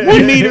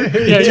 One meter.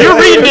 Yeah, you're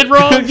reading it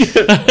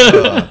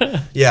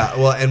wrong. Yeah,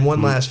 well, and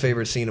one last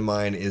favorite scene of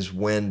mine is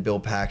when Bill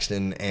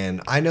Paxton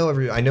and I know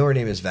her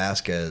name is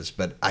Vasquez,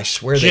 but I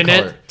swear they call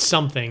her. Jeanette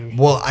something.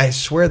 Well, I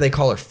swear they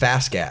call her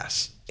Fast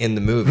Gas in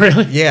the movie.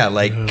 Really? Yeah,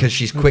 like because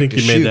she's quick think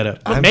to you made shoot. that up.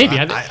 Well, maybe.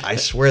 I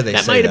swear they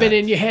That say might have that. been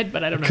in your head,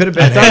 but I don't know. Could have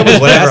been. thought it was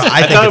whatever. Vas- I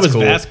think thought it it's was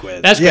cool.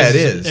 Vasquez. That's Yeah, it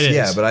Vasquez. is.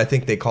 Yeah, but I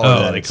think they call Oh,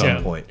 her that they at call some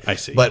it. point. I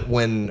see. But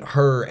when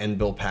her and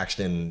Bill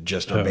Paxton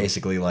just are Oh.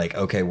 basically like,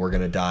 okay, we're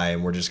gonna die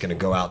and we're just gonna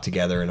go out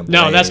together in a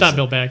No, that's blaze. not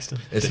Bill Paxton.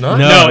 It's not.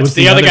 No. No, it it's was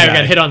the the other other guy who guy.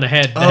 got hit on the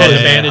head. That had the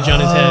bandage on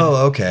his head.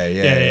 Oh, okay.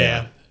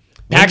 Yeah.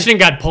 Paxton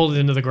got pulled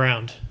into the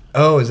ground.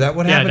 Oh, is that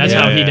what Yeah, happened? that's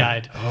here? how he Yeah.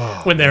 died.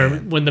 Oh,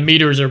 when the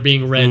meters are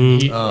being read,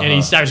 and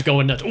he starts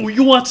going nuts. Oh,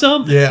 you want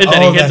some? Yeah. And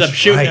then Oh, he ends that's up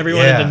shooting right,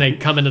 everyone, yeah. and then they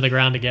come into the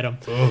ground to get him.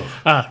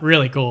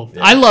 Really cool.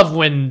 I love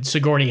when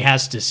Sigourney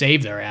has to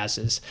save their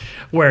asses,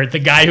 where the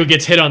guy who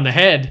gets hit on the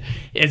head,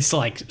 it's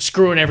like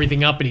screwing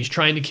everything up, and he's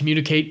trying to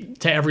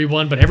communicate to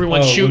everyone, but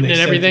everyone's Oh, when shooting they and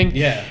said- everything.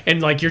 yeah.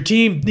 And like your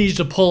team needs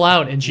to pull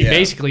out, and she Yeah.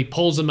 basically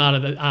pulls him out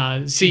of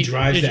the seat.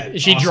 drives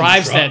that She awesome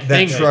drives truck. that That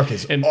thing. truck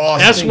is and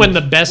awesome. That's when the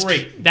Thing best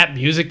great. that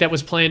music that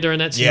was playing during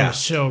that scene Yeah. was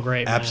so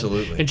great. Man.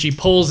 Absolutely. And she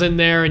pulls in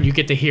there, and you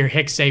get to hear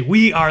Hicks say,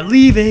 "We are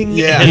leaving."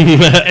 Yeah.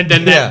 and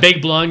then that Yeah.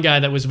 big blonde guy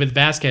that was with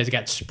Vasquez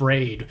got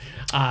sprayed.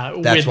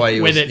 That's why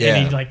he with was- it, yeah.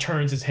 and he like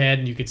turns his head,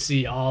 and you could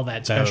see all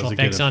that special was a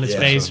effects good on his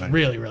effect. face. Yeah.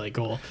 Really, really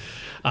cool.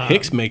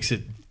 Hicks makes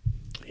it.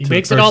 He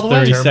makes it all the way.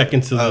 30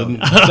 seconds of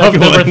the Of second number,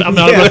 one. of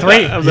number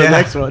three. Of the Yeah.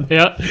 next one.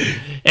 Yeah,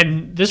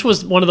 and And this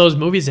was one of those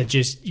movies that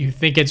just, you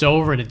think it's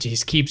over and it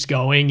just keeps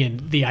going.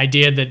 And the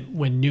idea that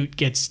when Newt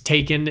gets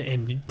taken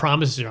and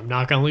promises her, I'm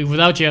not going to leave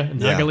without you, I'm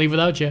not going to leave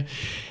without you,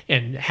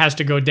 and has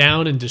to go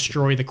down and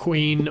destroy the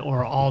queen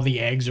or all the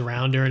eggs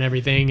around her and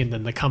everything. And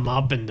then they come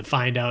up and to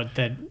find out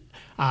that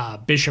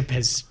Bishop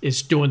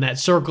is doing that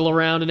circle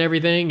around and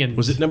everything. And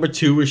was it number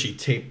 2 where she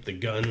taped the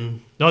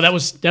gun? No, that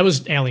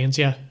was Aliens.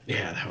 Yeah,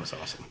 that was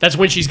awesome. That's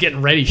when she's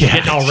getting ready. She's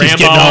getting all she's Rambo.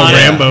 Getting all on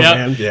Rambo, it.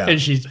 man. Yep.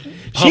 And she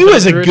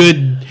was a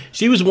good.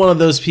 She was one of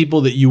those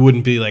people that you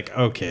wouldn't be like,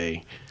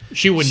 okay,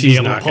 she wouldn't be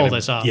able to pull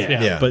this off.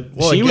 Yeah. But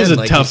well, she again, was a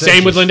like tough. you said,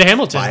 same with Linda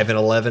Hamilton.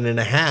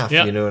 5'11.5".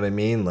 Yep. You know what I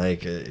mean?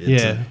 Like,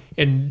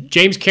 And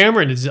James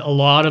Cameron is a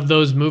lot of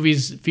those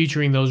movies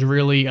featuring those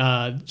really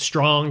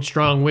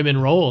strong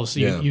women roles.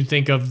 You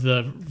think of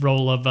the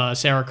role of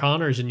Sarah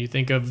Connors, and you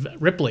think of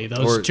Ripley.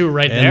 Those two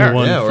right and there. The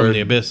one from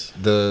The Abyss.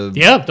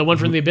 The one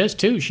from The Abyss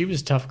too. She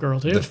was a tough girl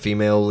too. The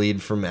female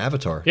lead from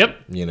Avatar. Yep.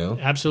 You know,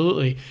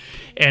 absolutely.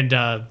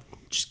 And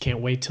just can't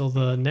wait till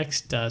the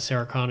next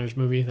Sarah Connors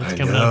movie that's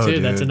coming out too.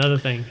 Dude. That's another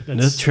thing.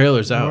 The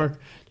trailer's out.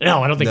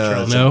 No, I don't think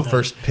trailer's out.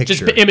 First picture.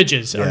 Just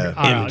images.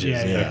 Images.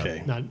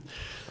 Okay.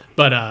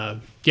 But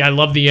I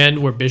love the end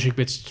where Bishop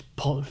gets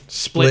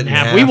split in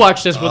half. We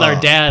watched this with our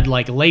dad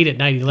like late at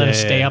night. He let us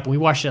stay up. We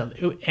watched it.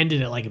 It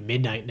ended at like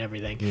midnight and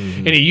everything.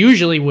 Mm-hmm. And he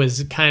usually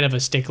was kind of a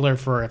stickler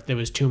for if there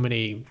was too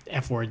many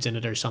F words in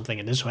it or something.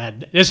 And this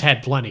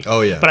had plenty.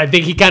 Oh yeah. But I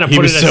think he kind of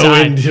put it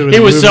aside. He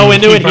was so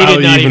into it. He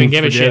did not even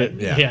give a shit.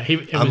 Yeah.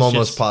 I'm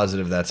almost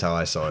positive that's how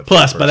I saw it.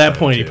 Plus, by that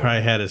point, he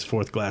probably had his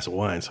 4th glass of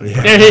wine. So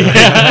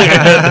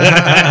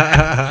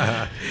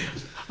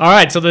All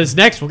right, so this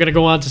next, we're going to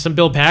go on to some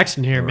Bill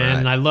Paxton here, man.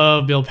 And I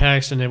love Bill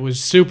Paxton. It was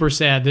super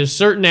sad. There's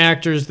certain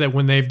actors that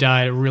when they've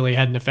died, it really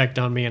had an effect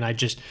on me. And I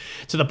just,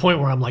 to the point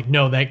where I'm like,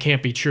 no, that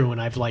can't be true.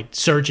 And I've like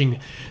searching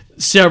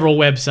several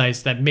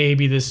websites that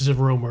maybe this is a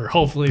rumor.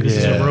 Hopefully this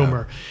is a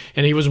rumor.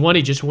 And he was one,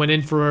 he just went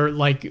in for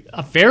like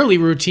a fairly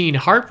routine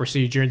heart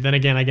procedure. And then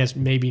again, I guess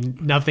maybe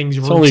nothing's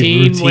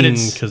routine when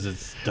it's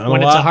done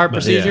when a it's lot, a heart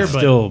procedure, but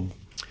still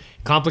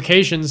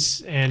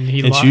complications, and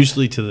it's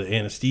usually to the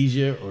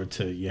anesthesia or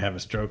to you have a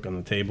stroke on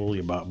the table,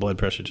 your blood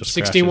pressure just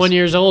 61 crashes.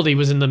 years old. He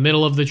was in the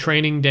middle of the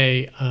Training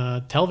Day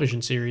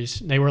television series.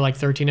 They were like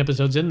 13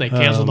 episodes in. They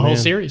canceled the whole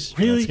series.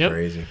 Really? That's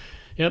crazy.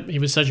 Yep, he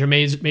was such a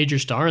major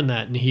star in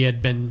that, and he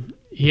had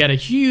a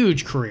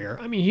huge career.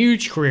 I mean,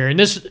 huge career. And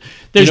there's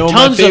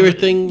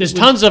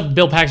tons of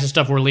Bill Paxton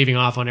stuff we're leaving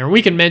off on here.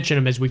 We can mention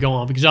him as we go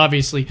on because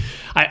obviously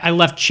I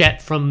left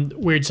Chet from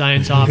Weird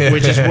Science off,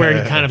 which is where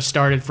he kind of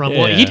started from.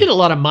 Well, he did a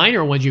lot of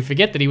minor ones. You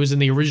forget that he was in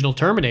the original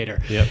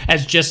Terminator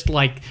as just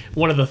like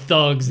one of the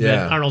thugs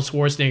that Arnold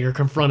Schwarzenegger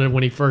confronted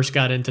when he first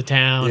got into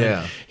town.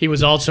 Yeah. And he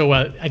was also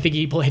I think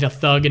he played a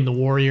thug in The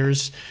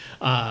Warriors.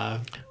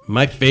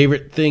 My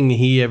favorite thing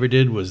he ever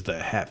did was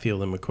the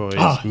Hatfield and McCoy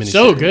miniseries.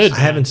 So good. I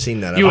haven't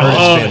seen that. It's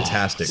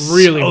fantastic.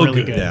 Really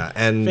good. Yeah,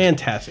 and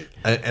fantastic.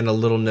 And a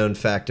little known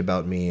fact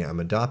about me: I'm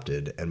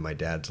adopted, and my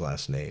dad's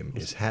last name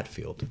is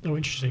Hatfield. Oh,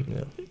 interesting.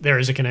 Yeah. There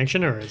is a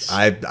connection, or is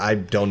I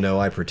don't know.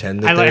 I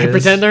pretend that I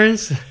pretend there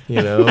is.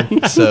 You know,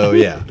 so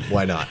yeah,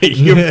 why not?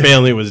 Your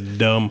family was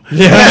dumb.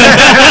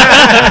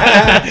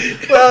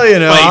 Well, you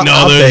know, fighting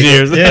all those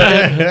years.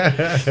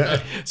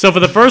 Yeah. So for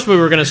the first movie,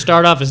 we're going to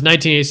start off as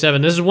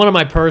 1987. This is one of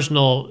my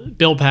personal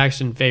Bill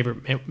Paxton favorite.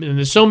 And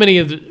there's so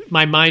many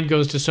my mind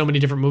goes to so many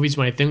different movies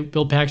when I think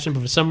Bill Paxton,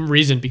 but for some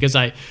reason, because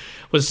I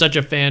was such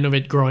a fan of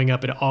it growing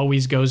up, it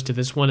always goes to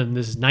this one, and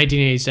this is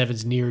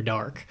 1987's Near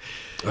Dark.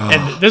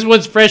 And this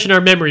one's fresh in our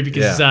memory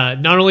because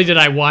not only did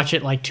I watch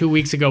it like 2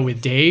 weeks ago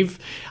with Dave,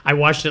 I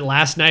watched it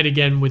last night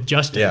again with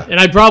Justin. Yeah. And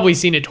I've probably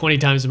seen it 20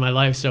 times in my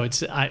life, so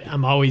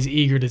I'm always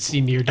eager to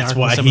see Near Dark. That's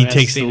why he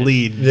takes the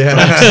lead.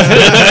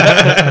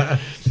 Yeah.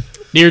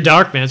 Near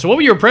Dark, man. So what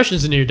were your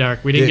impressions of Near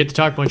Dark? We didn't get to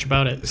talk much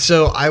about it.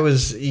 So I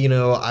was,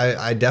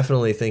 I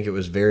definitely think it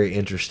was very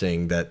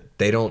interesting that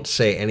they don't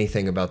say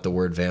anything about the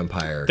word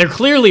vampire. They're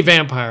clearly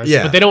vampires,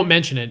 but they don't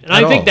mention it. And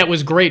I think that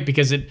was great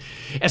because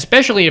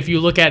especially if you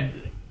look at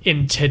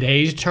in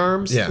today's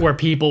terms, where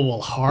people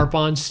will harp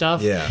on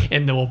stuff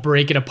and they will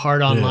break it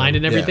apart online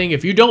and everything.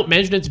 If you don't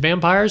mention it's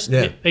vampires,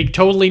 they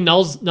totally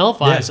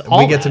nullifies all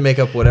we get to make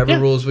up whatever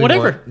rules we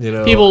want.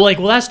 People are like,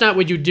 well, that's not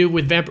what you do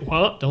with vampires.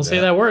 Well, don't say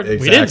that word.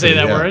 Exactly, we didn't say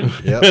that word.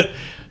 Yep.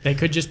 They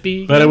could just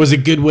be. But it was a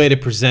good way to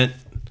present,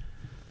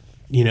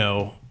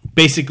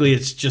 basically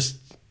it's just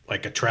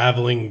like a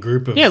traveling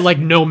group of like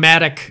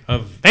nomadic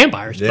of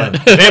vampires, but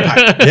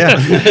vampire.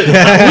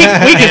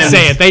 we can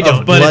say it. They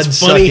don't. But it's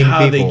funny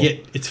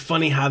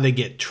how they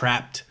get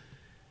trapped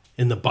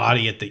in the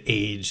body at the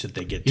age that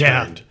they get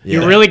turned.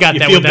 You really got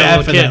that. You feel with bad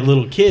that for kid. that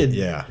little kid.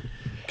 Yeah,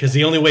 because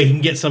the only way he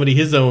can get somebody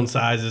his own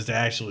size is to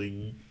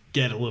actually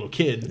get a little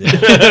kid,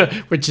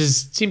 which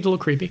seems a little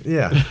creepy.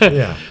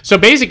 Yeah. So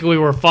basically,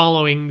 we're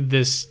following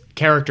this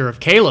character of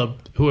Caleb,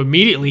 who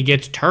immediately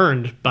gets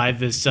turned by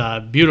this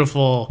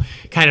beautiful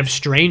kind of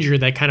stranger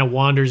that kind of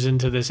wanders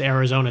into this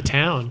Arizona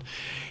town,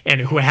 and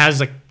who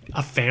has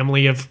a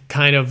family of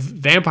kind of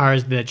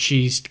vampires that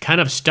she's kind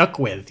of stuck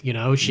with.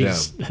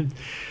 She's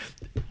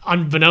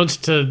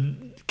unbeknownst to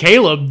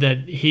Caleb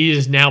that he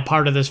is now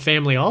part of this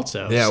family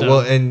also. Yeah, so. well,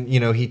 and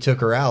he took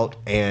her out,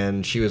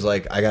 and she was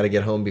like, "I got to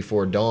get home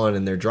before dawn,"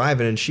 and they're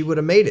driving, and she would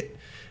have made it.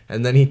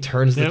 And then he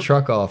turns the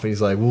truck off, and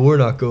he's like, "Well, we're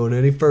not going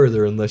any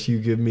further unless you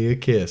give me a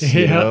kiss,"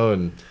 you know.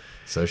 And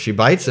so she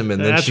bites him, and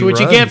then that's she what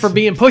runs. you get for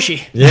being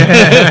pushy.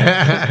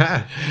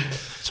 Yeah.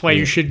 That's why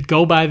you should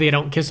go by the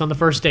don't kiss on the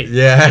first date.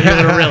 Yeah. You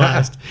would have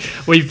realized.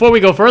 Well, before we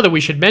go further,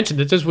 we should mention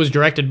that this was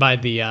directed by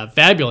the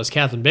fabulous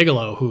Catherine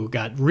Bigelow, who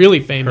got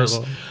really famous.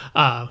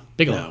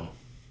 Bigelow. No.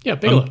 Yeah,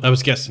 Bigelow. I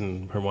was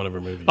guessing one of her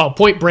movies. Oh,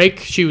 Point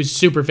Break, she was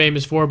super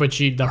famous for, but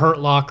The Hurt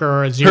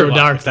Locker, Zero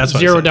Dark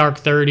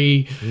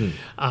 30,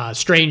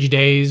 Strange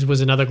Days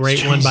was another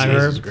great one by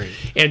her.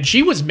 And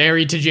she was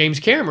married to James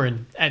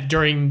Cameron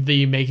during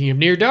the making of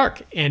Near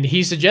Dark, and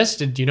he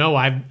suggested,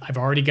 I've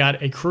already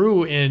got a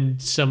crew and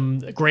some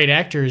great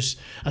actors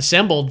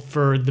assembled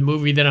for the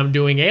movie that I'm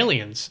doing,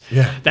 Aliens.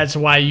 Yeah, that's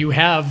why you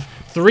have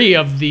 3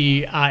 of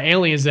the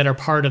aliens that are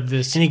part of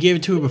this. And he gave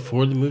it to her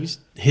before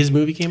his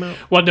movie came out?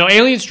 Well, no,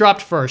 Aliens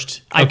dropped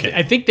first. Okay.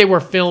 I think they were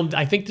filmed.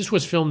 I think this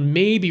was filmed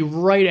maybe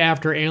right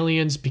after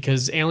Aliens,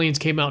 because Aliens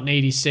came out in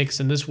 '86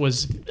 and this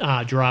was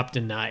dropped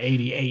in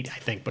 '88, I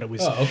think. But it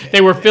was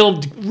they were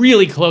filmed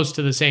really close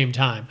to the same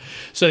time,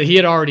 so he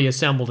had already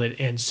assembled it,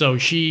 and so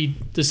she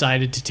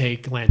decided to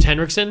take Lance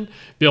Henriksen,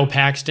 Bill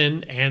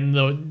Paxton, and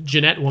the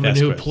Jeanette woman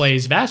who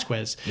plays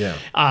Vasquez. Yeah.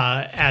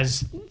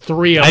 As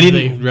 3 of I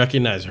didn't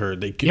recognize her.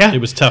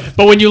 It was tough.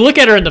 But when you look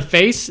at her in the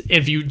face,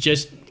 if you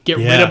just get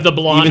rid of the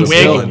blonde wig,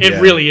 still, it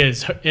really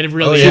is. It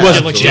really is. She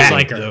wasn't it looks jacked, just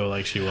like her. though,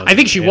 like she was. I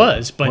think she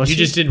was, but you she?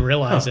 just didn't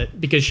realize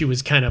it because she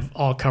was kind of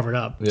all covered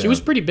up. Yeah. She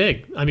was pretty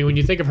big. I mean, when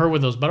you think of her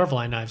with those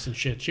butterfly knives and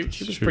shit, she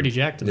was pretty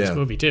jacked in this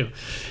movie too.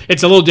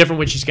 It's a little different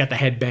when she's got the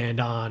headband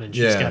on and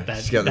she's got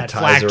that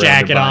flak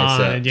jacket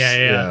on. And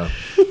yeah.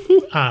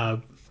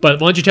 But why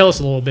don't you tell us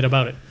a little bit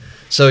about it?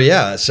 So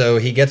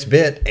he gets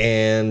bit,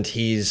 and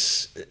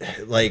he's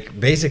like,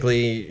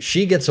 basically,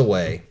 she gets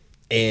away,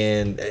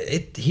 and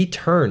he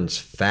turns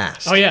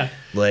fast. Oh yeah,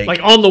 like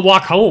on the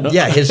walk home.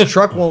 Yeah, his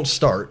truck won't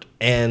start,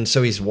 and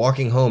so he's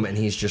walking home, and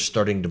he's just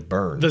starting to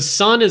burn. The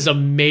sun is a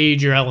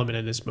major element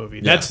in this movie.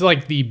 That's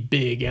like the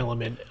big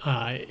element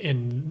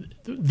in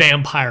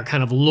vampire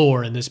kind of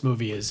lore in this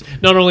movie, is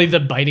not only the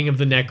biting of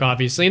the neck,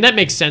 obviously, and that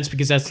makes sense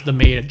because that's the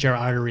major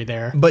artery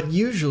there. But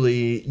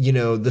usually,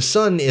 the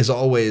sun is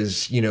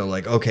always,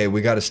 like, okay,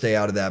 we got to stay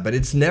out of that. But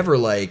it's never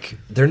like,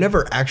 they're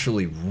never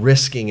actually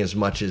risking as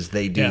much as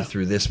they do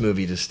through this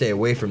movie to stay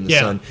away from the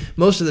sun.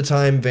 Most of the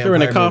time, vampire they're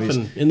in a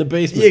coffin in the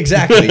basement.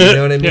 Exactly, you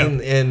know what I mean?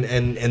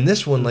 And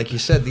this one, like you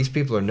said, these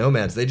people are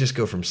nomads. They just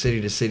go from city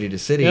to city to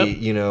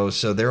city,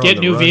 so they're get on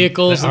the new run.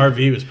 vehicles. The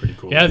RV was pretty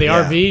cool. Yeah, the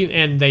RV,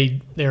 and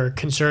they're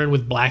concerned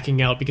with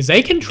blacking out because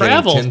they can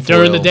travel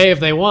during the day if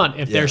they want,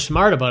 if they're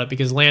smart about it,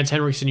 because Lance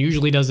Henriksen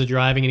usually does the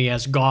driving, and he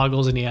has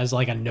goggles, and he has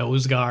like a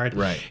nose guard,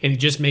 right? And he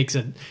just makes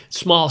a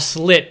small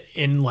slit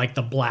in like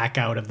the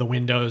blackout of the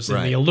windows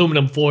and the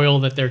aluminum foil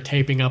that they're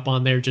taping up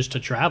on there just to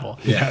travel.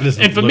 Yeah,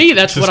 and for me,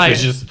 that's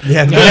suspicious.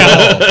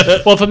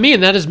 Well, for me,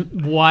 and that is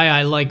why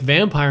I like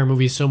vampire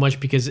movies so much,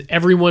 because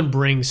everyone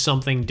brings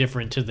something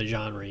different to the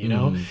genre,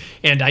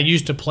 And I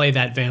used to play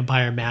that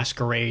Vampire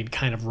Masquerade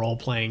kind of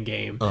role-playing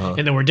game,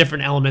 and there were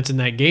different elements in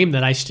that game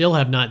that I still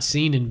have not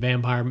seen in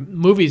vampire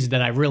movies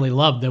that I really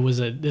love. There's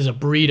a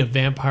breed of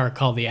vampire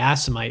called the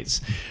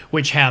Assamites,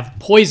 which have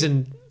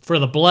poison for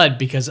the blood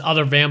because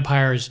other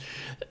vampires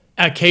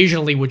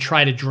occasionally would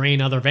try to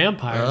drain other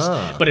vampires.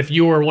 But if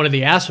you were one of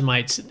the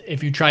Assamites,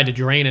 if you tried to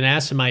drain an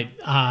Assamite,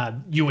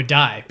 you would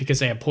die because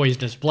they have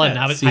poisonous blood. And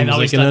I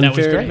always thought that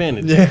was great.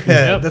 Advantage.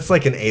 Yeah, that's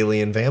like an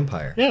alien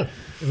vampire. Yeah.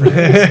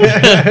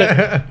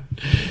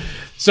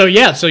 So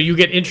you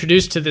get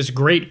introduced to this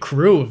great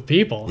crew of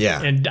people.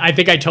 Yeah. And I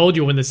think I told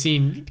you when the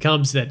scene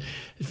comes that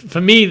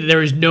for me,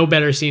 there is no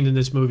better scene in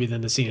this movie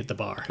than the scene at the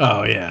bar.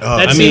 Oh, yeah.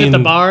 That scene at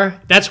the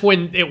bar, that's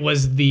when it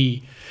was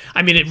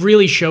it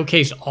really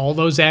showcased all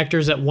those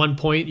actors at one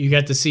point. You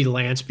got to see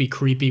Lance be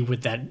creepy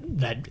with that.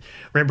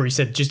 Remember, he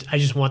said, I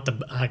just want the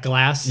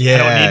glass. I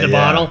don't need the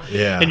bottle.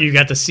 Yeah. And you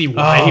got to see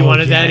why he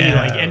wanted that.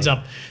 And he ends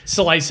up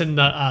slicing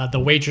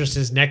the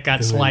waitress's neck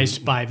got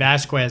sliced by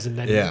Vasquez, and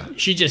then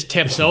she just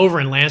tips over,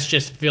 and Lance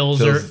just fills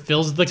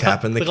the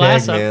tapping the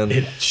glass keg, up. man.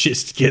 It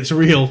just gets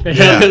real.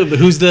 Yeah.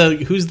 Who's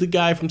the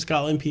guy from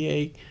Scotland,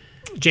 PA?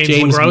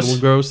 James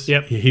LaGrosse.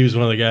 Yep. He was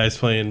one of the guys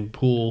playing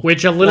pool.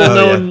 Which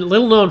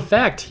little known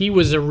fact, he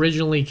was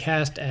originally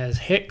cast as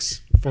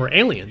Hicks for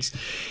Aliens,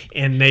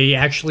 and they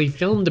actually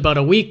filmed about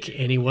a week,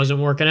 and he wasn't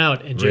working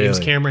out, and James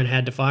Cameron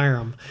had to fire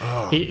him.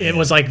 It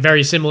was like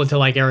very similar to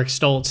like Eric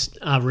Stoltz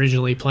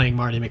originally playing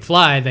Marty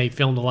McFly. They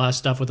filmed a lot of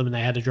stuff with him, and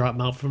they had to drop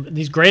him out.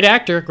 He's a great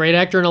actor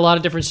in a lot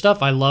of different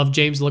stuff. I love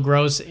James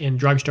LaGrosse in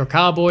Drugstore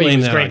Cowboy. He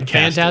was great in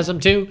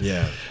Phantasm too.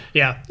 Yeah.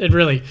 Yeah, it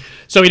really.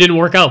 So he didn't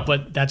work out,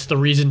 but that's the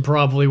reason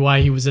probably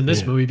why he was in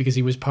this movie, because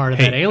he was part of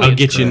that Aliens I'll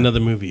get crew. you another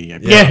movie.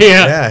 Yeah.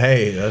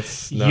 Hey,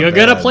 that's not You're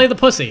bad. gonna play the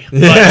pussy. But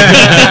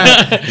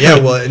Yeah,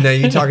 well, now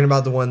you talking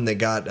about the one that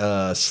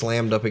got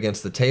slammed up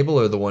against the table,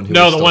 or the one who was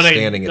the still one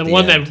standing at the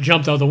end? that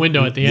jumped out the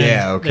window at the end.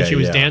 Yeah, okay. That she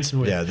was yeah. dancing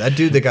with. Yeah, that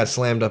dude that got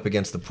slammed up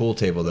against the pool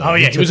table, though. Oh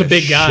yeah, he was took a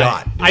big guy.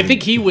 shot, I dude.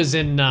 think he was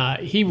in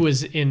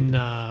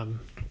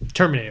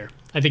Terminator.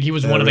 I think he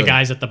was one of the really?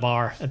 guys at the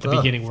bar at the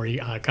beginning where he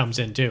comes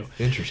in too.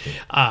 Interesting.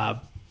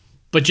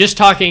 But just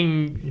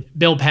talking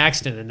Bill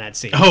Paxton in that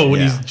scene. Oh, when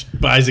Yeah. he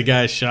buys a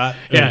guy's shot.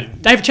 Yeah.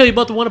 Did I ever tell you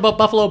about the one about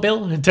Buffalo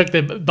Bill and took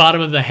the bottom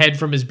of the head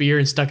from his beer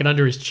and stuck it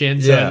under his chin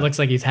so Yeah. it looks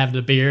like he's having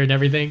a beer and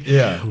everything?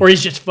 Yeah. Or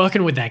he's just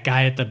fucking with that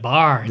guy at the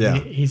bar. And Yeah.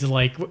 he's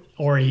like,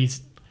 or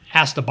he's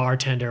asked the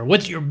bartender,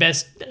 what's your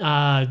best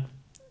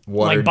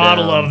Watered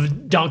bottle down.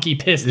 of donkey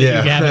piss that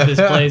Yeah. you have at this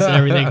place and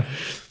everything.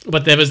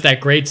 But there was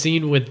that great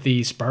scene with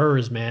the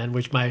Spurs, man,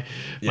 which my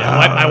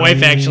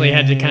wife actually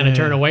had to kind of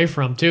turn away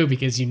from too,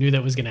 because you knew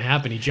that was going to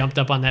happen. He jumped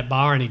up on that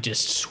bar and he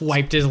just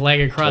swiped his leg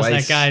across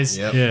Twice. that guy's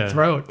Yep.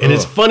 throat. And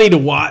it's funny to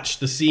watch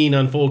the scene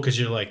unfold because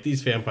you're like,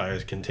 these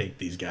vampires can take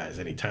these guys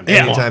anytime they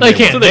Yeah, want. Anytime they they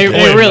can. want. They, So they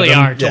they're really toying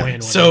are with them. toying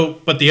with them.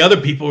 So, but the other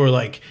people were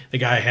like, the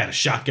guy had a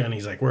shotgun.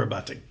 He's like, we're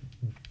about to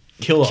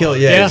kill all,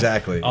 Yeah,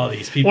 exactly. all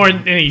these people. Or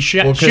and he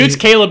 'cause shoots he-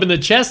 Caleb in the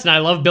chest, and I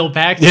love Bill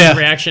Paxton's Yeah.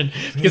 reaction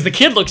because the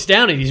kid looks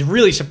down and he's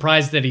really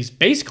surprised that he's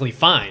basically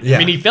fine. Yeah. I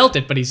mean, he felt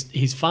it, but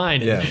he's fine.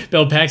 And Yeah.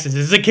 Bill Paxton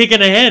says, "It's a kick in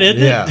the head,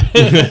 isn't Yeah.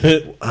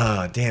 it?"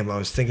 Damn, I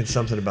was thinking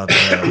something about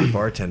the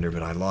bartender,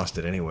 but I lost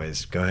it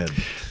anyways. Go ahead.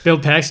 Bill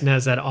Paxton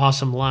has that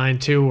awesome line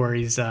too, where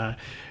he's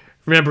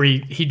remember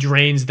he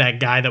drains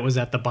that guy that was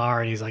at the bar,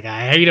 and he's like,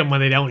 "I hate them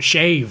when they don't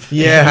shave."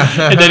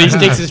 Yeah. And then he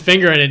sticks his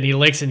finger in it and he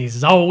licks it and he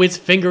says, "Oh, it's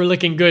finger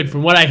licking good."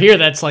 From what I hear,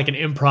 that's like an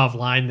improv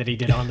line that he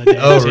did on the day.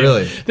 Oh, too.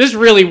 really? This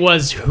really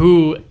was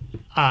who.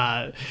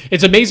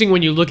 It's amazing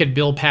when you look at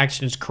Bill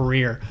Paxton's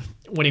career.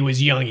 When he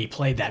was young, he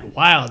played that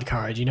wild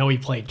card. You know, he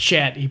played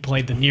Chet. He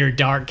played the near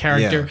dark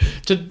character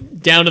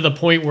down to the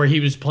point where he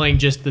was playing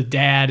just the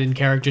dad in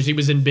characters. He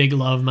was in Big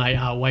Love.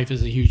 My wife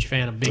is a huge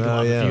fan of Big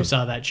Love. yeah. If you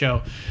saw that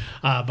show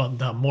about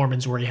the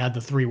Mormons where he had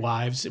the 3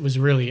 wives, it was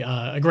really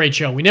a great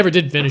show. We never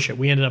did finish it.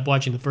 We ended up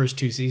watching the first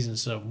 2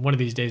 seasons. So one of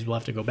these days we'll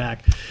have to go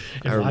back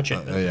and watch it.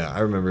 Yeah,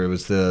 I remember it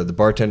was the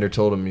bartender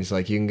told him, he's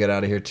like, you can get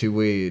out of here two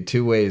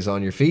ways,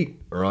 on your feet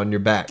or on your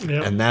back.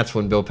 Yep. And that's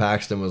when Bill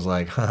Paxton was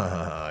like,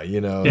 you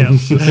know. Yeah.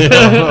 It's just,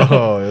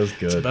 oh, it was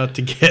good. about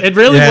to get. It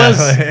really Yeah.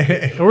 was.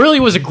 It really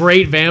was a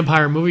great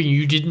vampire movie.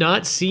 You did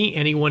not see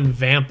anyone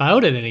vamp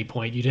out at any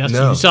point. You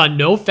saw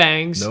no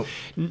fangs, Nope.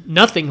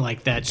 nothing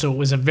like that. So it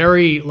was a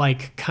very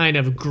kind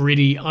of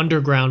gritty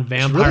underground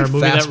vampire really movie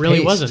that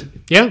really fast-paced.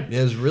 wasn't. Yeah.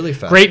 It was really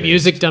fast. Great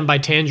music done by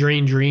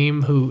Tangerine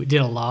Dream, who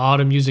did a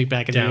lot of music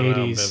back in Down the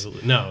around 80s.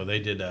 Beverly. No, they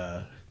did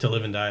To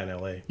Live and Die in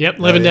L.A. Yep,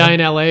 Live and yeah? Die in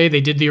L.A.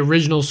 They did the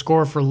original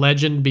score for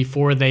Legend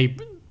before they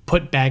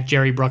put back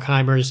Jerry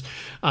Bruckheimer's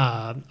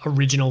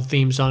original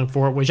theme song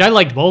for it, which I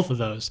liked both of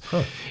those.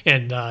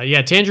 And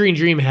Tangerine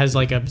Dream has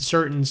like a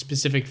certain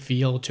specific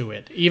feel to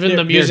it. Even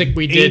the music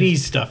we did, 80s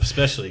stuff,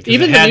 especially. 'cause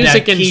Even it the had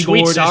music that in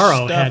Sweet keyboardish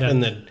Sorrow stuff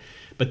had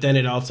but then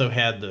it also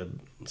had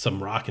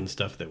some rock and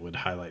stuff that would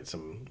highlight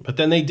some. But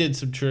then they did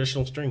some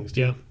traditional strings too.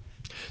 yeah.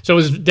 So it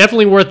was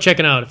definitely worth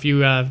checking out if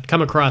you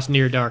come across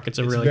Near Dark. It's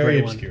a really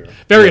very great obscure. one.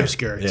 Very Yeah,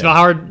 obscure. It's yeah. a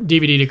hard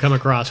DVD to come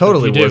across. but if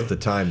Totally you do- worth the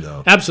time,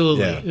 though.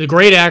 Absolutely. Yeah. The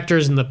great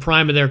actors in the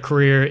prime of their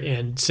career,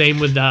 and same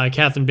with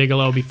Catherine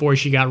Bigelow before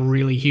she got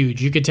really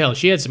huge. You could tell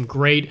she had some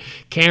great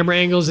camera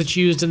angles that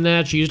she used in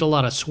that. She used a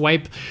lot of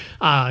swipe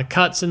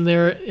cuts in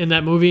there in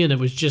that movie, and it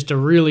was just a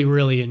really,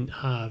 really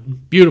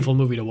beautiful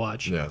movie to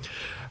watch. Yeah.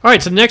 All right,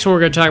 so the next one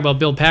we're going to talk about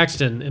Bill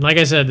Paxton, and like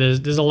I said,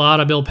 there's a lot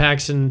of Bill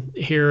Paxton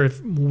here.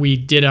 If we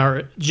did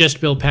our just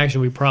Bill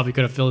Paxton, we probably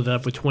could have filled it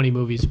up with 20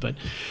 movies. But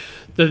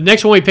the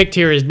next one we picked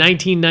here is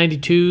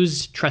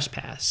 1992's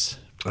Trespass.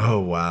 Oh,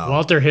 wow.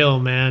 Walter Hill,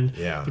 man.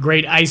 Yeah. The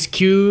great Ice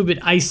Cube and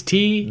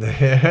Ice-T.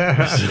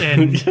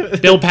 And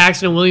Bill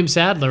Paxton and William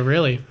Sadler,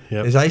 really.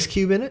 Is Ice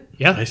Cube in it?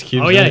 Yeah. Ice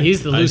Cube's Oh, yeah, in it.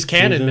 he's the loose Ice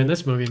Cube's cannon in in it.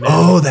 this movie, man.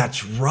 Oh,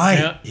 that's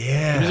right.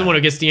 Yeah. He's the one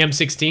who gets the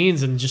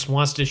M16s and just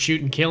wants to shoot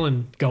and kill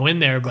and go in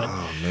there. But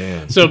Oh,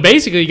 man. so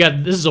basically,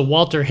 this is a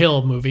Walter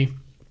Hill movie.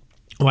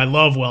 Oh, I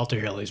love Walter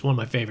Hill. He's one of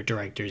my favorite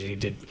directors. He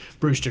did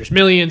Brewster's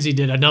Millions. He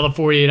did another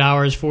 48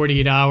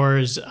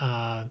 Hours.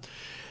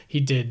 He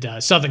did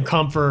Southern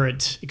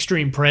Comfort,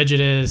 Extreme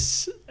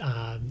Prejudice.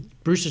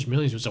 Brewster's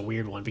Millions was a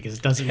weird one because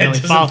it doesn't really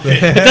follow. It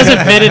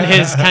doesn't fit in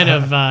his kind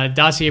of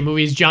dossier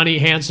movies. Johnny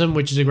Handsome,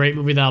 which is a great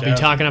movie that I'll be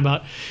talking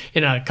about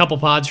in a couple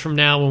pods from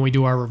now when we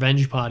do our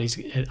revenge pod.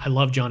 I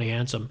love Johnny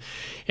Handsome.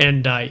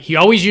 And he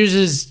always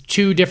uses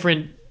 2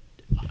 different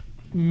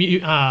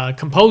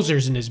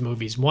composers in his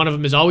movies. One of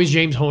them is always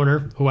James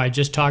Horner, who I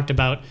just talked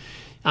about,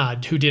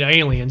 who did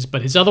Aliens.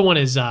 But his other one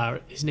is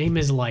his name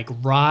is like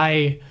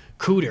Ry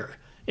Cooder.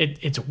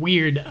 It's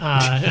weird.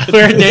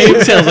 Weird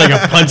name. Sounds like a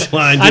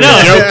punchline. I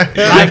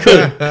know. Ry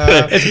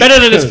Cooder. It's better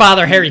than his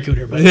father, Harry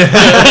Cooder,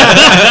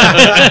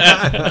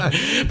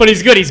 but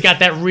he's good. He's got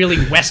that really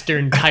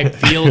Western type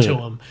feel to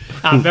him.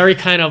 Very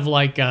kind of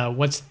like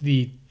what's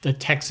the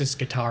Texas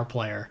guitar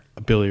player?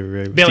 Stevie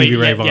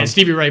Ray Vaughan. Yeah,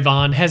 Stevie Ray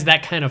Vaughan has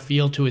that kind of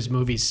feel to his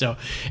movies. So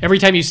every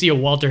time you see a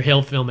Walter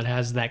Hill film, it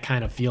has that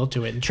kind of feel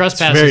to it. And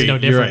Trespass is no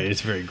different. You're right. It's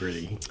very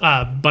gritty.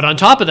 But on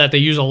top of that, they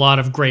use a lot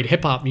of great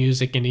hip hop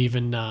music, and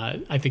even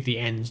I think the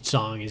end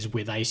song is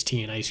with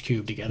Ice-T and Ice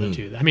Cube together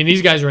too. I mean,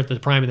 these guys are at the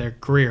prime of their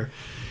career,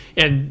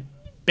 and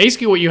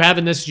basically what you have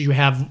in this is you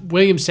have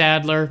William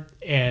Sadler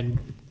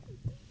and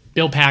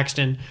Bill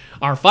Paxton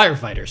are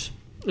firefighters.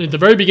 And at the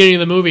very beginning of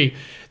the movie,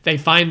 they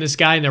find this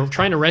guy and they're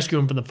trying to rescue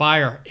him from the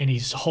fire, and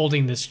he's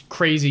holding this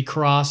crazy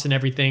cross and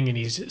everything, and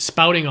he's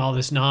spouting all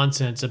this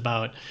nonsense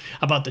about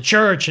the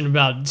church and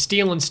about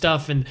stealing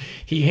stuff, and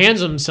he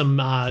hands them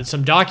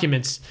some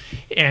documents,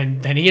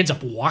 and then he ends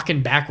up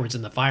walking backwards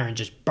in the fire and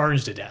just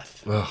burns to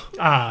death.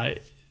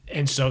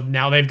 And so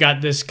now they've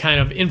got this kind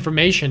of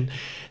information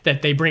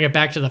that they bring it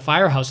back to the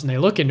firehouse, and they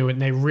look into it,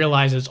 and they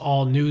realize it's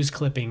all news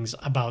clippings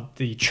about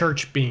the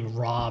church being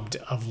robbed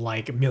of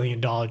like $1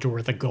 million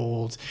worth of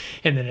gold,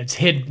 and then it's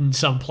hidden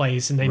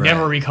someplace, and they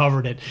never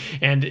recovered it.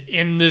 And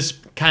in this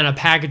kind of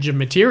package of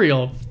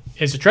material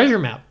is a treasure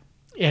map.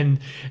 And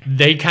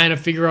they kind of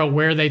figure out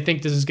where they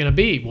think this is going to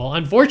be. Well,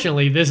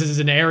 unfortunately, this is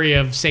an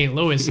area of St.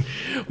 Louis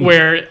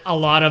where a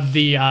lot of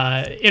the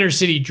inner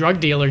city drug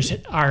dealers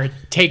are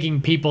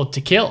taking people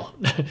to kill.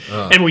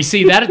 And we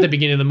see that at the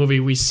beginning of the movie.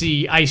 We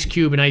see Ice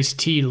Cube and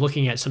Ice-T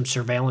looking at some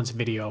surveillance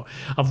video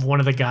of one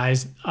of the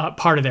guys,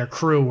 part of their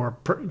crew or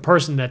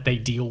person that they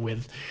deal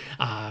with,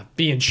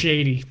 being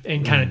shady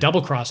and kind of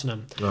double-crossing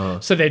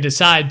them. So they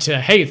decide to,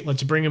 hey,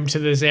 let's bring them to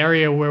this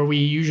area where we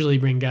usually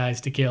bring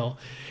guys to kill.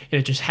 And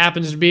it just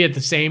happens to be at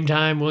the same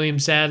time William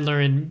Sadler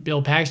and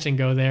Bill Paxton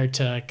go there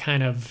to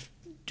kind of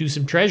do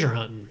some treasure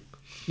hunting.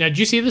 Now, did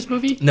you see this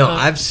movie? No,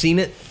 I've seen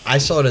it. I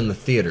saw it in the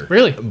theater.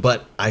 Really?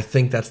 But I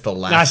think that's the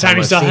last time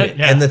I've seen it.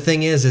 Yeah. And the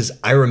thing is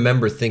I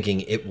remember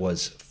thinking it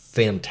was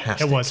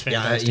fantastic. It was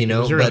fantastic. Yeah, you know,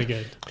 it was really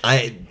good.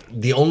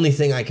 The only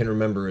thing I can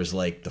remember is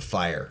like the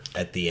fire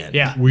at the end.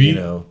 Yeah. Were you?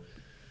 Know?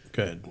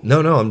 Good. No,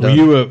 I'm done. Were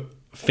you a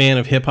fan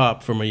of hip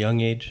hop from a young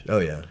age? Oh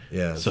yeah.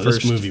 So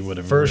this movie would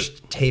have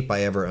first tape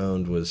I ever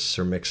owned was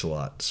Sir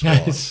Mix-a-Lot.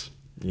 Swallows.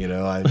 You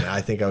know,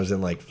 I think I was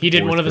in like he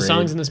did one of the grade.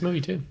 songs in this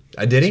movie too.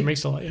 Did he? Sir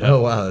Mix-a-Lot. Yeah.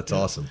 Oh wow, that's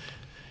awesome.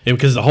 Yeah,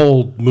 because the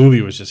whole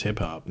movie was just hip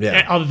hop.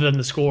 Yeah. Other than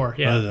the score.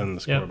 Yeah. Other than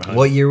the score behind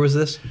What it. year was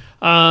this?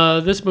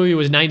 This movie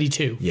was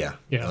 92. Yeah.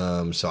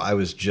 Yeah. So I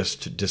was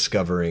just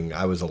discovering.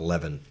 I was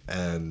 11,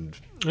 and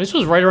this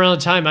was right around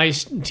the time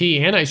Ice-T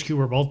and Ice Cube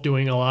were both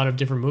doing a lot of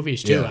different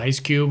movies too. Yeah. Ice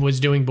Cube was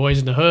doing Boys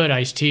in the Hood.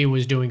 Ice-T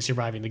was doing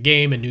Surviving the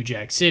Game and New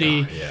Jack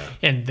City. yeah.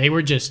 And they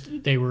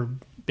were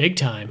big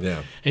time.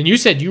 Yeah. And you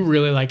said you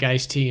really like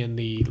Ice-T in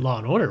the Law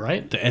and Order,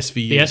 right? The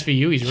SVU. The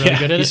SVU, he's really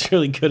good at he's it.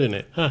 really good in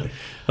it.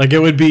 Like, it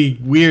would be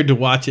weird to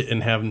watch it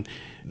and have him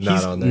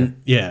Not on there.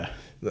 Yeah.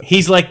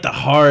 He's like the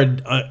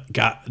hard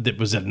guy that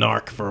was a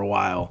narc for a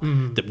while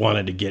that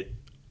wanted to get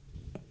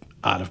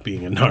out of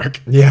being a narc.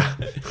 yeah,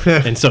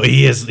 And so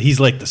he's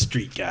like the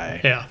street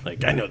guy. Yeah.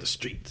 Like, I know the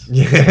streets.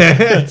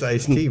 it's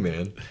Ice-T,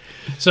 man.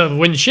 So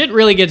when shit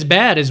really gets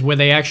bad is when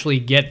they actually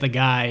get the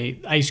guy,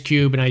 Ice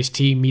Cube and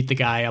Ice-T meet the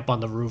guy up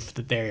on the roof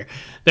that they're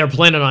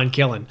planning on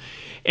killing.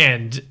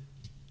 And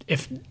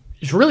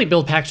it's really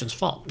Bill Paxton's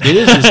fault. It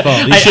is his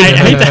fault.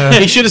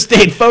 He should have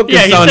stayed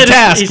focused on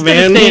task,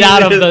 man. He stayed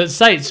out of the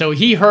sight. So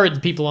he heard the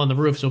people on the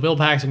roof. So Bill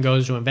Paxton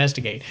goes to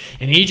investigate.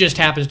 And he just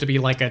happens to be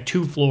like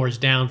 2 floors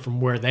down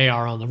from where they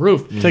are on the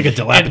roof. It's like a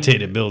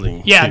dilapidated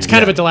building. Yeah, it's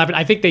kind of a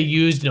dilapidated. I think they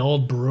used an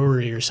old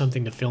brewery or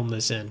something to film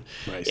this in.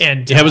 Nice.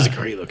 And it was a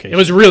great location. It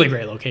was a really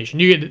great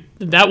location.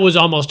 That was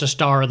almost a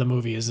star of the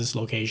movie. Is this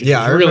location? Yeah,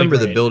 It was I really remember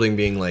the great. building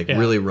being like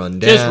really run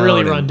down. Just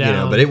really run and,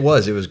 down. but it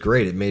was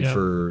great. It made Yeah.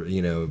 for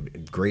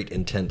great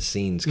intense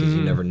scenes because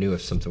you never knew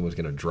if something was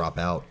going to drop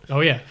out.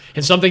 Oh yeah,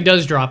 and something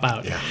does drop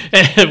out. Yeah.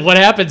 And what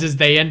happens is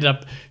they end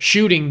up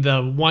shooting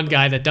the one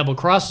guy that double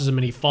crosses him,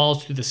 and he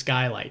falls through the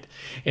skylight.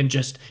 And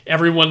just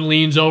everyone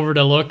leans over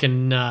to look,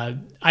 and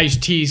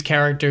Ice-T's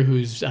character,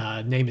 whose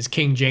name is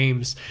King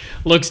James,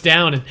 looks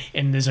down,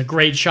 and there's a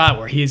great shot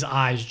where his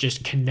eyes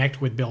just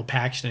connect with Bill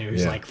Paxton,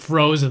 who's like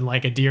frozen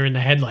like a deer in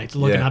the headlights,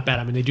 looking up at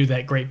him, and they do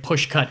that great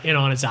push cut in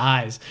on his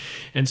eyes.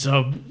 And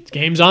so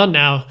game's on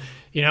now.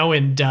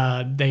 And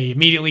they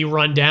immediately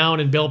run down,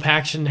 and Bill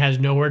Paxton has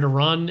nowhere to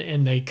run,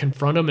 and they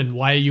confront him, and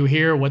why are you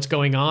here? What's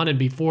going on? And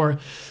before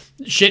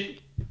shit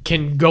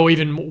can go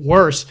even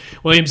worse,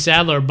 William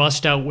Sadler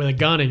busts out with a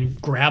gun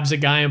and grabs a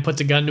guy and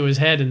puts a gun to his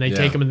head, and they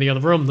take him in the other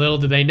room. Little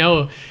do they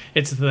know,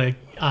 it's the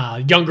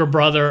younger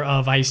brother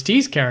of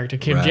Ice-T's character,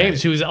 Kim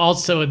James, who's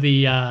also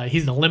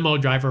he's the limo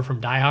driver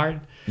from Die Hard.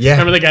 Yeah.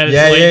 Remember the guy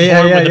that's waiting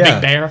for him with the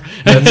big bear?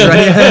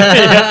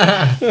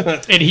 That's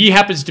right. And he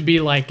happens to be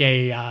like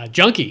a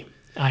junkie.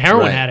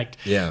 heroin Right. addict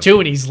Yeah. too,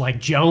 and he's like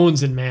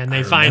Jones, and man,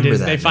 they find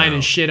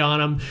his shit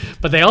on him.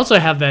 But they also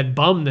have that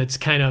bum that's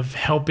kind of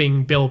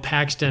helping Bill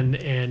Paxton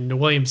and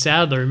William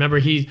Sadler. Remember,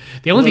 the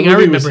only thing I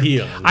movie remember, was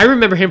he on? I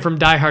remember him from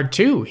Die Hard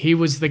 2. He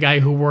was the guy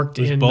who worked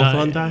in both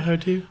on Die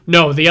Hard 2?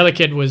 No, the other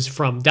kid was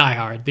from Die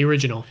Hard, the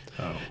original.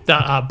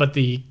 But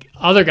the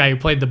other guy who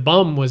played the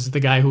bum was the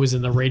guy who was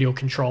in the radio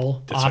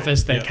control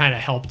office that kind of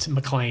helped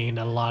McClane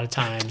a lot of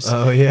times.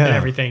 Oh, yeah. And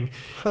everything.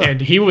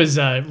 And he was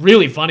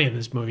really funny in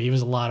this movie. He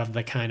was a lot of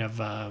the kind of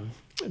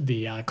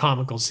the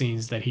comical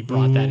scenes that he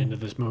brought that into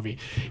this movie.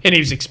 And he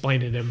was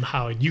explaining to him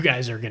how you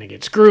guys are going to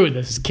get screwed.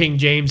 This is King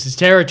James's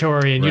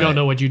territory, and you don't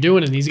know what you're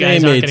doing, and these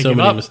guys aren't going to give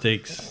up.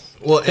 Mistakes.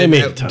 Well, They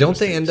made a ton of don't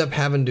they mistakes. end up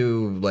having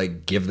to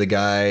like give the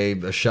guy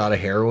a shot of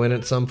heroin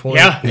at some point?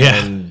 Yeah.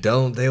 Yeah. And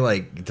don't they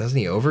like? Doesn't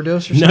he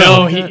overdose or something?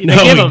 No, they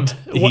give him.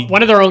 he-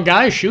 One of their own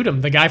guys shoot him.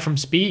 The guy from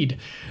Speed.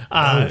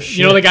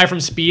 You know the guy from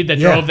Speed that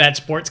Yeah. drove that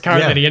sports car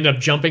Yeah. that he ended up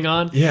jumping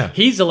on? Yeah.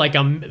 He's like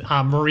a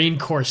Marine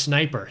Corps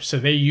sniper. So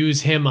they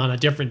use him on a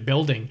different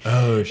building.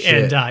 Oh,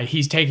 shit. And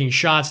he's taking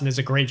shots, and there's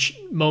a great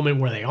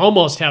moment where they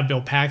almost have Bill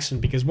Paxton,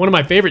 because one of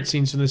my favorite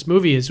scenes from this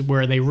movie is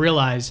where they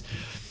realize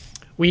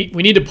we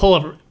need to pull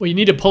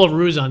a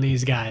ruse on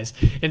these guys,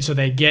 and so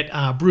they get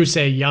Bruce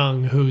A.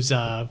 Young, who's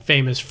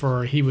famous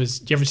for you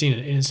ever seen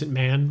An Innocent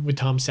Man with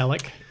Tom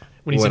Selleck?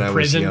 When he's When in I was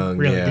prison, young,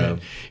 really yeah.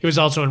 good. He was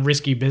also in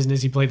Risky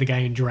Business. He played the guy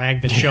in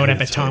Drag that showed up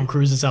at Tom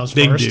Cruise's house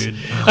Big first. dude.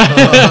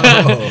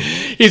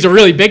 He's a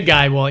really big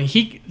guy. Well,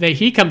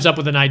 he comes up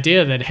with an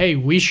idea that, hey,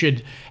 we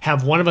should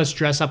have one of us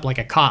dress up like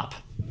a cop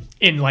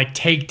and like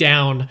take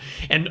down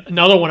and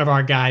another one of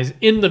our guys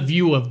in the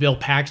view of Bill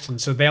Paxton,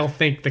 so they'll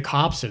think the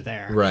cops are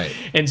there. Right.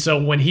 And so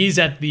when he's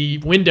at the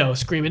window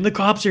screaming, "The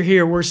cops are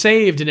here, we're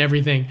saved," and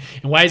everything,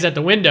 and while he's at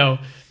the window,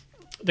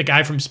 the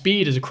guy from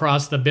Speed is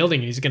across the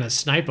building and he's going to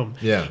snipe him.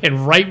 Yeah.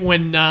 And right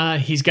when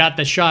he's got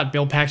the shot,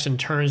 Bill Paxton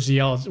turns to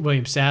yell at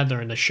William Sadler,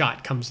 and the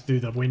shot comes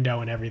through the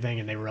window and everything,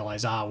 and they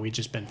realize, we've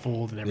just been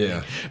fooled and everything.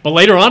 Yeah. But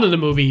later on in the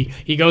movie,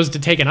 he goes to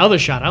take another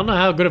shot. I don't know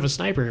how good of a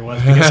sniper he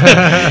was,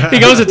 because he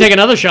goes to take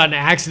another shot and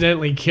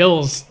accidentally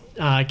kills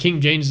King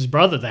James's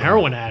brother, the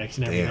heroin addict,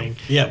 and everything.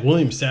 Yeah,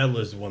 William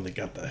Sadler's the one that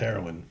got the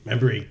heroin.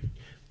 Remember, he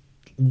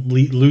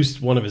loosed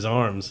one of his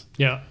arms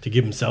Yeah. to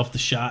give himself the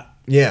shot,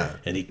 Yeah.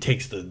 and he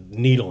takes the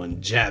needle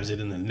and jabs it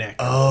in the neck.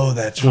 Oh,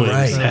 that's William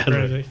right.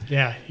 Sadler.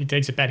 Yeah, he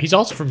takes it bad. He's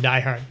also from Die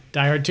Hard.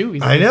 Die Hard 2.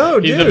 I know,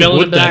 He's dude. the villain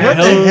What of the Die hell,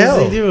 Hard. hell?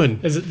 is he doing?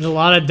 There's a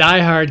lot of Die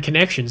Hard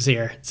connections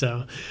here.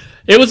 So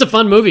it was a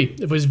fun movie.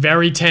 It was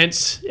very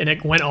tense, and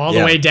it went all the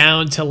Yeah. way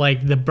down to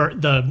like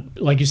the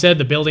like you said,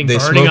 the building They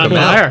burning smoke on them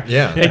out. fire.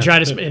 Yeah. They try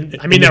to.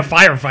 I mean, they're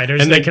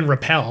firefighters. and They they- can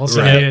repel.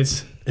 So Right. I mean,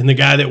 it's. And the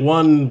guy that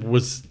won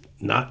was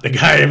not the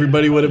guy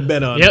everybody would have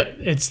bet on. Yep,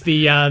 it's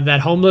the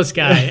that homeless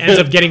guy ends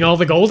up getting all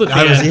the gold at the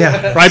I was- end,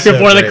 yeah. right So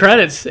before the great.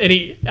 credits, and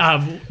he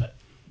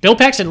Bill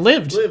Paxton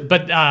lived,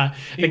 but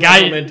He the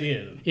guy went home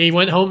empty-handed. he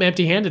went home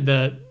empty-handed.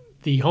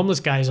 The homeless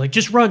guy is like,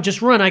 just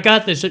run, I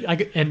got this.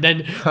 And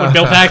then when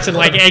Bill Paxton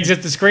like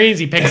exits the screens,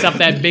 he picks up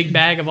that big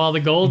bag of all the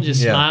gold,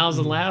 just Yeah. smiles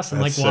and laughs,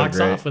 and That's like so walks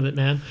great. off with it.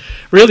 Man,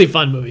 really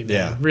fun movie, man.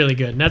 Yeah. Really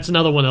good. And that's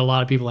another one that a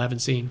lot of people haven't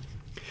seen.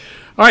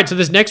 All right, so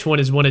this next one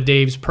is one of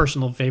Dave's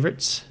personal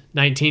favorites,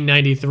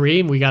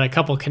 1993. And we got a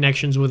couple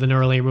connections with an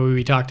earlier movie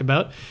we talked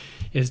about.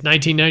 Is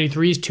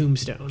 1993's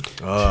Tombstone.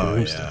 Oh,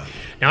 yeah.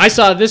 Now, I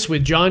saw this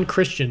with John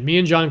Christian. Me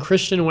and John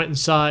Christian went and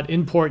saw it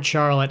in Port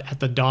Charlotte at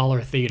the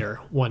Dollar Theater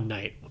one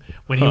night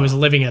when he was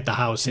living at the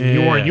house.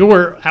 And you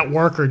were at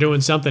work or doing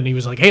something. He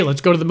was like, hey,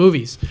 let's go to the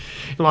movies.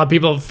 And a lot of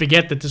people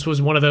forget that this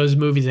was one of those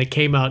movies that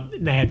came out,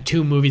 and they had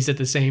two movies at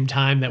the same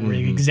time that were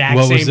the exact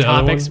What was same the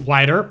other topics. one?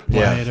 Wyatt Earp.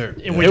 Yeah. Wyatt Earp.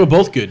 And They were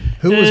both good.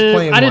 Who was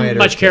playing I didn't Wyatt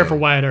much Earp, care though? for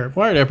Wyatt Earp.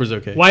 Wyatt Earp was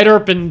okay. Wyatt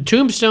Earp and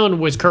Tombstone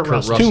was Kurt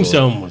Russell. Russell.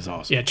 Tombstone was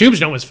awesome. Yeah,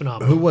 Tombstone was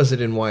phenomenal. Who was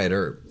it in Wyatt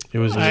Earp? It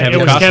was It Kevin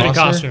was Costner. Kevin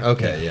Costner.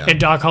 Okay, yeah. And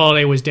Doc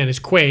Holliday was Dennis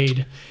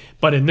Quaid.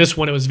 But in this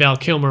one, it was Val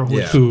Kilmer, who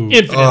Yeah. was Who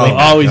infinitely will better.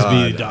 always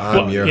God, be Doc.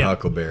 I'm your yeah.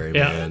 Huckleberry,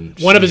 Yeah, man.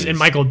 one of his Jeez. and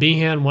Michael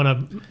Behan, one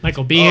of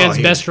Michael Behan's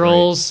he best was great.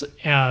 roles, but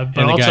And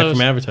the also guy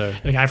from Avatar.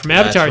 the guy from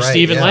Avatar, right,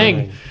 Stephen yeah.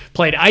 Lang,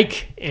 played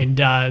Ike,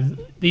 and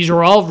these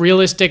are all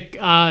realistic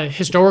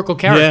historical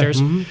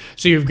characters.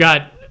 So you've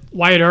got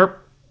Wyatt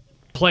Earp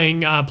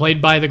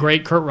played by the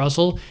great Kurt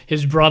Russell.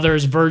 His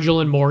brothers Virgil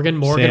and Morgan.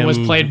 Morgan was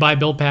Sam- played by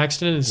Bill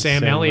Paxton, and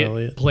Sam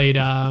Elliott played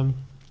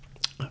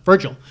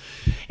Virgil,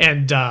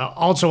 and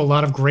also a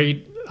lot of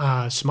great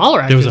smaller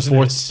There actors. was a in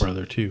fourth this.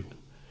 brother too.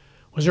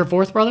 Was there a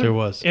fourth brother? There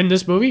was. in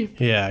this movie.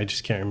 Yeah, I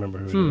just can't remember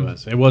who it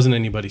was. It wasn't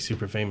anybody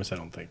super famous, I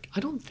don't think. I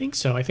don't think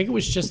so. I think it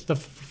was just the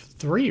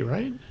three,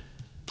 right?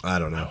 I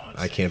don't know.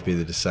 I can't be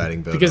the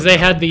deciding vote. Because on they that.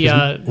 had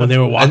the When they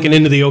were walking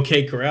into the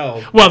OK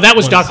Corral. well, that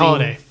was one Doc scene-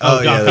 Holliday.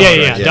 Oh, yeah, Doc, that's yeah. right.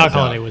 Yeah, Doc Doc,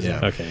 Holliday was yeah.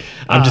 there. Okay,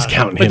 I'm just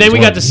counting. But him then as we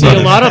one. got to see a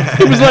lot of.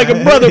 It was like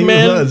a brother, He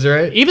man. was,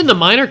 right? Even the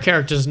minor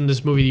characters in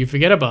this movie you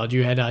forget about.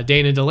 You had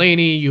Dana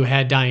Delaney, you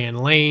had Diane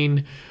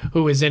Lane,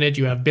 who was in it.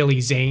 You have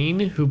Billy Zane,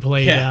 who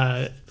played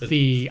Yeah.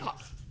 the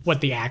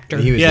actor.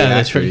 He was Yeah, the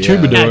that's actor, right. yeah.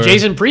 Troubadour. Yeah,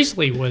 Jason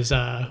Priestley was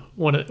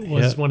one of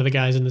the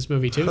guys in this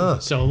movie too. Huh.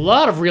 So a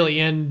lot of really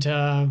end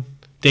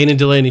Dana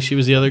Delaney, she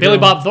was the other Billy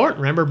girl. Bob Thornton.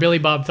 Remember Billy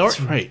Bob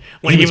Thornton? That's right.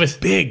 When he was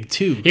big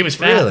too. He was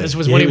fat. Really? This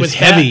was Yeah, when he was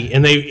heavy, fat.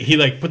 and he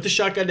like put the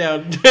shotgun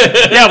down.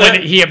 Yeah,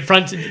 when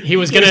he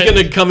was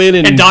gonna come in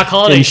and Doc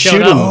Holliday and showed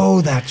shoot up. him.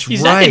 Oh, that's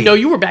He's right. I didn't know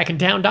you were back in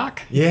town,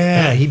 Doc.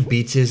 Yeah, he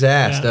beats his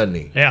ass, Yeah. doesn't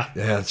he? Yeah.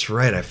 Yeah, that's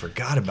right. I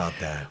forgot about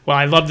that. Well,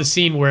 I love the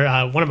scene where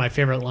one of my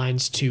favorite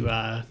lines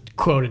to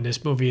quote in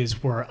this movie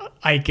is where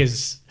Ike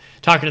is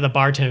talking to the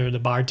bartender. The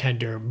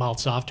bartender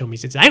mouths off to him. He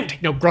says, "I don't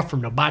take no gruff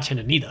from no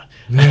bartender neither."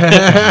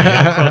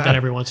 I quote that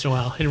every once in a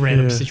while in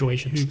random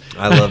situations.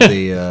 I love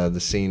the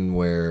scene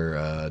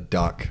where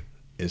Doc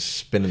is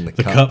spinning the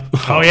cup.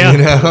 Oh yeah. You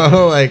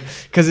know, like,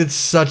 because it's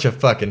such a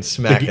fucking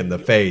smack in the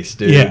face,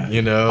 dude. Yeah.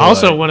 You know.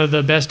 Also, like, one of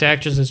the best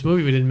actors in this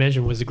movie we didn't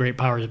mention was the great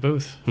Powers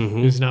Booth,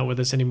 who's not with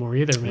us anymore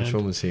either, man. which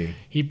one was he?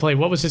 He played,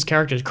 what was his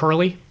character?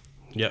 Curly?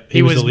 Yep,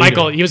 He was the leader.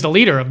 Michael. He was the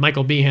leader of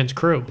Michael Behan's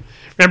crew.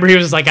 Remember, he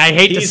was like, "I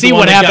hate to He's see the one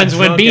what that got happens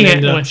when drunk and Behan."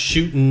 ended up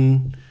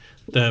shooting.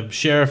 The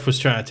sheriff was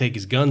trying to take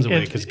his guns away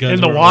because guns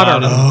in the weren't water.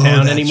 allowed in Oh,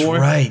 town that's anymore.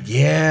 right.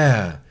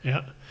 Yeah.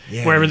 Yeah.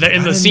 Yeah, Where I in the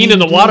didn't scene in even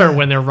the do water that.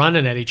 when they're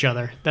running at each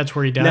other, that's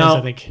where he dies. Now-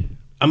 I think.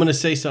 I'm gonna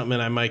say something,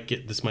 and I might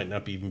get this. Might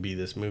not even be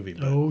this movie,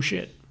 but Oh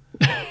shit.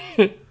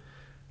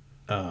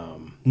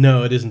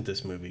 no, it isn't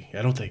this movie.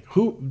 I don't think.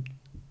 Who,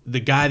 the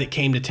guy that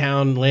came to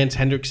town, Lance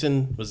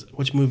Hendrickson, was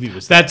which movie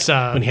was that? That's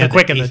When he The had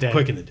Quick and the Dead.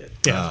 Quick and the Dead.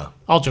 Yeah.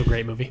 Also a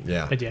great movie.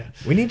 Yeah. But yeah.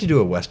 We need to do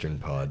a Western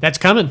pod. That's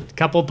coming. A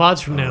couple of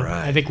pods from now.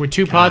 right. I think we're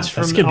 2 pods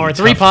that's from, gonna be or tough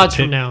 3 to pods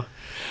pick. from now.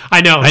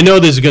 I know. I know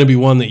there's going to be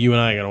one that you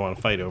and I are going to want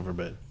to fight over,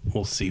 but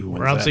we'll see who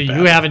wins. Or else that you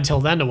battle. have until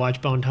then to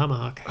watch Bone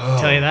Tomahawk. I'll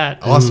tell you that.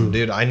 Awesome,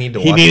 dude. I need to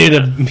He watch needed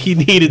it. he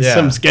needed Yeah.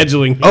 some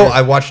scheduling. Oh,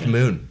 I watched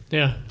Moon.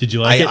 Yeah. Did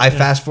you like it? I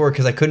fast forward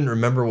because I couldn't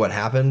remember what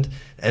happened,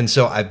 and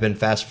so I've been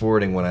fast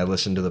forwarding when I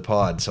listened to the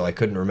pod, so I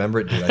couldn't remember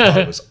it. Dude, I thought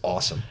it was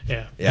awesome.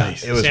 Yeah. Yeah,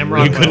 Nice. it was. Sam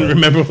really You couldn't good.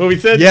 remember what we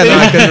said. Yeah, no,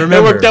 I couldn't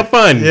remember. It worked out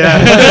fun.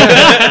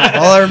 Yeah.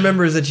 All I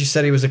remember is that you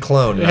said he was a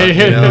clone, you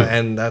know,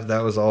 and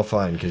that was all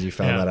fine because you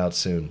found Yeah. that out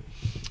soon.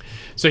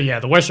 So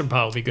yeah, the Western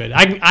pod will be good.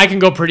 I can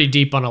go pretty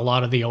deep on a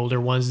lot of the older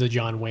ones, the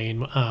John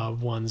Wayne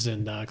ones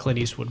and Clint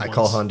Eastwood I ones.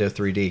 call Hondo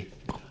 3D.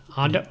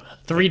 Hondo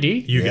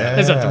 3D. You got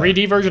There's a Yeah.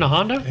 3D version of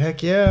Hondo.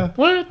 Heck yeah!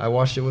 What? I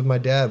watched it with my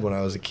dad when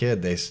I was a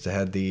kid. They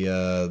had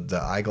the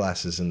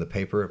eyeglasses in the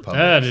paper at Publix.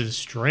 That is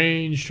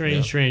strange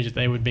that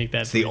they would make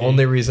that. It's the 3D.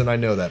 only reason I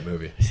know that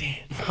movie.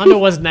 Hondo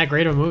wasn't that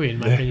great of a movie in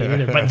my opinion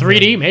either, but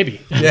 3D maybe.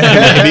 Maybe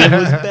it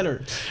was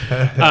better.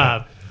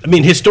 I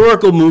mean,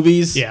 historical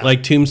movies Yeah.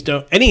 like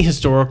Tombstone, any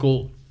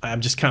historical, I'm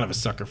just kind of a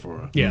sucker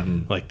for. Yeah.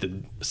 Like the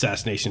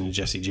assassination of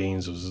Jesse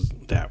James was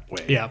that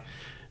way. Yeah.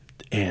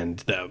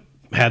 And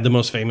had the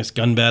most famous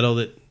gun battle,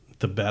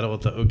 the battle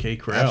at the OK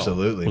Corral.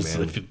 Absolutely, was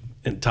man.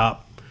 In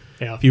top.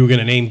 Yeah. If you were going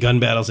to name gun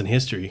battles in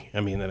history,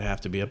 I mean, that'd have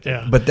to be up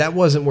there. Yeah. But that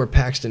wasn't where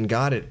Paxton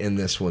got it in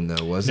this one,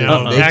 though, was it?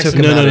 No, They Paxton- took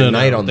him no, out no, at no,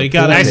 night no. on They the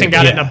got pool. Paxton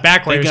got it in Yeah. the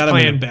back where They he was got him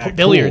in playing the back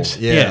billiards.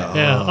 pool. Yeah.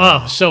 Yeah.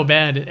 Oh, so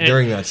bad. And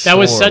During that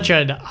was storm. such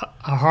a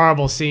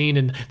horrible scene,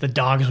 and the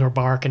dogs were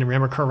barking. And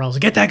remember, Kurt Russell,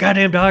 get that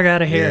goddamn dog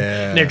out of here.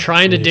 Yeah. And they're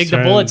trying to He's dig the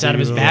trying to bullets out of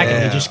dig his it back, and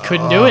Yeah. they just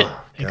couldn't do it.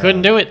 They God.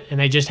 couldn't do it, and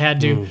they just had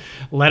to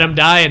let him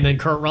die. And then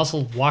Kurt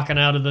Russell walking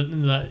out of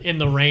in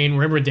the rain.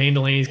 Remember, Dane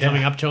Delaney's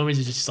coming up to him.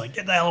 He's just like,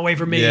 "Get the hell away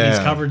from me!" And he's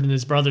Yeah. covered in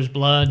his brother's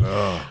blood.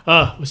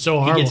 Oh, it was so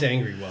He horrible. gets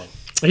angry well.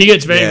 He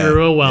gets very, Yeah,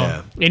 real well.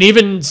 yeah. And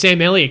even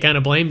Sam Elliott kind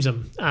of blames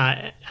him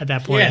at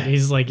that point. Yeah.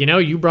 He's like,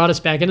 you brought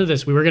us back into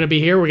this. We were going to be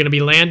here. We're going to be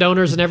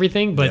landowners and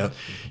everything. But,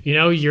 you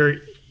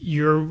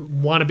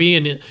want to be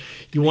in it.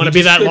 You want to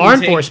be that law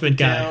enforcement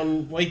guy.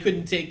 Well, he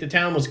couldn't take the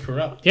town was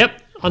corrupt.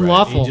 Yep.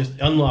 Unlawful. He just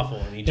unlawful,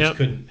 and he just Yep.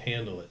 couldn't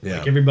handle it. Yeah.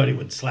 Like everybody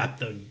would slap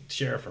the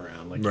sheriff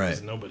around like Right. he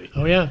was nobody.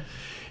 Oh, yeah.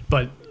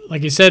 But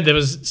like you said, there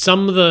was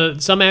some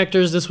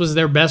actors, this was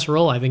their best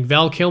role. I think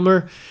Val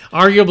Kilmer,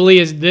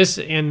 arguably, is this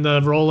and the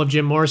role of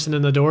Jim Morrison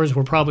in The Doors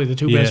were probably the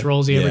two best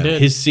roles he ever Yeah.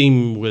 did. His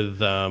scene with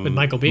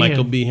Michael Behan.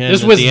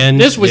 This at the end.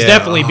 This was Yeah.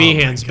 definitely Oh,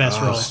 Behan's my best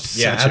gosh. role.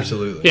 Yeah, Such a-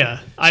 absolutely. Yeah.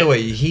 So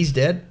wait, he's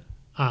dead?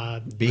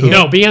 Behan?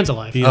 No, Behan's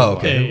alive. Oh,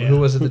 okay. Yeah. Who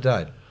was it that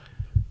died?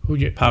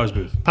 Powers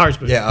Booth. Powers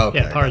Booth. Yeah, okay,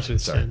 Yeah, Powers okay,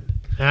 Booth. sorry. And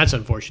that's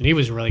unfortunate. He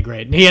was really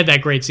great. And he had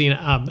that great scene,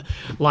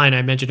 line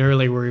I mentioned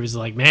earlier where he was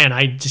like, man,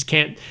 I just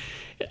can't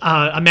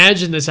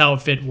imagine this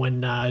outfit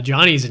when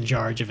Johnny's in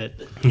charge of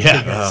it.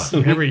 Yeah.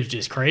 Remember, he's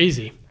just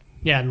crazy.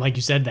 Yeah, and like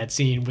you said, that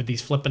scene with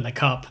these flipping the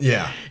cup.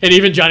 Yeah. And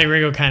even Johnny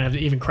Ringo kind of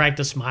even cracked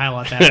a smile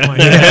at that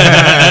point.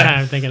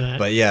 kind of thinking that.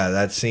 But yeah,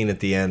 that scene at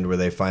the end where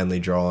they finally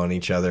draw on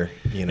each other,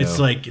 you know. It's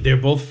like they're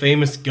both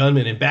famous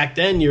gunmen, and back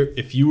then,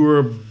 if you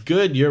were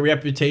good, your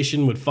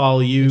reputation would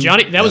follow you.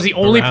 Johnny, that was the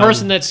only around.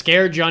 person that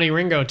scared Johnny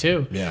Ringo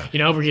too. Yeah.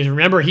 Because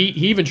remember he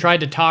even tried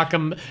to talk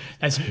him.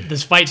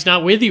 This fight's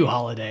not with you,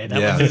 Holiday.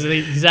 That Yeah. was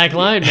his exact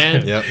line,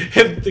 man. Yep.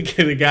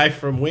 the guy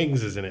from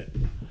Wings is in it.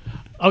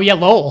 Oh yeah,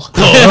 Lowell.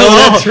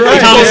 that's right.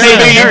 Thomas Yeah.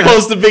 Hayden He Harris.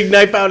 pulls the big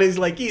knife out. He's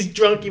like, he's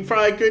drunk. He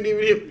probably couldn't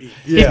even hit.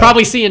 He's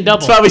probably seeing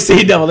double. Probably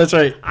see double. That's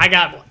right. I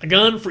got a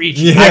gun for each.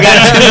 I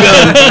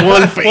got 2 guns,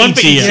 one for One each for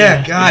of you. each.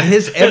 Yeah, God,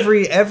 his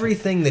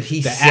everything that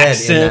he said in that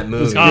accent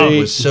movie was great.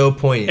 was so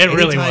poignant. It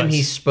really Anytime was.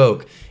 he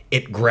spoke,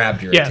 it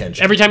grabbed your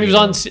attention. Every time he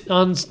was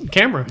on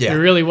camera, it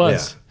really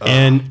was. Yeah.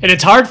 And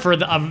it's hard for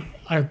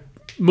a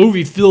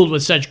movie filled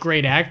with such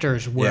great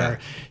actors where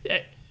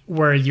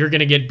you're going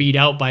to get beat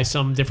out by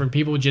some different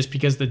people just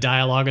because the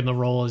dialogue and the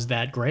role is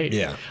that great.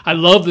 Yeah. I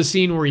love the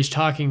scene where he's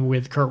talking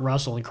with Kurt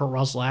Russell, and Kurt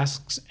Russell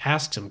asks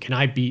him, "Can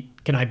I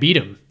beat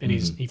him?" And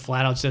he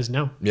flat out says,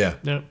 "No,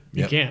 no,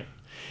 you can't."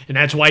 And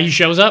that's why he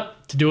shows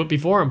up to do it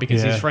before him,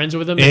 because he's friends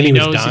with him. And he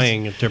knows was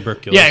dying of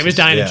tuberculosis. Yeah, he was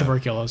dying of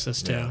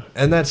tuberculosis too. Yeah.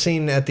 And that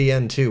scene at the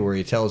end too, where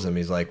he tells him,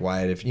 he's like,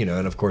 "Wyatt, if and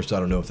of course I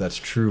don't know if that's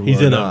true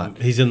or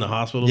not." He's in the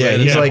hospital. Yeah,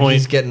 he's like point.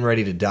 he's getting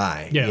ready to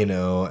die. Yeah.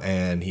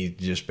 And he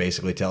just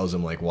basically tells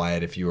him like,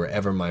 "Wyatt, if you were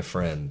ever my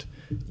friend,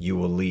 you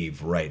will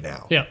leave right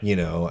now." Yeah, and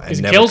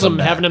it never kills come him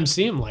back. having him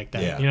see him like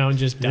that. Yeah. And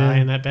just die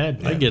in that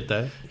bed. I get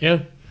that. Yeah.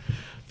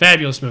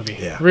 Fabulous movie.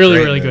 Yeah, really,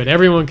 great really movie. good.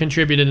 Everyone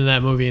contributed in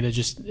that movie, and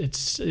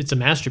it's a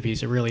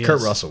masterpiece. It really Kurt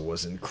is. Russell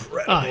was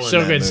incredible. Oh, in so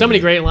that good. movie. So many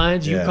great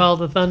lines. You Yeah. call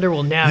the thunder.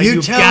 Well, now You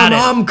you've tell got him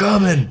it. I'm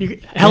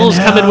coming. Hell's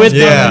coming with me.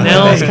 Yeah.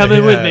 Hell's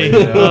coming with me.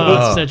 Yeah.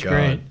 Oh, it's such God.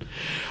 great.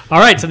 All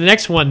right, so the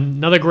next one,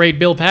 another great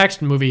Bill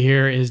Paxton movie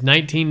here is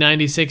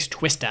 1996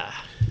 Twister.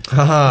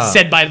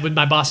 Said with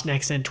my Boston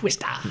accent,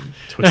 Twister.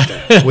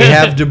 We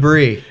have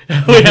debris. we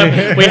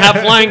have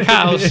flying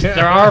cows.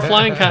 There are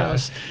flying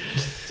cows.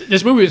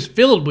 This movie was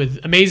filled with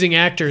amazing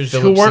actors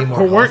Philip who Seymour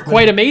weren't Hoffman.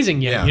 quite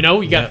amazing yet. Yeah.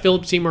 You got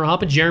Philip Seymour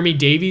Hoffman. Jeremy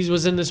Davies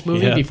was in this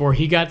movie before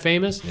he got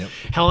famous. Yep.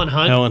 Helen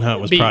Hunt. Helen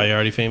Hunt was probably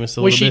already famous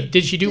a little bit.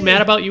 Did she do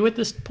Mad About You at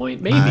this point?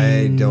 Maybe.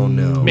 I don't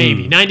know.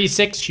 Maybe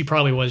 96. She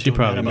probably was. Doing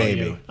probably Mad About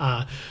maybe.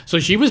 You. So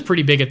she was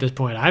pretty big at this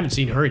point. I haven't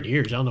seen her in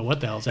years. I don't know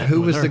what the hell's happening. Who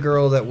with was her. the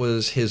girl that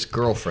was his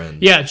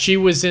girlfriend? Yeah, she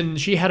was in.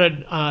 She had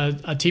a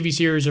TV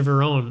series of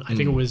her own. I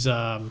think it was.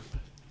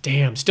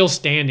 Still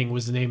Standing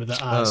was the name of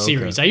the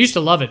series. I used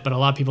to love it, but a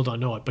lot of people don't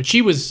know it. But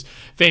she was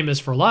famous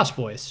for Lost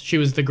Boys. She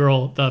was the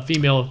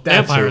female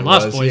That's vampire who in it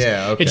Lost was. Boys.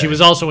 Yeah, okay. And she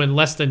was also in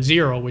Less Than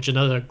Zero, which is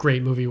another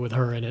great movie with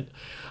her in it,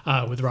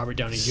 with Robert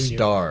Downey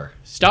Jr.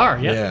 Star.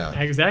 Yeah,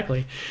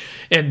 exactly.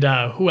 And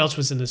who else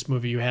was in this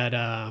movie? You had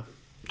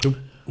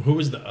Who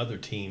was the other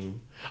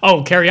team?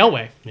 Oh, Cary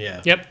Elway.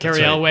 Yeah. Yep,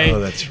 Cary right. Elway. Oh,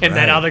 that's And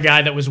that right. other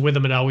guy that was with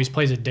him and always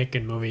plays a dick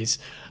in movies.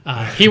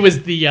 He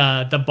was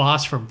the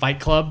boss from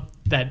Fight Club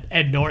that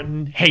Ed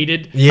Norton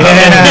hated. Yeah.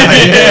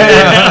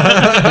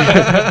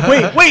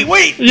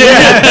 Wait.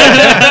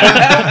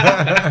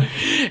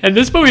 And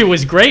this movie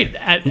was great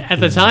at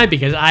the time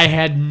because I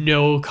had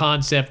no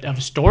concept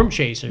of storm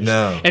chasers.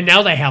 No. And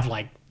now they have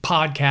like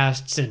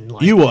podcasts and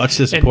like You watched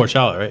this in and- Port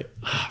Charlotte, right?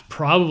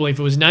 Probably if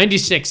it was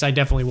 96, I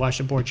definitely watched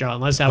it Port Charlotte,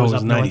 unless I was it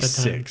up was north at the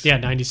time. 96. Yeah,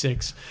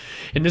 96.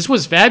 And this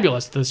was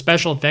fabulous. The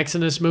special effects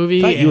in this movie.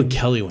 I thought you and- and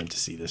Kelly went to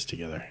see this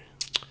together.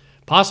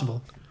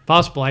 Possible.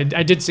 I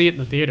did see it in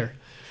the theater.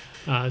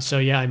 So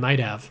yeah, I might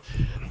have.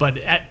 But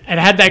it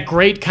had that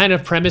great kind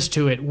of premise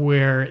to it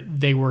where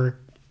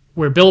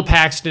Bill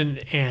Paxton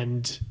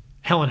and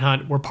Helen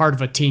Hunt were part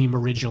of a team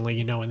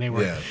originally, and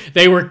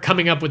they were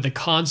coming up with the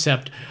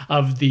concept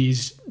of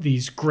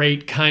these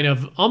great kind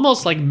of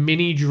almost like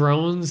mini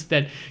drones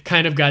that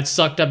kind of got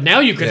sucked up. Now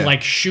you could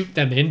like shoot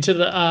them into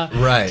the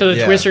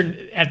twister.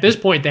 At this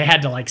point, they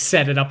had to like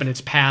set it up in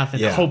its path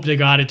and hope to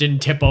God it didn't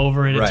tip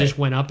over and it just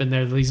went up and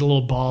there were these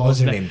little balls. What was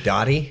her name?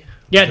 Dottie?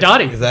 Yeah,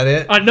 Dottie. Is that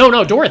it?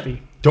 No,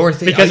 Dorothy.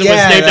 Dorothy? Because it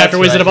was named after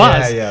Wizard of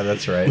Oz. Yeah,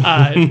 that's right.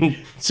 And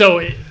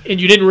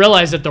you didn't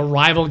realize that the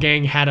rival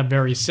gang had a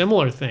very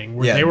similar thing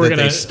where they were that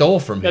they stole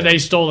from him. They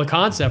stole the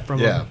concept from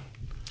Yeah. him.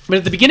 But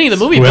at the beginning of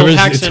the movie, Bill It's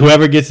Paxton.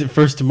 whoever gets it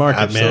first to market,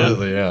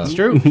 Absolutely, man. yeah. It's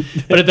true.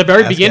 But at the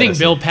very Ask beginning,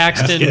 Edison. Bill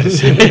Paxton.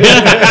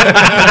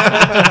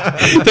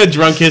 The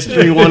drunk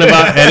history one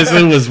about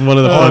Edison was one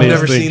of the I've funniest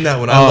never things. seen that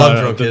one. I love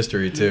drunk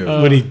history, too.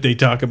 When they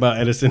talk about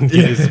Edison,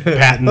 his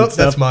patent Oh, stuff.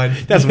 that's mine.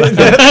 That's mine.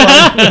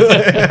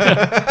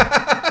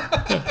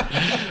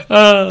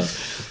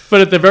 But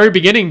at the very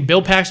beginning,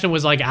 Bill Paxton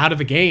was like out of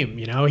the game.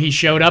 He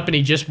showed up and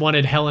he just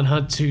wanted Helen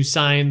Hunt to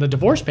sign the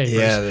divorce papers.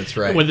 Yeah, that's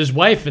right. With his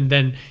wife, and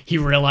then he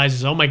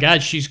realizes, oh my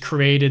God, she's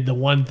created the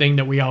one thing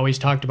that we always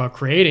talked about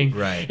creating.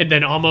 Right. And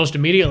then almost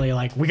immediately,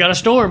 like, we got a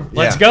storm.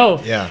 Let's Yeah,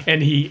 go. yeah.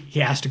 And he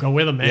has to go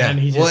with him, man. Yeah.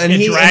 He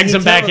just drags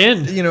him back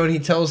in. And he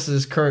tells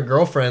his current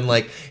girlfriend,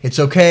 like, it's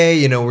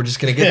okay, we're just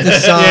going to get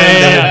this signed, Yeah.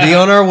 then we'll be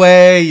on our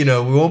way, we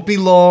won't be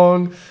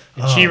long.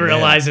 And she man.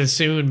 realizes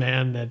soon,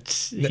 man, that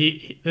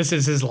this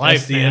is his life,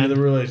 That's the man. end of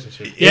the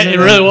relationship. Yeah, it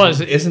really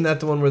was. Isn't that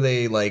the one where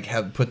they like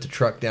have put the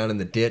truck down in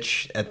the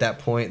ditch at that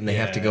point, and they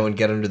have to go and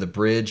get under the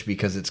bridge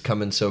because it's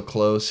coming so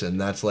close, and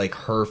that's like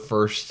her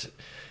first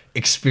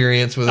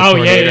experience with a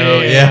tornado.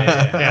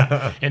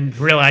 Yeah. And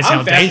realize how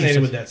I'm dangerous fascinated it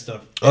with is. that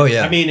stuff. Oh,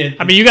 yeah. I mean,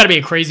 you got to be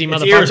a crazy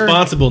it's motherfucker.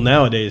 irresponsible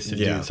nowadays to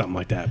Yeah. do something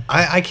like that.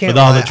 I can't With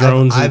all the lie,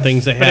 drones and I've-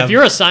 things they But have. if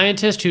you're a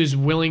scientist who's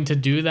willing to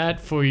do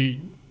that for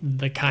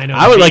the kind of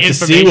I would like to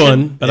see information.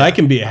 one, but I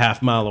can be a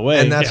half mile away.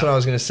 And that's what I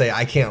was going to say.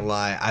 I can't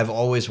lie. I've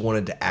always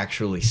wanted to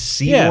actually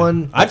see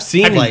one. I've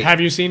seen Have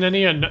you seen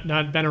any and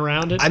not been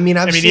around it? I mean,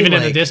 I've seen, even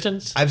like, in the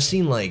distance. I've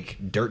seen like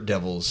dirt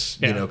devils,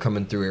 you know,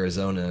 coming through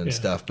Arizona and Yeah.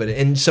 stuff. But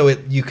so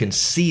you can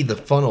see the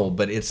funnel,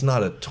 but it's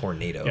not a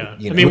tornado. Yeah.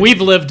 You know? I mean,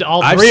 we've lived.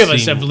 All I've three of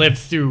us seen- have lived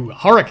through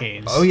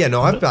hurricanes. Oh yeah,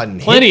 no, I've gotten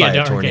Plenty hit by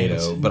of a tornado,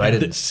 hurricanes. but I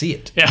didn't see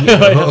it. Yeah. You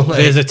know, like-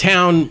 There's a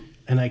town,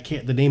 and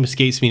the name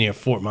escapes me, near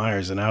Fort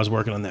Myers, and I was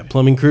working on that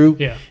plumbing crew.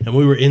 Yeah. And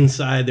we were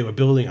inside. They were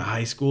building a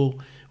high school,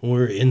 and we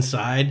were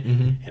inside,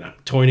 and a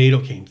tornado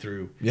came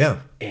through. yeah.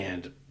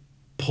 And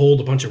pulled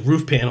a bunch of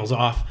roof panels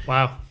off.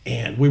 Wow.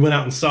 And we went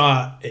out and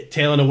saw it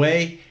tailing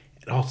away.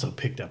 It also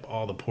picked up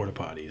all the porta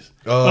potties.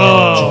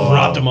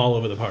 Dropped them all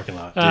over the parking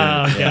lot.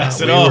 Okay. I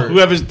said, we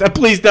were-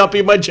 please not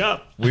be my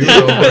job. We were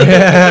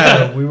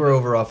over, we were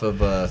over off of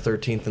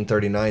 13th and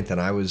 39th, and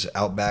I was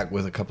out back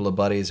with a couple of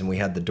buddies, and we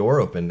had the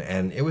door open,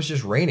 and it was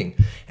just raining.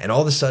 And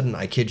all of a sudden,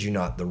 I kid you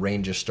not, the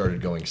rain just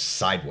started going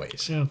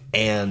sideways. Yeah.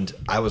 And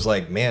I was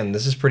like, man,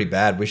 this is pretty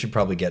bad. We should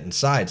probably get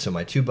inside. So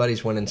my two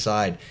buddies went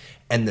inside,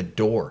 and the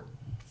door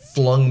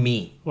flung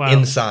me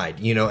inside,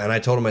 you know, and I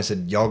told him, I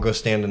said, y'all go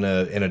stand in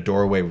a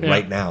doorway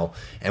right now.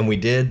 And we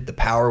did. The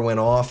power went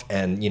off,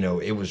 and, you know,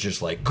 it was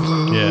just like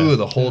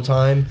the whole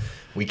time.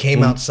 We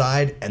came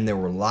outside, and there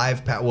were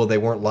well, they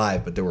weren't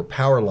live, but there were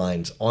power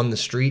lines on the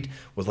street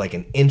with like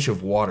an inch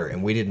of water,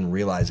 and we didn't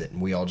realize it, and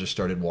we all just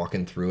started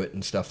walking through it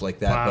and stuff like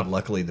that. But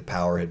luckily, the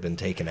power had been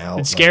taken out.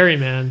 It's scary,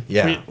 man.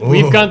 Yeah.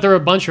 We've gone through a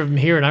bunch of them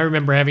here, and I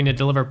remember having to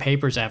deliver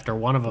papers after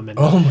one of them. And,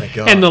 oh, my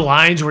God. And the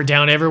lines were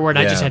down everywhere, and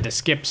I just Yeah. had to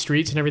skip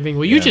streets and everything.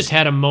 Well, you just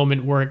had a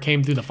moment where it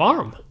came through the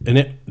farm.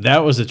 And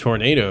that was a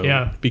tornado.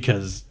 Yeah.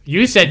 Because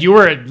You said you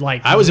were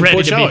like I was in ready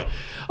Port to be. Charlotte.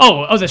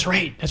 Oh, that's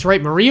right. That's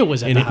right. Maria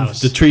was at the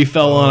house. the tree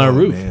fell on our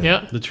roof. man.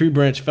 Yeah. The tree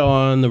branch fell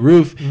on the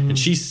roof, and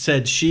she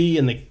said she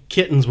and the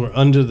kittens were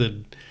under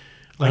the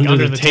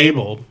under the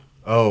table,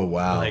 Oh,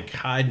 wow. like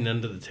hiding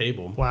under the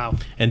table. Wow.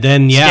 And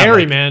then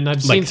Scary, man.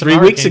 I've seen like some 3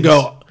 weeks hurricanes.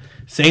 ago,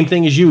 same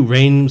thing as you.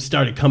 Rain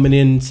started coming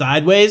in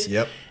sideways.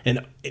 Yep.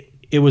 And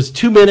it was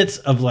 2 minutes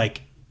of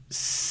like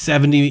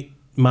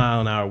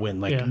 70-mile-an-hour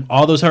wind. Like Yeah.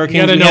 all those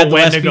hurricanes gotta we know had the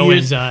when last to few go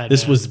years, inside,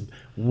 this yeah. was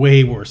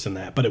way worse than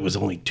that. But it was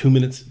only 2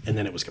 minutes, and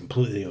then it was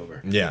completely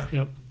over. yeah.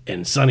 Yep.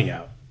 And sunny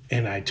out.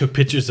 And I took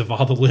pictures of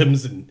all the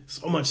limbs, and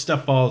so much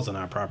stuff falls on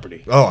our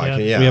property. Oh, I can,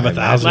 yeah. We have I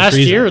 1,000 Last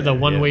trees year, out the there,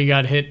 one yeah. we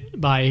got hit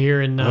by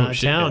here in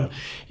shit, town,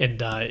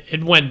 and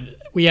it went.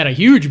 We had a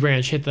huge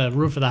branch hit the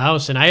roof of the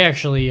house, and I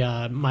actually,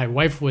 my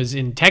wife was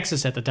in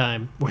Texas at the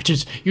time, which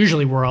is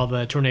usually where all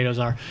the tornadoes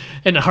are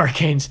and the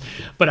hurricanes.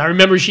 But I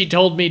remember she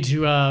told me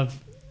to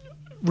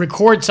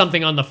record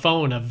something on the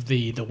phone of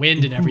the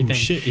wind and everything.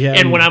 shit, yeah.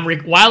 And when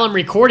while I'm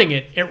recording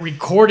it, it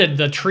recorded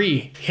the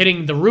tree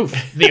hitting the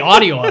roof, the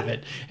audio of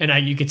it, and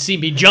you could see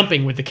me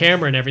jumping with the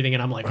camera and everything.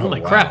 And I'm like, oh my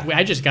crap!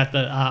 I just got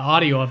the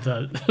audio of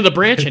the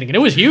branch hitting, and it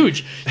was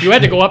huge. You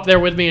had to go up there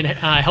with me and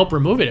help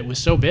remove it. It was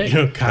so big.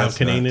 You know, Kyle That's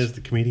Kinane nuts. is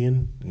the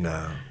comedian.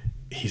 No.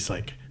 He's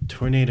like,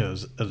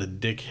 tornadoes are the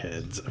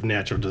dickheads of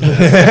natural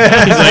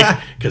disaster. He's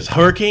like, because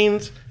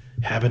hurricanes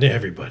happen to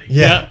everybody.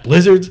 Yeah.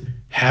 Blizzards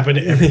happen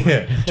to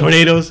everybody.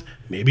 Tornadoes,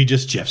 maybe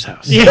just Jeff's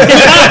house.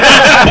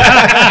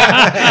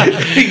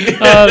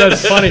 Oh,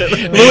 that's funny.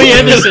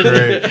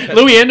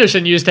 Louis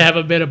Anderson used to have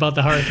a bit about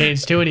the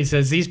hurricanes too, and he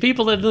says these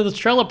people that live in the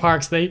trailer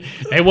parks, they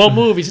won't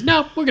move. He said,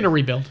 no, we're going to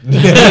rebuild.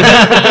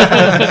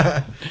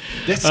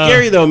 That's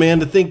scary though, man,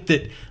 to think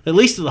that at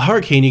least with the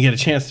hurricane you get a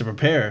chance to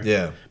prepare.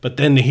 Yeah. But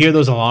then to hear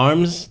those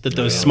alarms that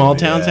those small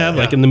towns have,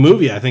 like in the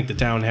movie, I think the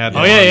town had. An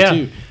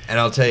alarm too. And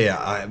I'll tell you,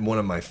 one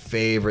of my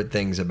favorite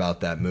things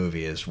about that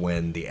movie is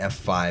when the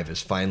F5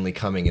 is finally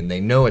coming, and they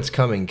know it's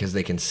coming because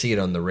they can see it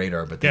on the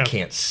radar, but they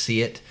can't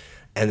see it.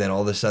 And then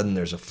all of a sudden,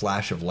 there's a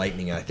flash of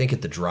lightning, I think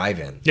at the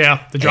drive-in.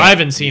 Yeah, the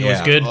drive-in scene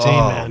was good too,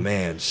 Oh,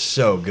 man.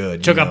 so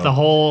good. Took up the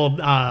whole.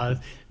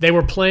 They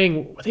were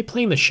playing. Were they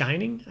playing The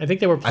Shining? I think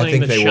they were playing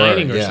think The they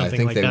Shining were. or Yeah, I something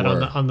think like they that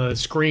were. on the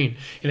screen,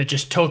 and it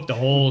just took the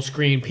whole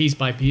screen piece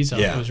by piece.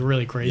 Yeah. It was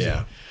really crazy.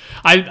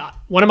 Yeah.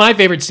 One of my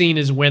favorite scenes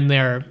is when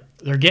they're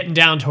getting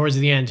down towards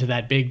the end to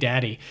that Big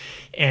Daddy,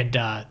 and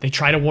they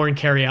try to warn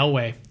Carrie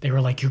Elway. They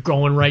were like, "You're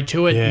going right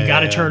to it. You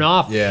got to turn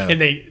off." Yeah.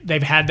 And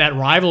they've had that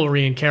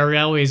rivalry, and Carrie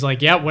Elway's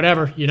like, "Yeah,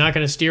 whatever. You're not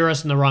going to steer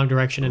us in the wrong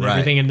direction and Right.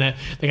 everything." And the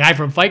guy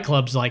from Fight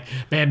Club's like,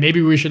 "Man,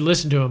 maybe we should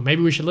listen to him.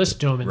 Maybe we should listen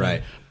to him." And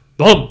Right.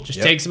 then, boom, just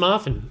Yep. takes him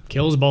off and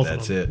kills both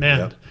That's of them. it, Man,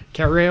 yep.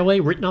 Carrie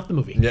Elway written off the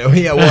movie.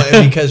 Yeah,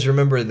 well, because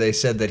remember they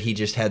said that he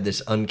just had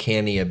this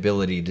uncanny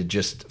ability to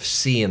just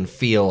see and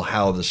feel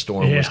how the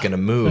storm was Yeah. going to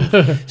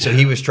move. So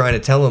he was trying to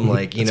tell him,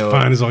 like, you It's know,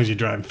 fine as long as you're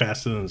driving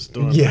faster than the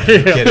storm. yeah,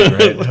 you're kidding,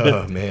 right?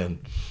 Oh man,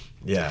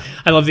 yeah,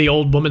 I love the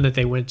old woman that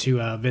they went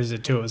to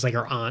visit too. It was like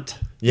her aunt.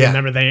 Yeah.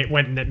 Remember they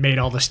went and made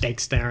all the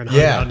steaks there and hung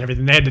Yeah. out and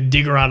everything. They had to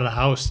dig her out of the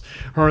house.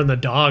 Her and the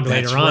dog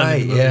That's later on. in the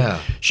right, movie. yeah.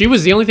 She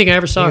was the only thing I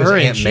ever saw I think it her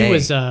was in. Aunt She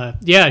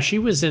May. was she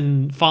was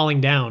in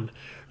Falling Down.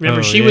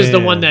 Remember, she was the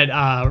one that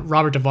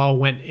Robert Duvall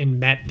went and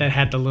met that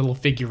had the little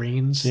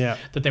figurines Yeah.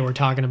 that they were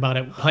talking about.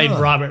 It played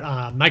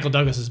Michael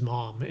Douglas's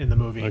mom in the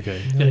movie.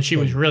 Okay. And she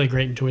was really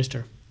great in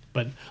Twister.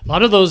 But a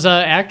lot of those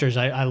actors,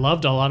 I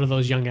loved a lot of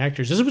those young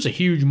actors. This was a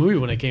huge movie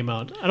when it came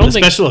out. I don't The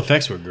think special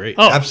effects were great.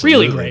 Oh,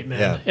 Absolutely. really great, man.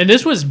 Yeah. And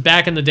this was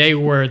back in the day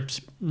where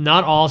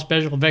not all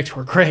special effects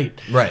were great.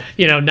 Right.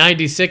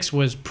 96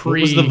 was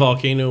pre. What was the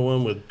volcano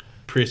one with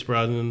Pierce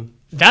Brosnan?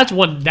 That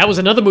was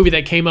another movie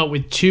that came out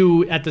with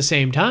two at the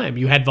same time.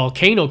 You had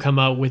Volcano come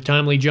out with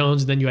Tommy Lee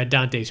Jones, and then you had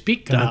Dante's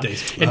Peak come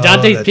Dante's out. Peak. And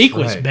Dante's that's Peak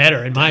was right.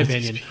 better, in my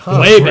opinion. I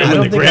Way better. When don't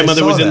the think I grandmother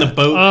saw was in the that.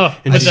 boat, Oh,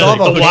 and and she's saw like,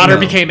 Volcano. the water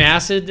became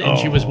acid, and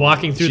she was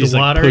walking through she's the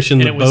like water, pushing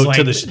and the it was boat like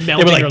to the. They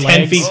melting were like her 10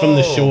 legs. feet from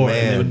the Oh, shore, man.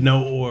 and there were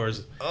no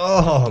oars.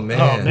 Oh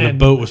man. man. The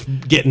boat was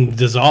getting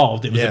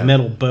dissolved. It was Yeah. a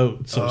metal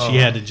boat, so she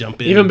had to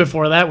jump in. Even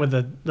before that, with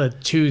the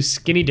two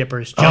skinny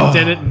dippers jumped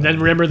in it, and then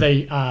remember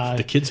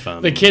the kids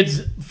found the it.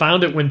 kids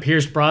found it when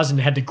Pierce Brosnan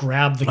had to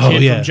grab the Oh,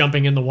 kid yeah. from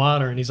jumping in the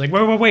water, and he's like,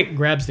 wait, and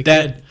grabs the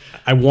that kid.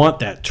 I want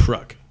that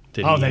truck.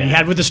 That he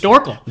had with the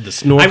snorkel. The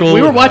snorkel.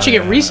 We were watching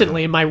it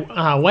recently, and my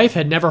wife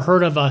had never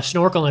heard of a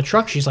snorkel in a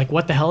truck. She's like,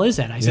 "What the hell is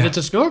that?" I said, Yeah. "It's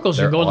a snorkel, so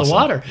you They're go in the awesome.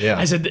 water." Yeah.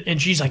 I said,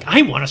 and she's like,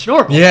 "I want a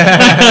snorkel." Yeah.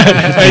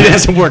 It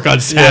doesn't work on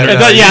Saturday.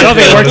 I don't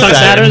think it works on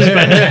Saturdays,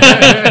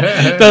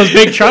 but those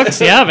big trucks,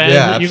 yeah, man.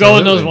 Yeah, you go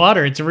in those absolutely.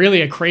 water. It's really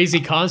a crazy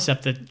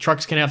concept that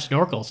trucks can have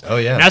snorkels. Oh,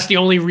 yeah. And that's the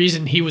only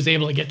reason he was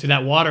able to get to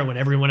that water when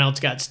everyone else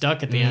got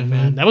stuck at the end,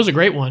 man. That was a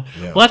great one.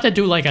 Mm-hmm. Yeah. We'll have to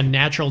do like a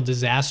natural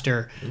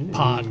disaster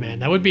pod, man.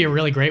 That would be a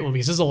really great one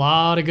because there's a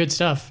lot of good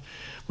stuff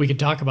we could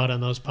talk about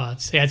on those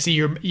pods. Yeah, I see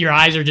your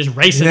eyes are just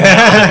racing.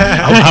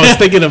 I was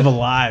thinking of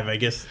Alive. I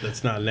guess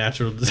that's not a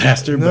natural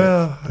disaster, but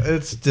No,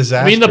 it's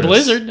disastrous. I mean, the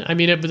blizzard. I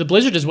mean, the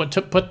blizzard is what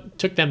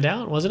took them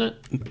down, wasn't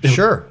it?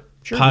 Sure.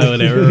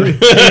 pilot error.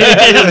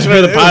 That's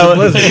where the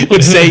pilot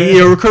would say,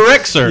 "You're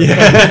correct, sir."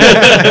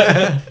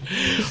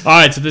 All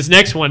right, so this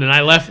next one, and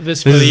I left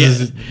this for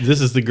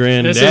This is the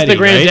granddaddy. This is the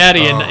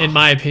granddaddy, right? in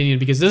my opinion,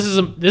 because this is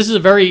a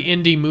very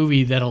indie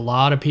movie that a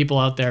lot of people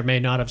out there may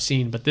not have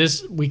seen. But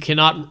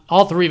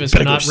all three of us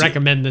Better go cannot see it.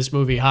 recommend this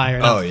movie higher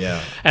enough. Oh,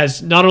 yeah.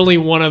 As not only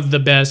one of the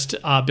best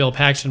Bill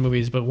Paxton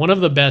movies, but one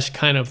of the best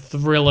kind of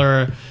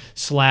thriller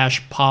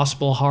 /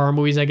 possible horror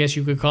movies, I guess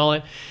you could call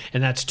it.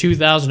 And that's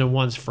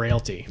 2001's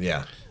Frailty.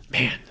 Yeah.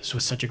 Man, this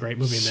was such a great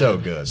movie. Man. So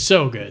good.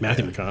 So good.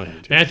 Matthew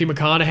McConaughey. Matthew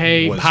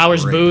McConaughey, Was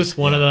Powers great. Booth,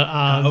 one of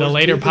the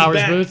later Booth is Powers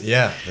back. Booth.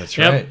 Yeah, that's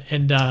Yep. right.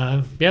 And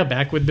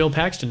back with Bill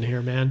Paxton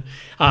here, man.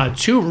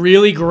 Two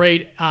really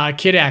great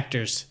kid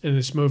actors in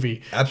this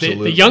movie.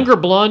 Absolutely. The younger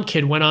blonde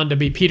kid went on to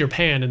be Peter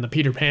Pan in the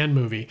Peter Pan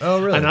movie.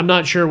 Oh, really? And I'm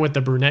not sure what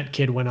the brunette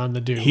kid went on to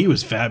do. He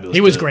was fabulous.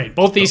 He was great.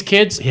 Both these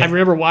kids, yeah. I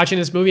remember watching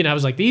this movie and I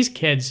was like, these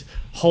kids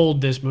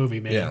hold this movie,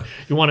 man. Yeah.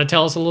 You want to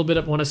tell us a little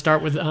bit? Want to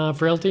start with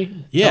Frailty? Tell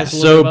Yeah. us a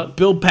little bit So about-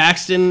 Bill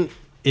Paxton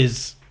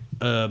is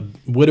a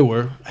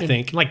widower, I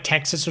think. like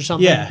Texas or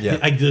something? Yeah, Yeah.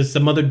 the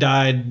mother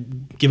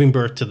died giving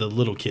birth to the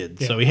little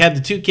kid. So he had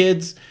the two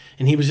kids,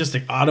 and he was just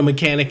an auto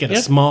mechanic in a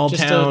Yep, small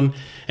just town.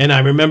 And I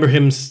remember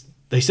him.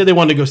 They said they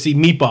wanted to go see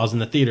Meatballs in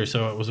the theater,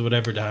 so it was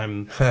whatever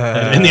time.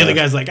 And the other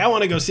guy's like, "I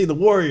want to go see the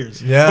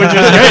Warriors." Yeah. Which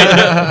was great.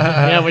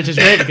 Yeah, which is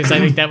great because I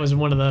think that was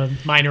one of the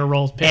minor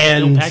roles Bill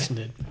And Paxton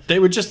did. they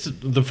were just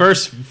the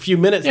first few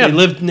minutes. Yeah. They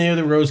lived near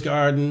the Rose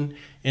Garden.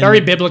 And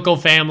Very biblical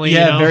family.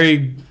 Yeah, you know?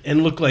 very,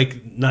 and looked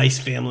like nice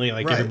family,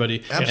 like Right.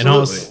 everybody. Absolutely. And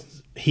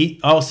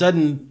all of a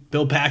sudden,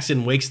 Bill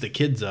Paxton wakes the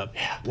kids up.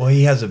 Well,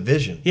 he has a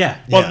vision. Yeah.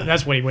 Well, Yeah.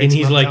 that's what he waits. And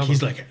he's him up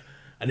like, down.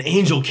 an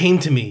angel came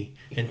to me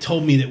and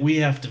told me that we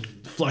have to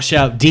flush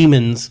out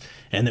demons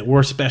and that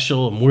we're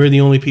special and we're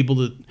the only people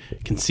that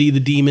can see the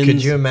demons.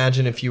 Could you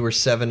imagine if you were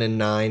 7 and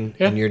 9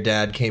 Yeah. and your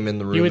dad came in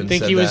the room You would and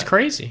think said he was that?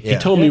 crazy. Yeah. He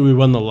told me we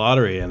won the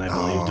lottery, and I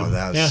believed Oh, him.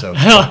 that was Yeah. so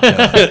fucked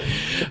up.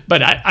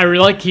 But I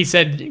really like he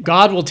said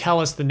God will tell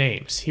us the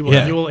names. He will.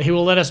 Yeah. He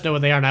will let us know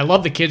what they are. And I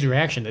love the kid's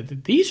reaction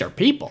that these are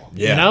people.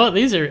 Yeah. You know,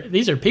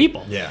 these are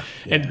people. Yeah.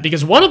 And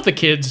because one of the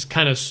kids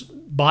kind of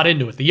bought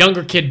into it. The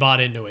younger kid bought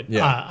into it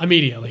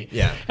immediately.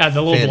 Yeah.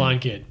 The little Finn.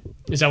 blonde kid.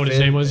 Is that what his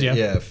Finn- name was?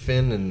 Yeah,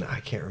 Finn, and I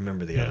can't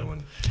remember the other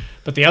one.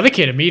 But the other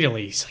kid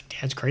immediately, he's like,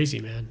 Dad's crazy,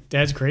 man.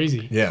 Dad's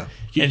crazy. Yeah.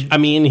 I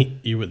mean,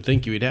 you would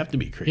think you would have to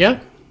be crazy. Yeah.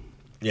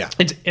 Yeah.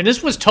 And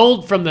this was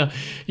told from the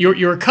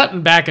you're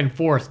cutting back and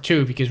forth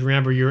too, because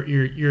remember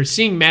you're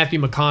seeing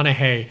Matthew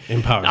McConaughey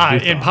In Powers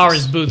Booth in office.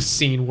 Powers Booth's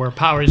scene where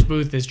Powers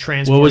Booth is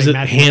transporting What was it?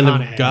 Matthew Hand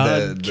McConaughey. of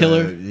God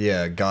killer?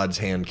 Yeah, God's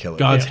hand killer.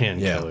 God's Yeah.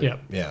 hand Yeah. killer. Yeah.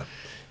 Yeah.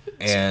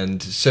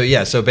 And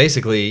so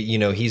basically,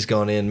 he's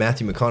gone in,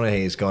 Matthew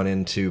McConaughey has gone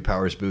into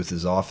Powers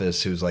Booth's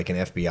office, who's like an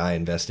FBI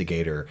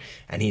investigator,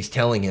 and he's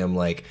telling him,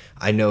 like,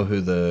 I know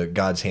who the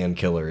God's hand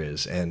killer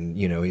is. And,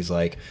 he's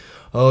like,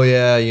 oh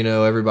yeah,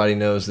 everybody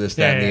knows this,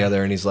 that, and the Yeah.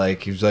 other. And he's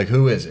like,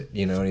 who is it?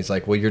 And he's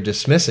like, well, you're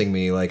dismissing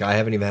me. Like, I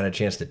haven't even had a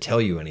chance to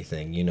tell you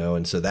anything,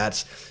 And so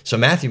so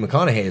Matthew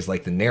McConaughey is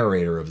like the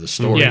narrator of the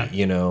story,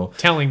 Yeah.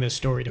 telling this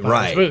story to Powers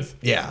Right. Booth.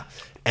 Yeah.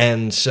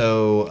 And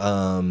so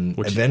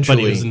But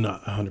eventually, he was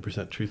not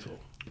 100% truthful.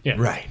 Yeah.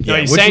 Right. No,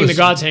 Yeah, he's which saying the was-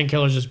 God's Hand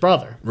Killer's his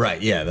brother.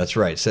 Right, yeah, that's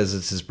right. Says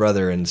it's his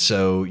brother, and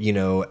so, you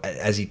know,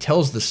 as he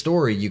tells the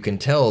story, you can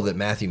tell that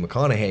Matthew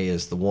McConaughey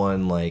is the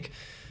one, like,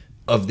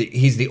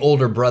 he's the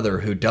older brother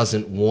who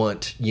doesn't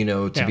want, you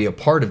know, to be a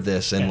part of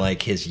this, and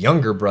like his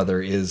younger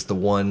brother is the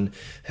one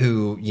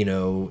who, you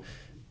know,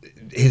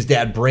 his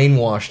dad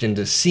brainwashed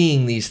into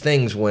seeing these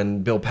things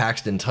when Bill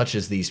Paxton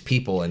touches these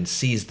people and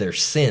sees their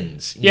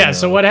sins. You know?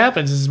 So what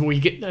happens is we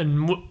get,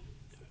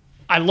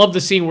 I love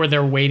the scene where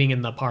they're waiting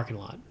in the parking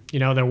lot. You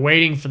know, they're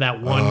waiting for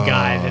that one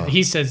guy that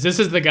he says, this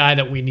is the guy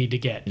that we need to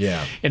get.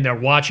 Yeah. And they're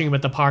watching him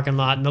at the parking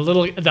lot. And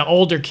the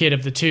older kid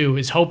of the two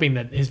is hoping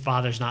that his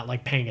father's not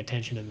like paying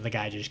attention and the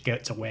guy just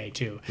gets away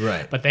too.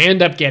 Right. But they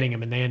end up getting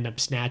him and they end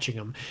up snatching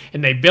him.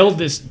 And they build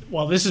this,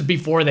 well, this is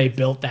before they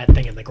built that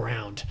thing in the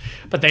ground.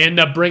 But they end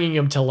up bringing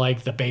him to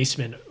like the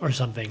basement or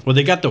something. Well,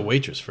 they got the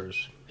waitress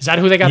first. Is that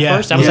who they got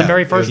first? That was the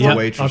very first The one?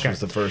 waitress was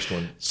the first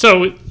one.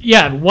 So,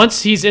 yeah,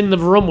 once he's in the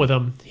room with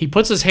them, he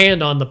puts his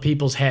hand on the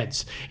people's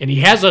heads, and he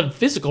has a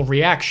physical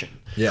reaction.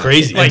 Yeah.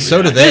 Crazy. And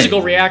so do they.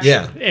 Physical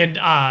reaction.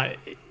 Yeah.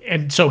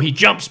 And so he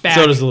jumps back.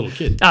 So does the little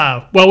kid.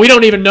 Well, we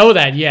don't even know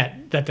that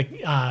yet, that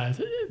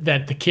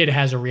the kid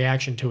has a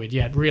reaction to it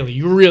yet. Really,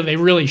 they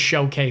really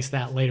showcase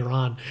that later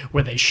on,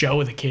 where they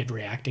show the kid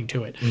reacting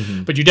to it.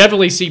 Mm-hmm. But you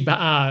definitely see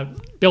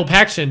Bill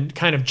Paxton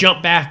kind of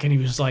jump back, and he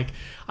was like,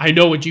 I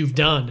know what you've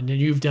done, and then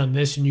you've done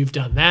this, and you've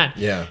done that.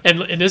 Yeah.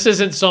 And this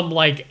isn't some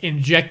like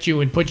inject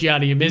you and put you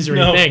out of your misery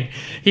No. thing.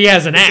 He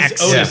has an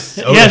axe. Otis.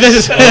 Yeah, this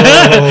is.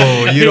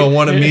 Oh, you don't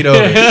want to meet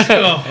Otis.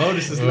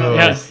 Otis is not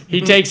Yeah,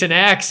 he takes an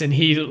axe and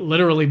he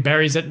literally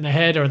buries it in the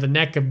head or the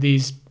neck of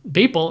these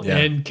people Yeah.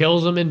 and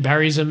kills them and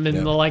buries them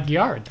in the like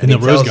yard. in the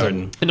he Rose tells Garden.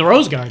 him- In the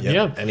Rose Garden, Yep.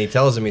 yeah. And he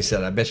tells him, he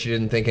said, I bet you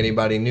didn't think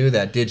anybody knew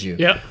that, did you?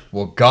 Yep.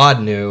 Well,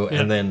 God knew,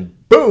 and then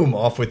boom,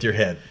 off with your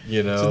head.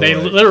 You know, They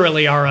like-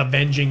 literally are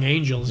avenging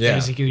angels, Yeah.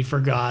 basically, for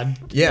God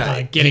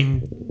Yeah.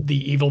 getting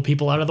the evil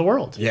people out of the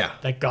world. Yeah.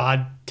 That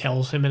God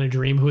tells him in a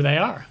dream who they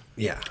are.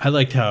 yeah. I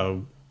liked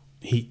how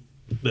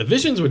the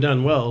visions were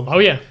done well, Oh,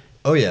 yeah.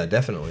 Oh yeah,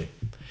 definitely.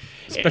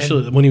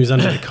 especially when he was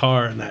under the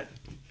car and that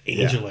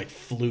angel like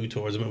flew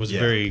towards him. It was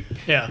very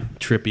Yeah.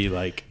 trippy,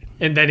 like.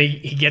 And then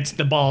he gets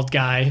the bald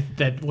guy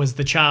that was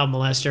the child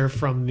molester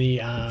from the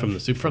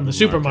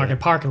supermarket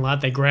parking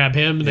lot. They grab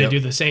him and they Yep. do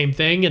the same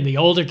thing. And the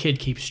older kid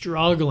keeps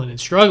struggling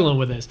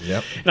with this.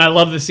 Yep. And I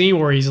love the scene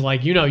where he's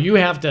like, you know,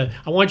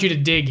 I want you to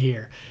dig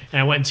here. And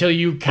I went until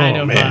you kind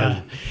of.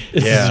 man.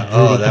 This Yeah. is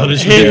brutal That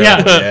was punishment.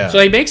 Yeah. So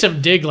he makes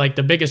him dig like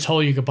the biggest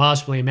hole you could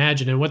possibly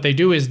imagine. And what they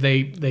do is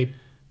they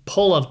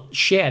pull a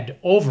shed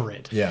over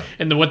it. Yeah.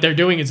 And what they're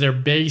doing is they're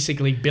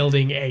basically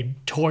building a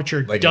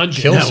torture Like a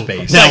dungeon. kill No,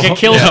 space. Like a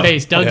kill Now-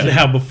 space dungeon.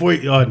 Now, before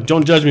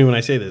don't judge me when I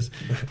say this,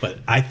 but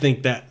I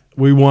think that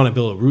we want to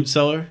build a root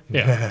cellar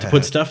Yeah. to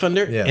put stuff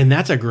under, Yeah. and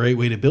that's a great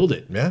way to build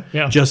it. Yeah.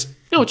 Yeah. Just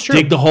No, it's true.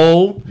 dig the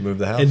hole, Move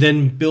the house. and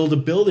then build a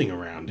building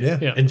around it. Yeah.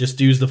 Yeah. And just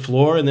use the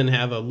floor, and then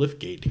have a lift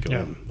gate to go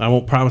Yeah. in. I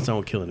won't promise I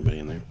won't kill anybody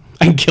in there.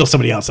 I can kill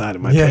somebody outside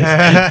of my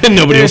Yeah. place, and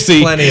nobody will There's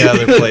see. plenty of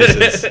other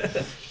places.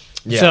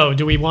 Yeah. So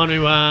do we want to?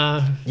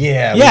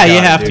 Yeah, Yeah, you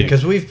have to.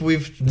 because we've So if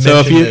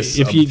mentioned you this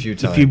if a you few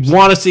if you times.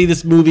 want to see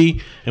this movie,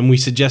 and we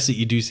suggest that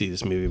you do see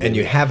this movie, and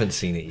you haven't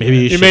seen it yet.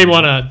 maybe You may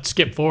want to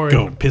skip forward.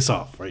 go piss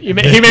off right You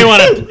now. may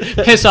want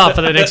to piss off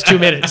for the next 2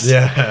 minutes.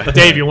 Yeah.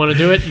 Dave, you want to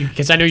do it?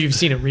 Because I know you've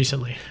seen it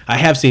recently. I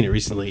have seen it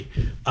recently.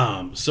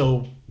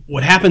 So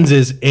what happens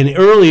is, and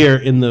earlier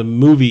in the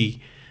movie,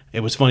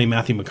 it was funny.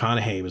 Matthew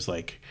McConaughey was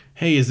like,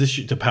 "Hey, is this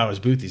to Powers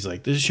Booth?" He's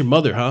like, "This is your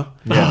mother, huh?"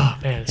 Oh,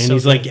 man. And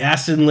he's like,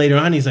 asking later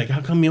on, he's like,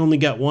 "How come you only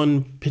got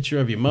one picture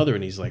of your mother?"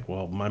 And he's like,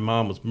 "Well, my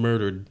mom was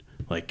murdered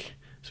like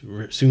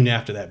soon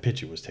after that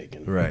picture was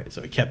taken." Right.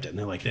 So he kept it, and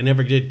they're like, "They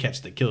never did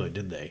catch the killer,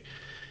 did they?"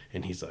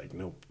 And he's like,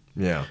 "Nope."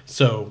 Yeah.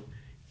 So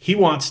he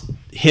wants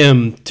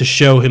him to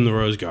show him the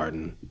Rose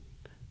Garden.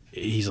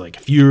 He's like,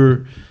 if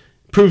you're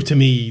prove to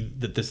me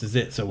that this is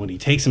it. So when he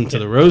takes him to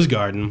the Rose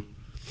Garden,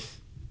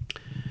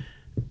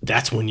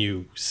 that's when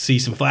you see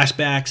some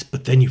flashbacks,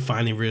 but then you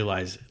finally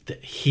realize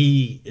that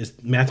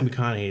Matthew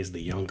McConaughey is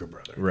the younger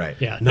brother. Right.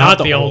 Yeah, not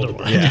the older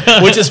one.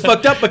 Yeah. Which is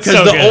fucked up because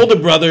So the good. older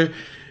brother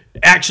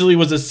actually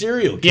was a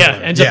serial killer. Yeah,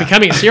 ends up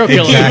becoming a serial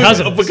killer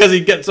Exactly. because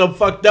he gets so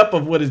fucked up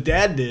of what his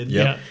dad did.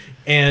 Yep. Yeah.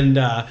 And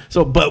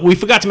but we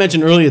forgot to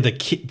mention earlier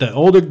the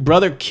older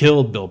brother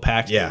killed Bill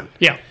Paxton. Yeah.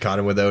 Yeah. Caught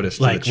him with Otis.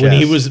 To Like the when he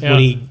chest. was Yeah.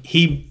 when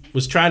he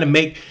was trying to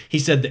make, he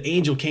said the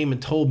angel came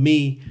and told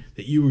me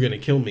that you were going to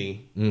kill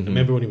me.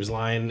 Remember when he was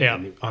lying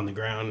on the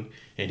ground,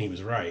 and he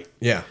was right.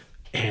 Yeah.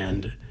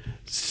 And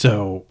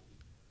so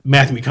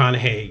Matthew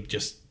McConaughey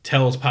just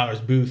tells Powers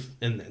Booth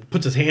and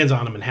puts his hands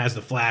on him and has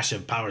the flash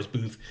of Powers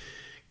Booth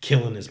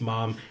killing his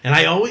mom. And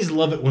I always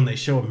love it when they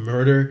show a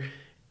murder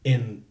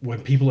in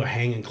when people are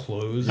hanging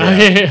clothes.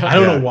 Yeah. I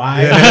don't know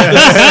why. It's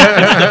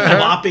the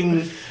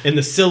flopping and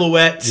the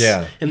silhouettes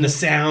and the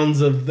sounds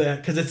of that,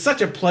 because it's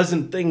such a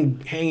pleasant thing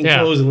hanging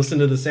clothes and listen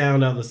to the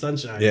sound out in the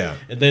sunshine. Yeah.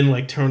 And then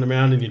like turn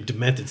around and your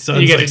demented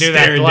son's You get like to do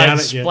that staring blood down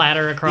at you.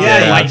 splatter across. Yeah,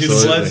 the like lights. do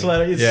the blood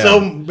splatter. It's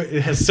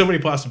it has so many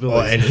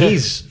possibilities. Well, and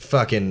he's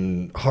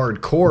fucking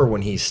hardcore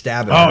when he's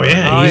stabbing Oh her.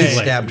 yeah, He he's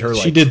like, stabbed her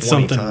like she did 20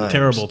 something times.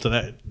 terrible to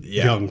that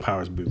young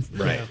Powers Booth.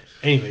 Right.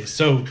 Anyway,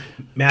 so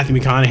Matthew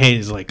McConaughey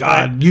is like,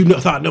 God,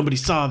 thought nobody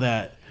saw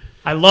that.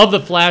 I love the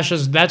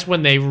flashes. That's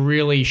when they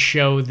really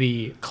show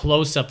the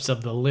close-ups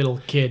of the little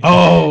kid.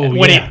 Oh,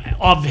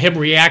 of him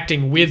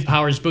reacting with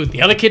Powers Booth.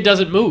 The other kid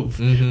doesn't move,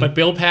 Mm-hmm. but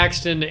Bill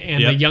Paxton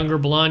and the younger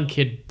blonde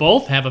kid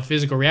both have a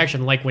physical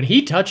reaction. Like when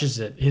he touches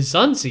it, his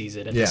son sees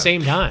it at the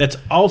same time. That's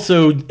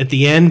also at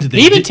the end.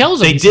 He even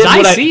tells him, he says,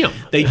 "I see him."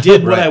 They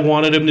did what Right. I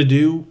wanted him to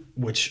do,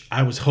 which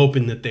I was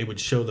hoping that they would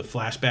show the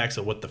flashbacks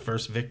of what the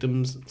first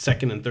victims,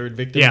 second and third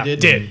victims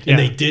did. And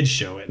they did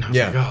show it. And I was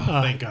like,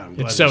 oh, thank God. I'm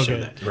glad it's so they showed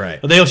good. that. Right.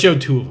 But they'll show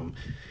two of them.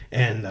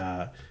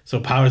 And so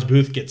Powers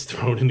Booth gets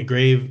thrown in the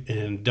grave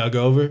and dug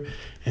over.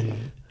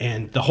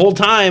 And the whole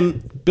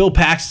time, Bill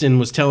Paxton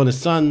was telling his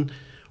son,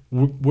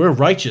 we're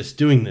righteous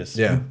doing this.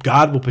 Yeah.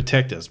 God will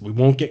protect us. We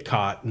won't get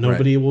caught.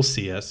 Nobody will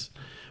see us.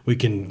 We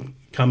can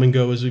come and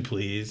go as we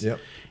please. Yep.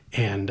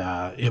 And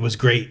it was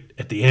great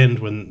at the end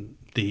when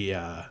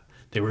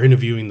they were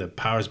interviewing the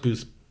Powers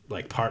Booth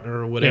like partner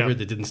or whatever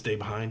that didn't stay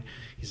behind.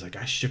 He's like,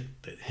 I shook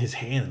his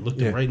hand and looked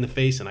him right in the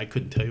face, and I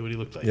couldn't tell you what he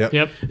looked like. Yep.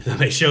 Yep. And then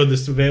they showed the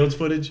surveillance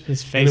footage.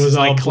 His and face it was is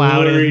like all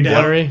cloudy and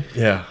blurry.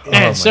 Yeah.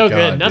 Man, it's so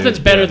good. Nothing's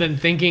dude. better Yeah. than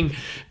thinking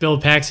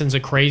Bill Paxton's a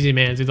crazy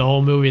man through the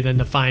whole movie than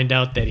to find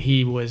out that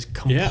he was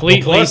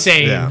completely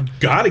sane. Yeah.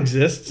 God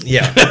exists.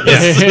 Yeah.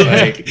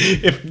 Like,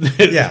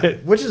 Yeah,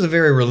 which is a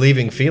very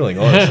relieving feeling,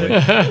 honestly.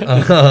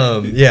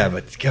 Yeah,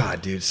 but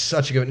God, dude,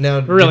 such a good. Now,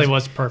 It really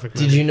was perfect.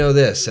 Did you know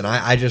this? And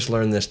I just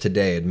learned this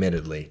today,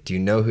 admittedly. Do you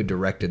know who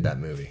directed that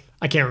movie?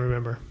 I can't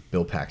remember.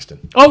 Bill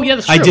Paxton. Oh yeah,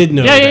 that's true. I did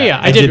know that. Yeah.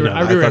 I did know I that.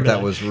 do I thought remember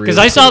that was really because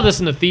I saw cool. this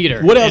in the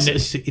theater. What else?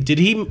 and Did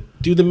he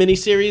do the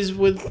miniseries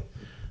with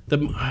the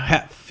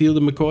Hatfield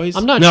and McCoys?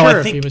 I'm not no, sure I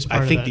if think, he was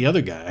part I of think that. the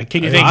other guy. I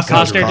can't You think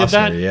Costner did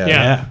that?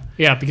 yeah.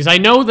 Yeah, because I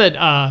know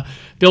that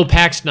Bill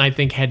Paxton, I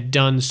think, had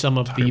done some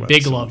of the about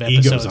Big some Love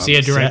egos episodes. on He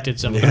had the set. directed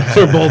some of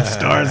We're both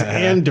stars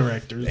and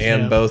directors.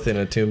 And both in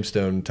a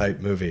Tombstone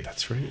type movie.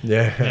 That's right.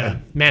 Yeah. Yeah,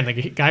 man, the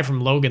guy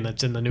from Logan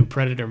that's in the new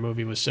Predator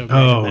movie was so good.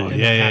 Oh, in that,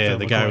 yeah,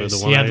 Hatfield the guy with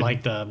McCoys. the He had one-eyed-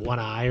 like the one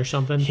eye or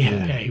something.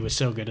 Yeah. He was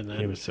so good in that.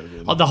 He was so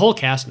good. Oh, the whole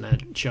cast in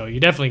that show, you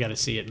definitely got to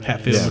see it, man.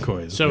 Hatfield It's and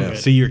McCoys. so good.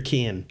 See your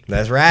kin.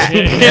 That's right.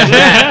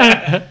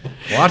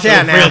 Watch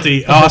out now.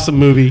 Frailty, awesome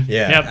movie.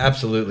 Yeah, Yep.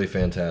 absolutely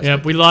fantastic.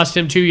 Yep, we lost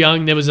him too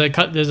young. There's a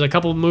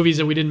couple of movies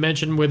that we didn't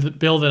mention with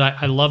Bill that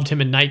I loved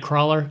him in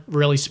Nightcrawler,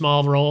 really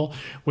small role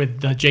with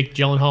the Jake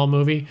Gyllenhaal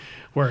movie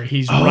where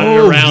he's running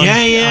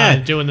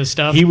around doing the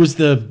stuff. He was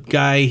the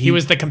guy. He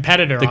was the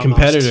competitor. The almost,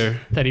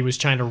 competitor. that he was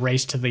trying to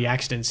race to the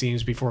accident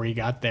scenes before he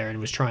got there, and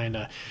was trying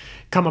to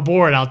come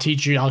aboard. I'll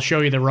teach you. I'll show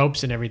you the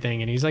ropes and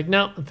everything. And he's like,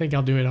 no, I think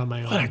I'll do it on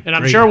my own. And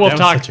I'm sure we'll that was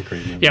talk. such a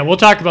great movie. Yeah, we'll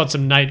talk about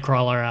some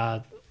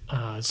Nightcrawler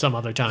some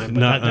other time.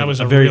 But that was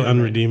a very really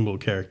unredeemable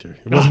character.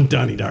 It wasn't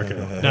Donnie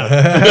Darko.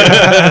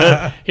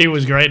 He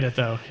was great in it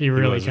though. He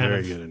really was kind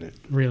very of good in it.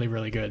 really,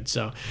 really good.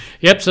 So,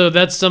 yep. So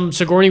that's some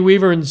Sigourney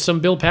Weaver and some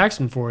Bill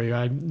Paxton for you.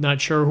 I'm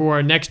not sure who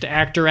our next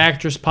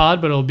actress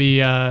pod, but it'll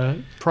be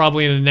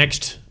probably in the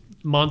next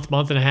month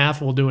and a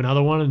half. We'll do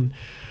another one, and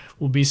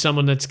will be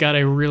someone that's got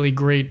a really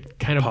great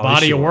kind of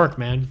body of work,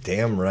 man.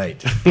 Damn right.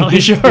 Probably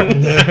sure. I'm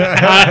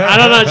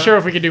not sure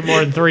if we could do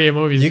more than 3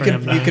 movies. You for could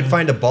him. you could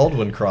find a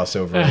Baldwin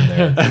crossover in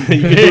there.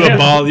 You could do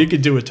a You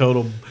could do a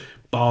total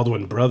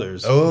Baldwin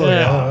Brothers. Oh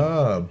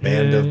Yeah. yeah,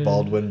 band of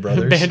Baldwin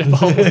brothers. Band of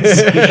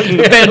Baldwins.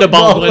 Band of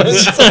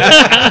Baldwins.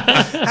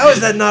 How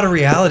is that not a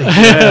reality?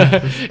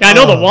 I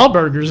know the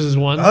Wahlburgers is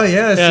one. Oh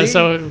yeah, Yeah. see?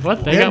 So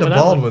what they got Band with of that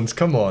one? Baldwins.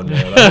 Come on,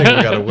 man. I think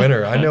we got a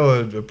winner. I know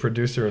a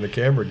producer and a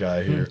camera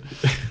guy here.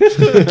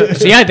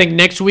 So yeah, I think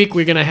next week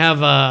we're gonna have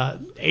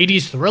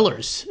 80s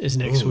Thrillers is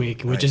next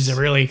week, which is a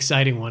really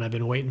exciting one. I've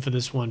been waiting for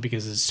this one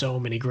because there's so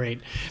many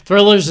great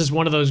thrillers. Is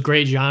one of those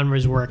great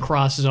genres where it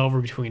crosses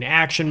over between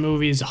action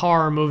movies,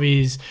 horror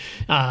movies,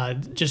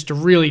 just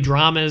really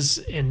dramas.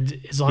 And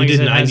as long You as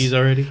did it has- 90s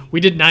already? we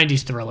did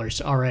 90s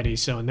Thrillers already.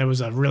 So and there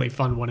was a really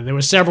fun one, and there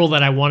were several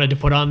that I wanted to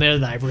put on there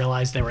that I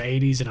realized they were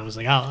 80s, and I was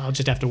like, I'll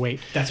just have to wait.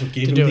 That's what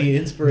gave To him do the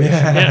it.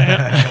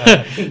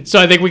 inspiration. So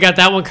I think we got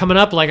that one coming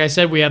up. Like I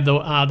said, we have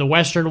the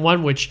Western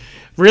one, which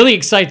really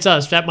excites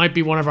us. That might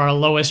be one of our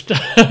lowest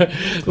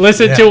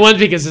listened to ones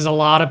because there's a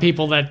lot of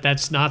people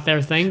that's not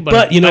their thing.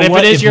 But you know if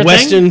what? it is If your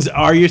Westerns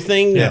are your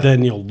thing, Yeah.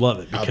 then you'll love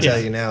it. I'll because- tell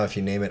you now, if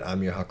you name it,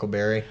 I'm Your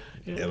Huckleberry.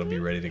 It'll be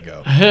ready to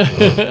go.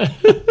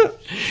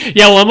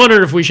 Yeah, well, I'm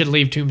wondering if we should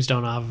leave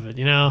Tombstone off of it.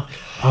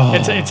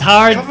 It's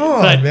hard. Come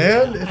on, but,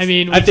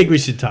 man. I think we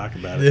should talk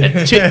about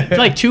it.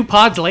 Like 2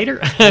 pods later.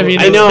 I mean,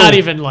 I it's know. not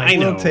even like.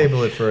 We'll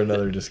table it for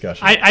another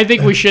discussion. I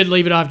think we should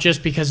leave it off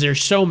just because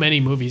there's so many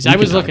movies. I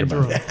was looking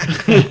through them.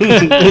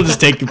 We'll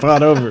just take the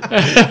pod over.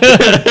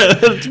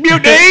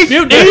 Mutiny!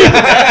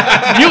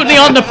 Mutiny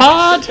on the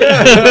pod!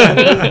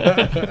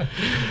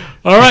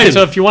 All right,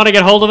 so if you want to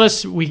get hold of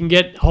us, we can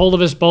get hold of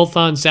us both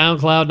on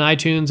SoundCloud and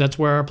iTunes. That's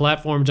where our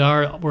platforms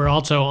are. We're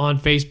also on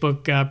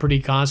Facebook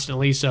pretty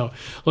constantly, so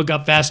look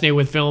up Fascinated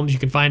with Films. You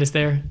can find us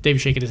there.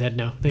 Dave's shaking his head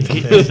no.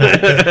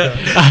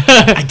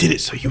 I did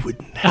it so you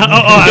wouldn't.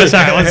 I'm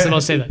sorry. Let's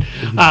say that.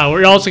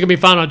 We're also going to be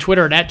found on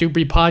Twitter at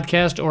Dupree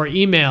Podcast or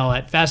email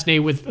at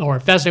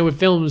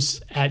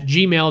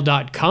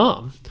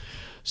fascinatedwithfilms@gmail.com.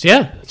 So,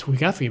 yeah, that's what we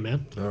got for you,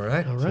 man. All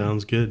right.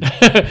 Sounds good.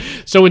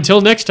 So,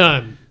 until next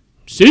time,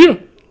 see ya.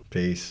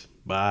 Peace.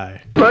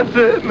 Bye. That's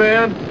it,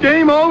 man.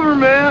 Game over,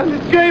 man.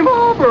 It's game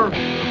over.